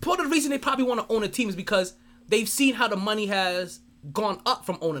part of the reason they probably want to own a team is because they've seen how the money has gone up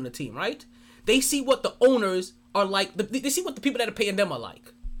from owning a team, right? They see what the owners are like. They see what the people that are paying them are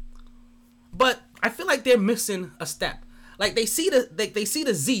like. But I feel like they're missing a step. Like they see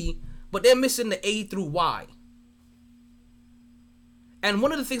the Z, but they're missing the A through Y. And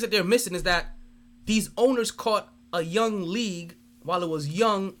one of the things that they're missing is that these owners caught a young league while it was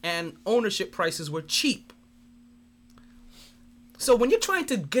young and ownership prices were cheap. So when you're trying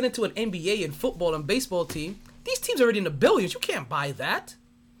to get into an NBA and football and baseball team, these teams are already in the billions. You can't buy that.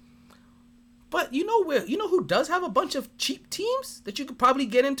 But you know who does have a bunch of cheap teams that you could probably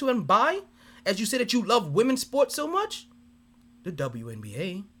get into and buy? As you say that you love women's sports so much? The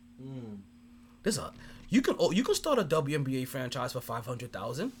WNBA. You can start a WNBA franchise for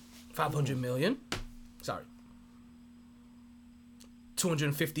 $500 million. Sorry.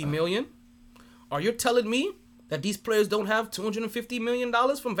 $250 million. Are you telling me that these players don't have $250 million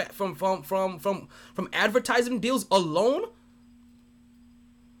from advertising deals alone?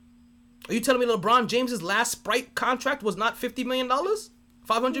 Are you telling me LeBron James's last Sprite contract was not $50 million?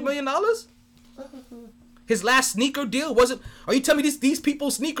 $500 million? His last sneaker deal wasn't... Are you telling me these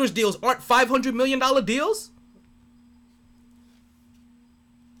people's sneakers deals aren't $500 million deals?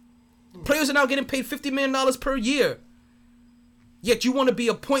 Players are now getting paid $50 million per year. Yet you want to be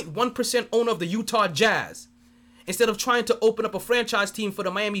a 0.1% owner of the Utah Jazz instead of trying to open up a franchise team for the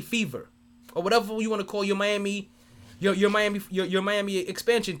Miami Fever or whatever you want to call your Miami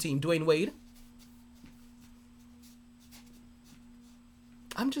expansion team, Dwayne Wade.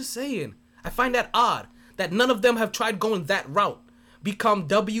 I'm just saying. I find that odd that none of them have tried going that route, become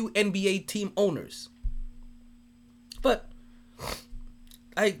WNBA team owners. But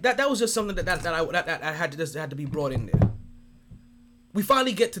that was just something that had to be brought in there. We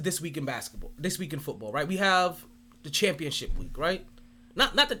finally get to this week in basketball, this week in football, right? We have the championship week, right?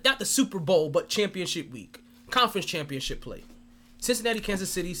 Not the Super Bowl, but championship week. Conference championship play. Cincinnati, Kansas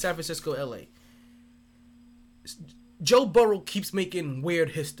City, San Francisco, LA. Joe Burrow keeps making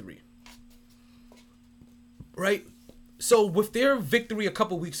weird history. Right? So with their victory a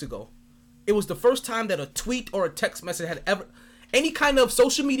couple weeks ago, it was the first time that a tweet or a text message had ever... Any kind of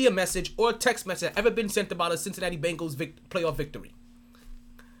social media message or text message had ever been sent about a Cincinnati Bengals playoff victory.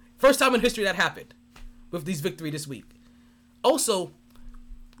 First time in history that happened with his victory this week. Also,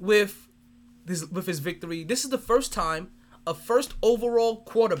 with his victory, this is the first time a first overall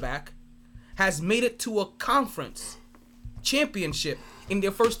quarterback has made it to a conference championship in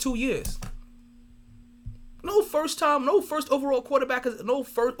their first 2 years. No first overall quarterback,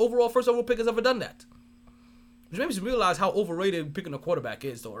 first overall pick has ever done that. Which makes me realize how overrated picking a quarterback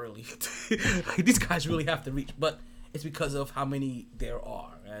is so early. Like, these guys really have to reach, but it's because of how many there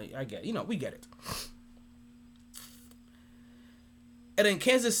are. I get, we get it. And then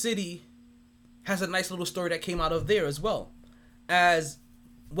Kansas City has a nice little story that came out of there as well. As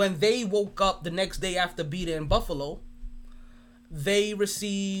when they woke up the next day after beating Buffalo,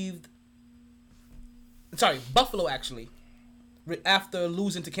 Buffalo actually, after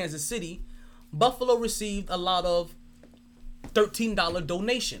losing to Kansas City, Buffalo received a lot of $13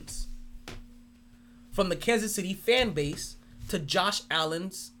 donations from the Kansas City fan base to Josh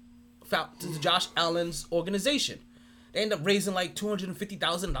Allen's organization. They end up raising like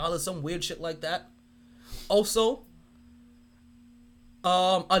 $250,000, some weird shit like that. Also,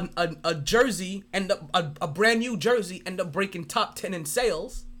 a jersey a brand new jersey ended up breaking top 10 in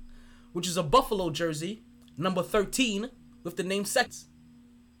sales, which is a Buffalo jersey, number 13, with the name Sexist.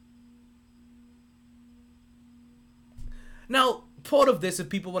 Now, part of this, if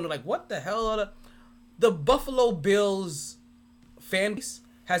people wonder, like, what the hell are the Buffalo Bills fan base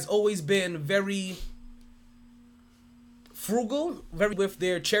has always been very frugal, very with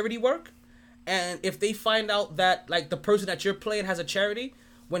their charity work. And if they find out that, like, the person that you're playing has a charity,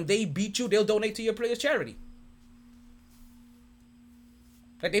 when they beat you, they'll donate to your player's charity.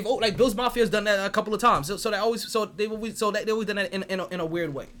 Like Bills Mafia's done that a couple of times. So they've always done that in a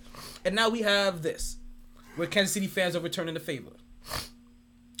weird way. And now we have this, where Kansas City fans are returning the favor.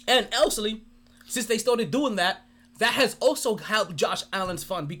 And elsely, since they started doing that, that has also helped Josh Allen's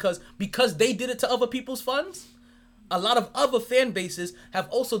fund because they did it to other people's funds. A lot of other fan bases have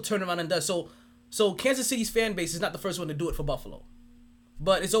also turned around and done so. So Kansas City's fan base is not the first one to do it for Buffalo.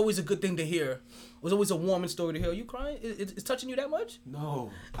 But it's always a good thing to hear. It was always a warming story to hear. Are you crying? It's touching you that much?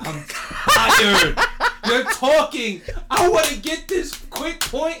 No. I'm tired. You're talking. I want to get this quick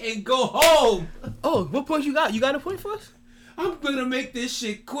point and go home. Oh, what point you got? You got a point for us? I'm going to make this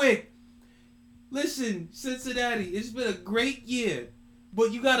shit quick. Listen, Cincinnati, it's been a great year.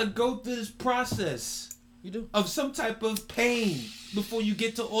 But you got to go through this process. You do? Of some type of pain before you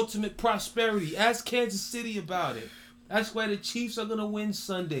get to ultimate prosperity. Ask Kansas City about it. That's why the Chiefs are going to win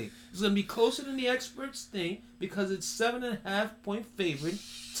Sunday. It's going to be closer than the experts think because it's 7.5 point favorite.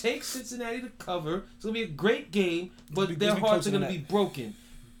 Take Cincinnati to cover. It's going to be a great game, but their hearts are going to be broken.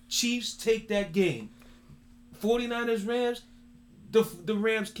 Chiefs take that game. 49ers, Rams, the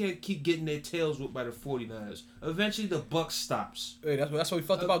Rams can't keep getting their tails whipped by the 49ers. Eventually, the Bucs stops. Hey, that's what we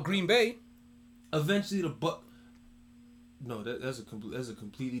felt about Green Bay. Eventually, the Bucs... No, that's a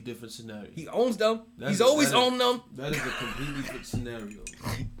completely different scenario. He owns them. He's always owned them. That is a completely different scenario.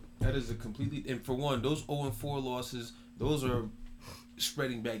 That is a completely... And for one, those 0-4 losses, those are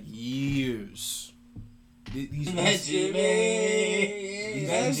spreading back years. These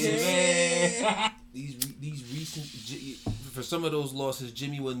recent... For some of those losses,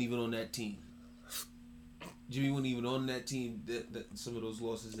 Jimmy wasn't even on that team. That some of those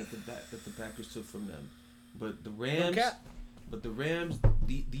losses that the Packers took from them. But the Rams,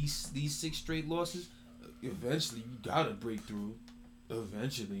 these 6 straight losses, eventually you gotta break through.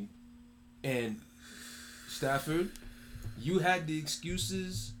 Eventually. And Stafford, you had the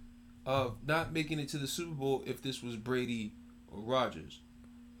excuses of not making it to the Super Bowl if this was Brady or Rodgers.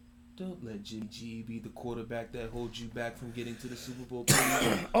 Don't let Jimmy G be the quarterback that holds you back from getting to the Super Bowl.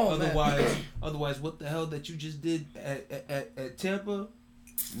 Otherwise, what the hell that you just did at Tampa,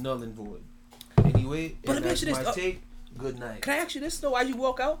 null and void. Anyway, but let me ask you this. Take. Good night. Can I ask you this though? Why you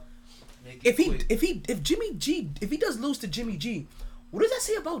walk out? If Jimmy G, if he does lose to Jimmy G, what does that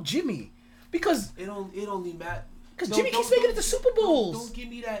say about Jimmy? Because it only matters. Because Jimmy keeps making it to Super Bowls. Don't give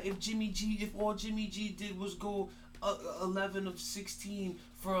me that. If all Jimmy G did was go 11 of 16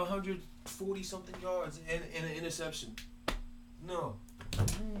 for 140 something yards and an interception. No.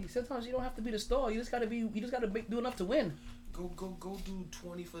 Hey, sometimes you don't have to be the star. You just gotta do enough to win. Go do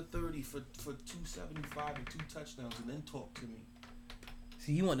 20 for 30 for 275 and 2 touchdowns and then talk to me.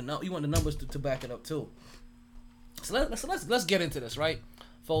 See, you want the numbers to back it up too. So let's get into this, right,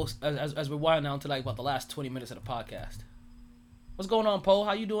 folks? As we're winding down to like about the last 20 minutes of the podcast. What's going on, Poe?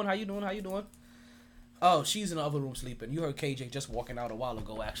 How you doing? Oh, she's in the other room sleeping. You heard KJ just walking out a while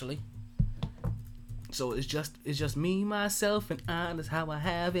ago, actually. So it's just me, myself, and I. That's how I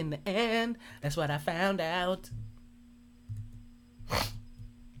have in the end. That's what I found out.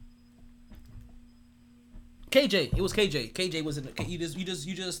 KJ, it was KJ. KJ was in the. You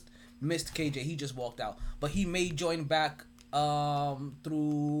just missed KJ. He just walked out, but he may join back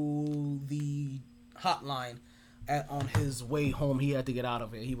through the hotline. On his way home, he had to get out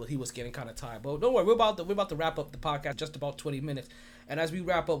of it. He was getting kind of tired. But don't worry, we're about to wrap up the podcast. Just about 20 minutes. And as we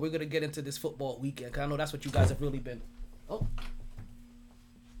wrap up, we're gonna get into this football weekend. Cause I know that's what you guys have really been. Oh,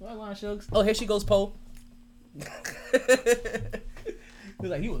 right line, Shugs. Oh, here she goes, Poe.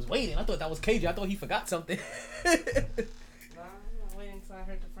 He was waiting. I thought that was KJ. I thought he forgot something. Nah, I'm waiting until I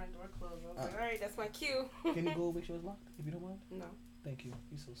heard the front door close. I was like, all right, that's my cue. Can you go make sure it's locked, if you don't mind? No. Thank you.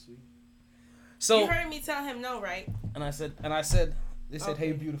 You're so sweet. So you heard me tell him no, right? And I said, they said, okay.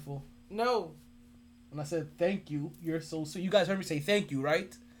 Hey, beautiful. No. And I said, thank you. You're so sweet. You guys heard me say thank you,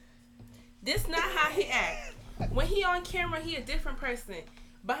 right? This not how he act. When he on camera, he a different person.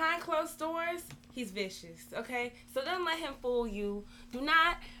 Behind closed doors, he's vicious, okay? So don't let him fool you. Do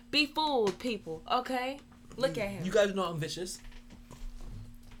not be fooled, people, okay? Look at him. You guys know I'm vicious.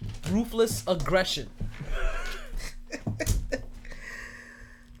 Ruthless aggression.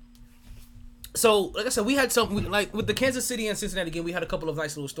 So, like I said, we had some like with the Kansas City and Cincinnati game. We had a couple of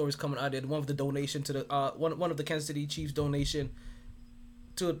nice little stories coming out. I did one of the donation to the one of the Kansas City Chiefs donation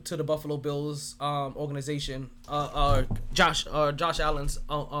to the Buffalo Bills organization. Josh Allen's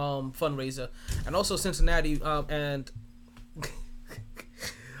fundraiser, and also Cincinnati and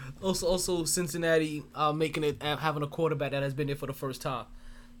also Cincinnati making it having a quarterback that has been there for the first time.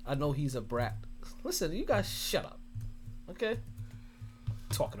 I know he's a brat. Listen, you guys, shut up, okay?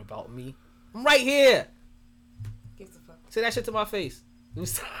 Talking about me. I'm right here. Gives a fuck. Say that shit to my face.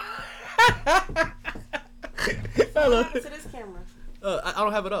 Hello. To this camera. I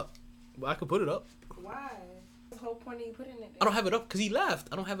don't have it up. But I could put it up. Why? The whole point of you putting it there. I don't have it up because he left.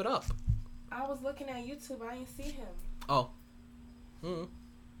 I don't have it up. I was looking at YouTube. I didn't see him. Oh. Mm-hmm.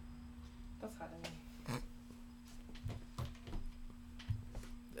 That's hot to me.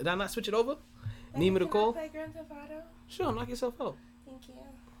 Did I not switch it over? Need me to Can I call? play Grand Theft Auto? Sure, knock yourself out. Thank you.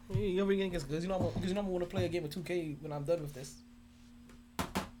 You ever gets good? You know I'm gonna play a game of 2K when I'm done with this.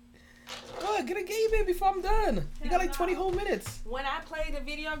 Oh, get a game in before I'm done. You got like 20 whole minutes. When I play the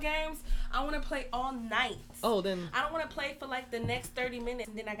video games, I want to play all night. Oh, then. I don't want to play for like the next 30 minutes,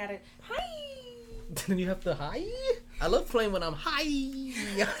 and then I gotta Then you have to high. I love playing when I'm high.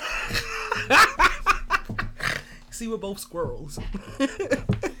 See, we're both squirrels.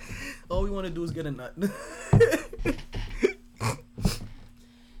 All we want to do is get a nut. No,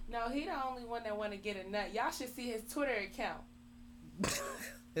 he the only one that want to get a nut. Y'all should see his Twitter account.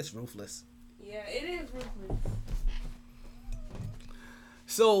 It's ruthless. Yeah, it is ruthless.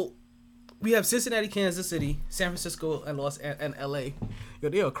 So, we have Cincinnati, Kansas City, San Francisco, and and LA. Yo,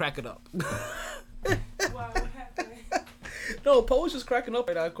 they'll crack it up. Wow, what happened? No, Poe's just cracking up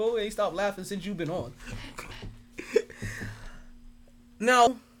right now. Cole ain't stopped laughing since you've been on.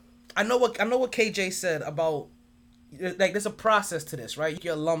 Now, I know what KJ said about, like, there's a process to this, right? You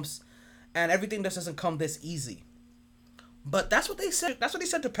get lumps, and everything just doesn't come this easy. But that's what they said. That's what they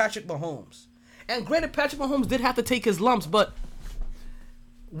said to Patrick Mahomes. And granted, Patrick Mahomes did have to take his lumps, but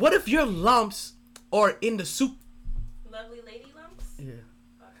what if your lumps are in the soup? Lovely lady lumps? Yeah.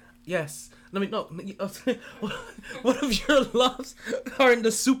 Yes. What if your lumps are in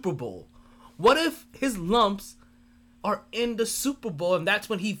the Super Bowl? What if his lumps are in the Super Bowl and that's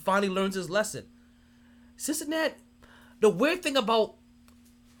when he finally learns his lesson? Cincinnati, the weird thing about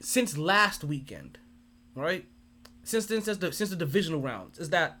since last weekend, right? Since the divisional rounds is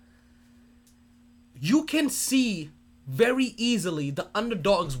that you can see very easily the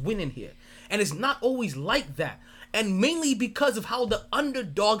underdogs winning here. And it's not always like that. And mainly because of how the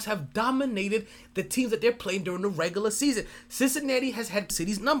underdogs have dominated the teams that they're playing during the regular season. Cincinnati has had the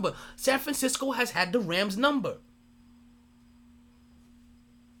City's number. San Francisco has had the Rams' number.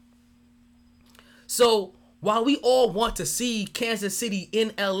 So, while we all want to see Kansas City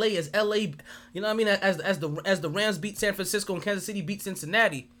in LA as LA, you know what I mean, as the Rams beat San Francisco and Kansas City beat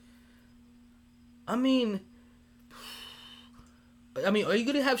Cincinnati. I mean, are you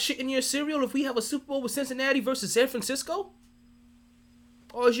going to have shit in your cereal if we have a Super Bowl with Cincinnati versus San Francisco?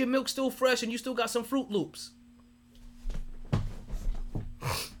 Or is your milk still fresh and you still got some Fruit Loops?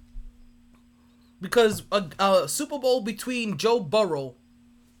 Because a Super Bowl between Joe Burrow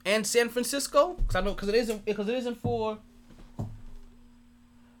and San Francisco,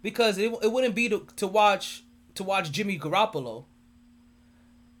 because it wouldn't be to watch Jimmy Garoppolo.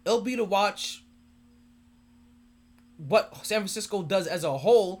 It'll be to watch what San Francisco does as a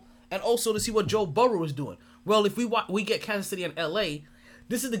whole, and also to see what Joe Burrow is doing. Well, if we get Kansas City and LA,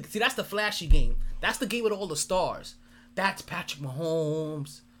 that's the flashy game. That's the game with all the stars. That's Patrick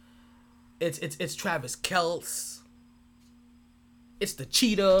Mahomes. It's Travis Kelce. It's the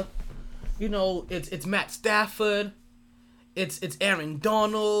Cheetah. You know, it's Matt Stafford. It's Aaron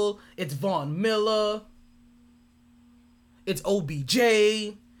Donald. It's Von Miller. It's OBJ.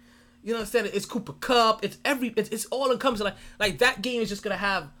 You know what I'm saying? It's Cooper Kupp. It's all encompassing. Like that game is just gonna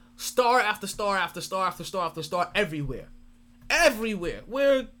have star after star after star after star after star everywhere. Everywhere.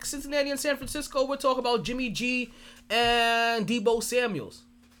 Where Cincinnati and San Francisco, we're talking about Jimmy G and Deebo Samuels.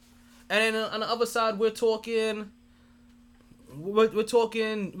 And then on the other side, we're talking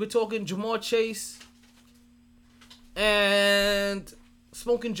Jamar Chase and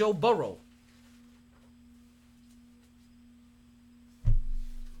smoking Joe Burrow.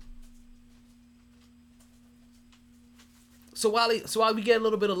 So while we get a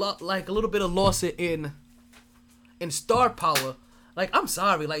little bit of loss in star power, like, I'm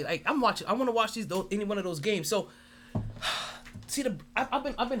sorry, like I want to watch any one of those games. So see,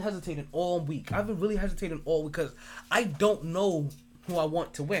 I've been hesitating all week. I've been really hesitating all week because I don't know who I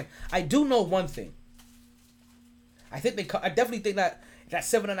want to win. I do know one thing. I definitely think that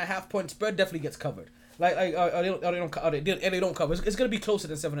 7.5 point spread definitely gets covered. They don't cover. It's gonna be closer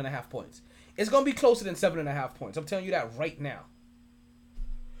than 7.5 points. It's gonna be closer than 7.5 points. I'm telling you that right now.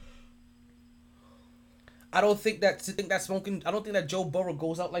 I don't think that Joe Burrow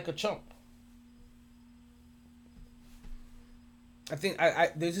goes out like a chump. I think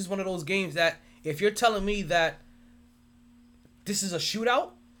this is one of those games that if you're telling me that this is a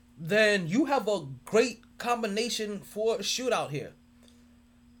shootout, then you have a great combination for a shootout here.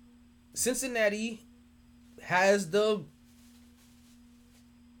 Cincinnati has the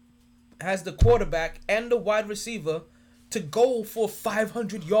quarterback and the wide receiver to go for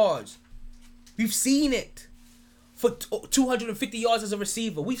 500 yards. We've seen it. For 250 yards as a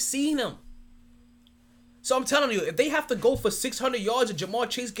receiver. We've seen him. So I'm telling you, if they have to go for 600 yards and Jamar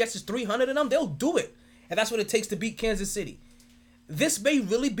Chase gets his 300 in them, they'll do it. And that's what it takes to beat Kansas City. This may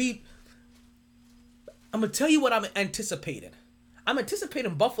really be I'm gonna tell you what I'm anticipating. I'm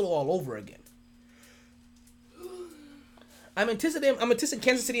anticipating Buffalo all over again. I'm anticipating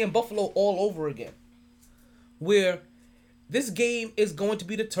Kansas City and Buffalo all over again. Where this game is going to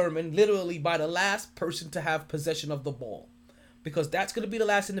be determined literally by the last person to have possession of the ball. Because that's going to be the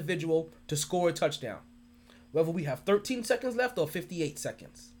last individual to score a touchdown. Whether we have 13 seconds left or 58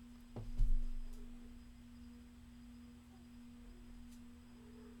 seconds.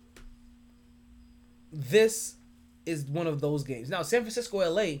 This is one of those games. Now, San Francisco,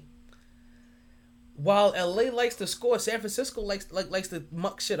 LA, while LA likes to score, San Francisco likes to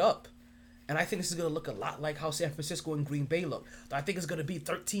muck shit up. And I think this is going to look a lot like how San Francisco and Green Bay look. Do I think it's going to be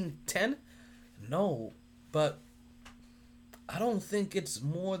 13-10? No. But I don't think it's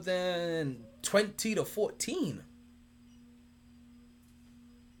more than 20-14.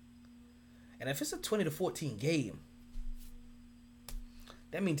 And if it's a 20-14 game,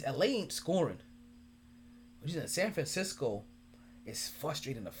 that means LA ain't scoring. Which is San Francisco is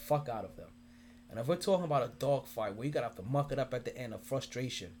frustrating the fuck out of them. And if we're talking about a dogfight where you gotta have to muck it up at the end of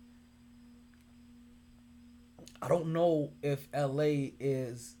frustration, I don't know if LA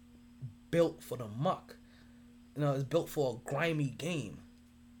is built for the muck. You know, it's built for a grimy game.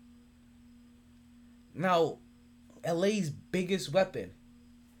 Now, LA's biggest weapon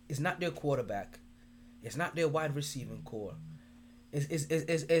is not their quarterback. It's not their wide receiving core.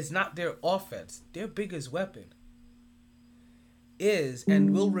 It's not their offense. Their biggest weapon is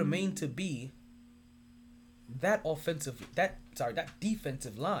and will remain to be that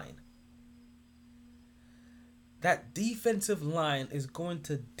defensive line. That defensive line is going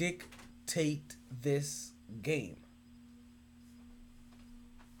to dictate this game.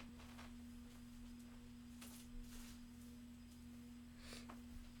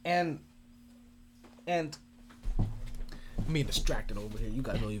 And me distracted over here. You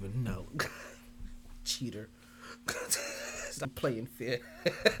guys don't even know. Cheater. Stop playing fair.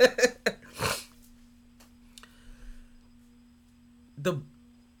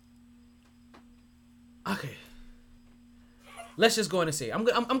 Okay. Let's just go on and say I'm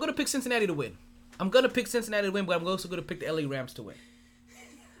gonna pick Cincinnati to win. I'm gonna pick Cincinnati to win, but I'm also gonna pick the LA Rams to win.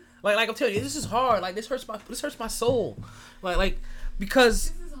 Like I'm telling you, this is hard. Like this hurts my soul. Like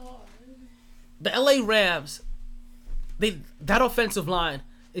because the LA Rams, that offensive line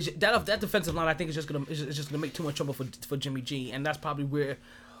is that defensive line. I think is just gonna make too much trouble for Jimmy G, and that's probably where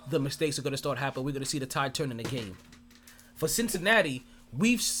the mistakes are gonna start happening. We're gonna see the tide turn in the game. For Cincinnati,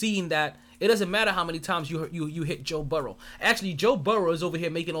 we've seen that it doesn't matter how many times you hit Joe Burrow. Actually, Joe Burrow is over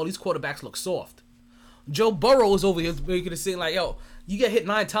here making all these quarterbacks look soft. Joe Burrow is over here making it seem like, yo, you get hit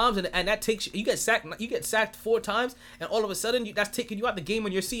 9 times and that takes you get sacked 4 times, and all of a sudden that's taking you out the game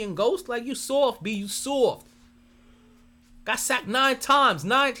and you're seeing ghosts. Like, you soft, B, you soft. Got sacked 9 times.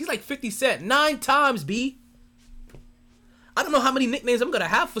 He's like 50 Cent. 9 times, B. I don't know how many nicknames I'm gonna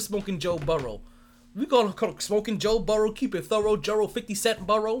have for smoking Joe Burrow. We gonna call smoking Joe Burrow, keep it thorough, Joe 50 Cent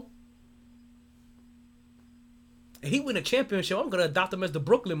Burrow. If he win a championship, I'm gonna adopt him as the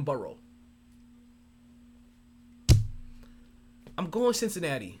Brooklyn Burrow. I'm going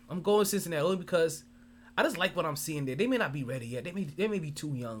Cincinnati only because I just like what I'm seeing there. They may not be ready yet. They may be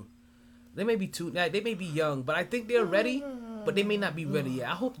too young. They may be young, but I think they're ready. But they may not be ready yet.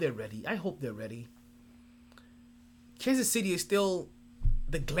 I hope they're ready. Kansas City is still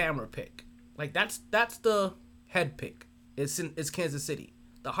the glamour pick. Like that's the head pick. It's Kansas City.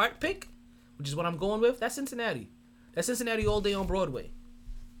 The heart pick, which is what I'm going with, that's Cincinnati. That's Cincinnati all day on Broadway.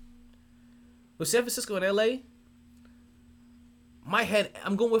 With San Francisco and LA,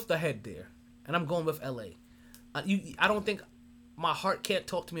 I'm going with the head there, and I'm going with LA. I don't think my heart can't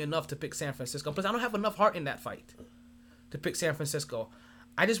talk to me enough to pick San Francisco. Plus, I don't have enough heart in that fight to pick San Francisco.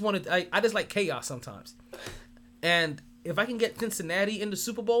 I just like chaos sometimes, and if I can get Cincinnati in the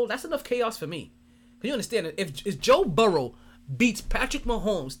Super Bowl, that's enough chaos for me. You understand? If Joe Burrow beats Patrick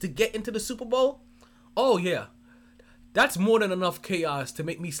Mahomes to get into the Super Bowl, oh yeah, that's more than enough chaos to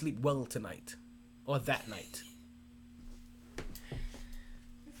make me sleep well tonight or that night.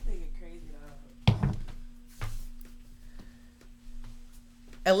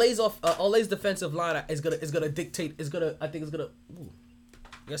 LA's defensive line is gonna dictate. I think it's gonna. Ooh.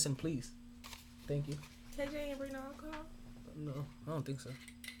 Yes and please. Thank you. KJ ain't bring no alcohol? No, I don't think so.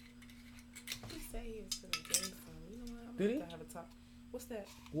 He said he was gonna bring some. You know what? I'm Did he? gonna have a talk. What's that?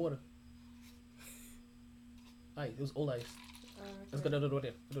 Water. Ice. It was old ice. Okay. Let's go down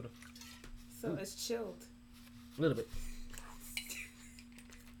there. So Ooh. it's chilled. A little bit.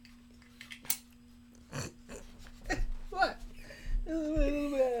 What? You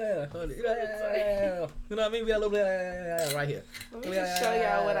know what I mean? We got a little bit right here. Let me just show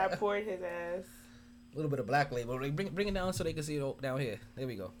y'all what I poured his ass. A little bit of black label. Bring it down so they can see it down here. There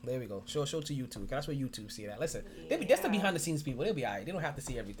we go. Show to YouTube. That's where YouTube see that. Listen, that's the behind the scenes people. They'll be alright. They don't have to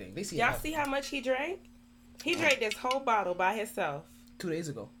see everything. They see. Y'all see how much he drank? He drank this whole bottle by himself. 2 days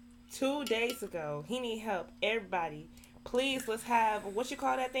ago. 2 days ago. He need help. Everybody, please, let's have what you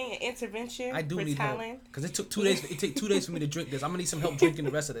call that thing? An intervention. I do for need talent. help because it took 2 days. It took 2 days for me to drink this. I'm gonna need some help drinking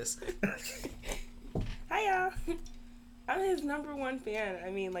the rest of this. Hi y'all. I'm his number one fan.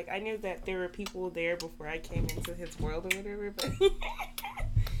 I mean, like, I knew that there were people there before I came into his world or whatever, but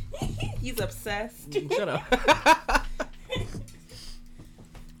he's obsessed. Shut up.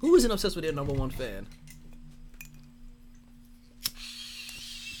 Who isn't obsessed with their number one fan?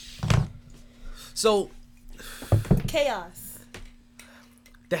 So, chaos.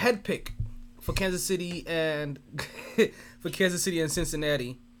 The head pick for Kansas City and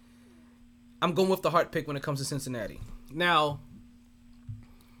Cincinnati. I'm going with the heart pick when it comes to Cincinnati. Now,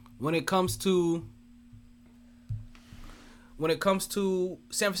 when it comes to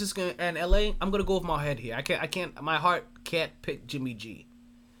San Francisco and LA, I'm gonna go with my head here. I can't. My heart can't pick Jimmy G.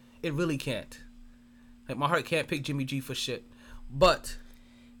 It really can't. Like, my heart can't pick Jimmy G for shit. But,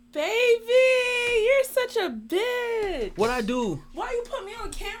 baby, you're such a bitch. What I do? Why you put me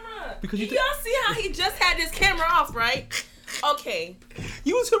on camera? Because y'all see how he just had his camera off, right? Okay.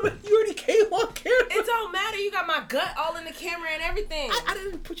 You already came on camera. It don't matter. You got my gut all in the camera and everything. I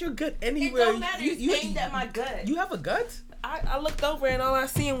didn't put your gut anywhere. It don't matter. You aimed at my gut. You have a gut? I looked over and all I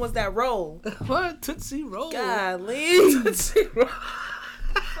seen was that roll. What? Tootsie Roll. Golly. Tootsie Roll.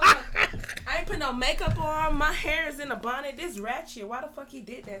 I ain't put no makeup on. My hair is in a bonnet. This ratchet. Why the fuck he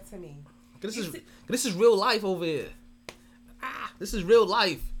did that to me? This is real life over here. This is real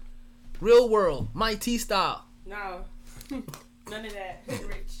life. Real world. MyT style. No. None of that.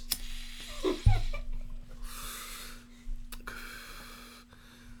 Rich.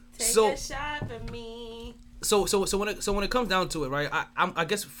 Take a shot for me. So when it comes down to it, right? I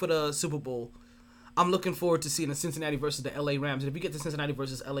guess for the Super Bowl, I'm looking forward to seeing the Cincinnati versus the LA Rams. And if we get to Cincinnati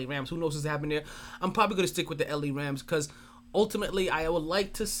versus LA Rams, who knows what's happening there? I'm probably gonna stick with the LA Rams because ultimately I would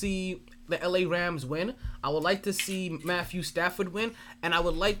like to see the LA Rams win. I would like to see Matthew Stafford win, and I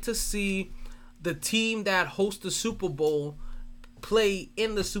would like to see the team that hosts the Super Bowl play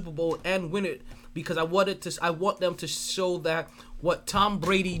in the Super Bowl and win it, because I want them to show that what Tom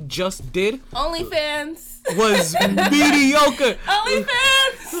Brady just did OnlyFans was mediocre.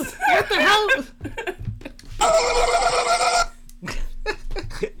 OnlyFans. What the hell?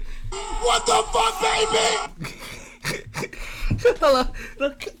 What the fuck, baby? Hold on. No,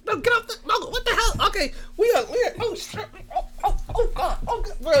 get off the. No, what the hell? Okay, we are. Oh shit. Oh god. Oh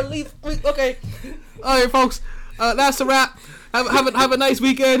god. We're leave. Okay. All right, folks. That's a wrap. Have a nice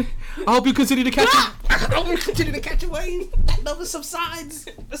weekend. I hope you continue to catch. I hope you continue to catch your wave. That number subsides.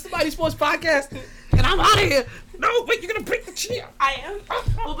 That's the Mighty Sports Podcast, and I'm out of here. No, wait, you're gonna break the chair. I am.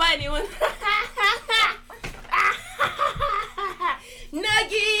 We'll buy a new one.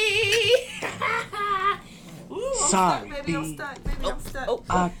 Nuggie. Ooh, Sorry, baby, I'm stuck. Baby, I'm stuck.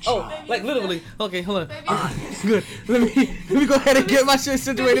 Oh, like literally. Okay, hold on. Good. Let me go ahead and get my shit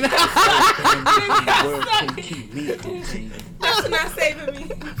situated. That's not saving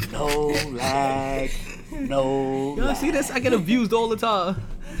me. No lag. No. Y'all see this? I get abused all the time.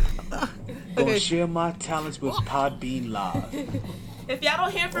 Gonna share my talents with Podbean Live. If y'all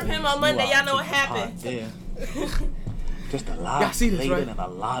don't hear from him on Monday, y'all know what happened. Just a lot see this, later right? than a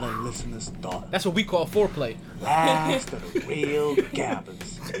lot of listeners thought. That's what we call foreplay. Last of the real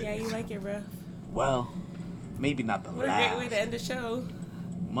gabbers. Yeah, you like it, bro. Well, maybe not the What a last. great way to end the show.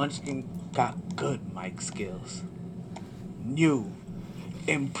 Munchkin got good mic skills. New,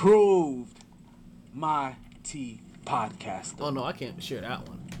 improved MyT podcast. Oh no, I can't share that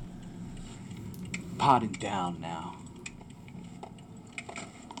one. Potting down now.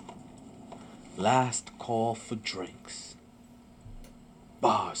 Last call for drinks.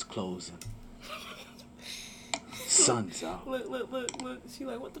 Bars closing. Sun's out. Look. She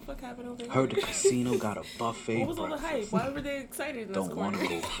like, what the fuck happened over here? Heard the casino got a buffet What was all the hype? breakfast. Why were they excited in this Don't want to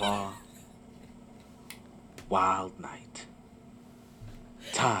corner? go far. Wild night.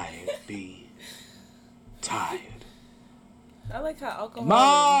 Tired, B. Tired. I like how alcohol.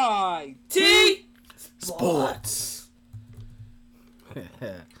 MyT Sports.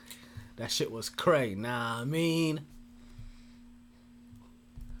 That shit was cray. Nah, I mean.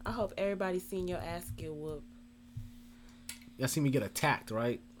 I hope everybody's seen your ass get whooped. Y'all see me get attacked,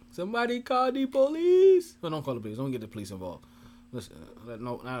 right? Somebody call the police. Well, don't call the police. Don't get the police involved. Listen,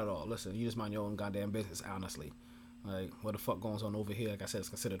 no, not at all. Listen, you just mind your own goddamn business, honestly. Like, what the fuck goes on over here? Like I said, it's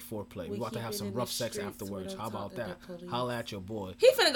considered foreplay. We about to have some rough sex afterwards. How about that? Holla at your boy. He finna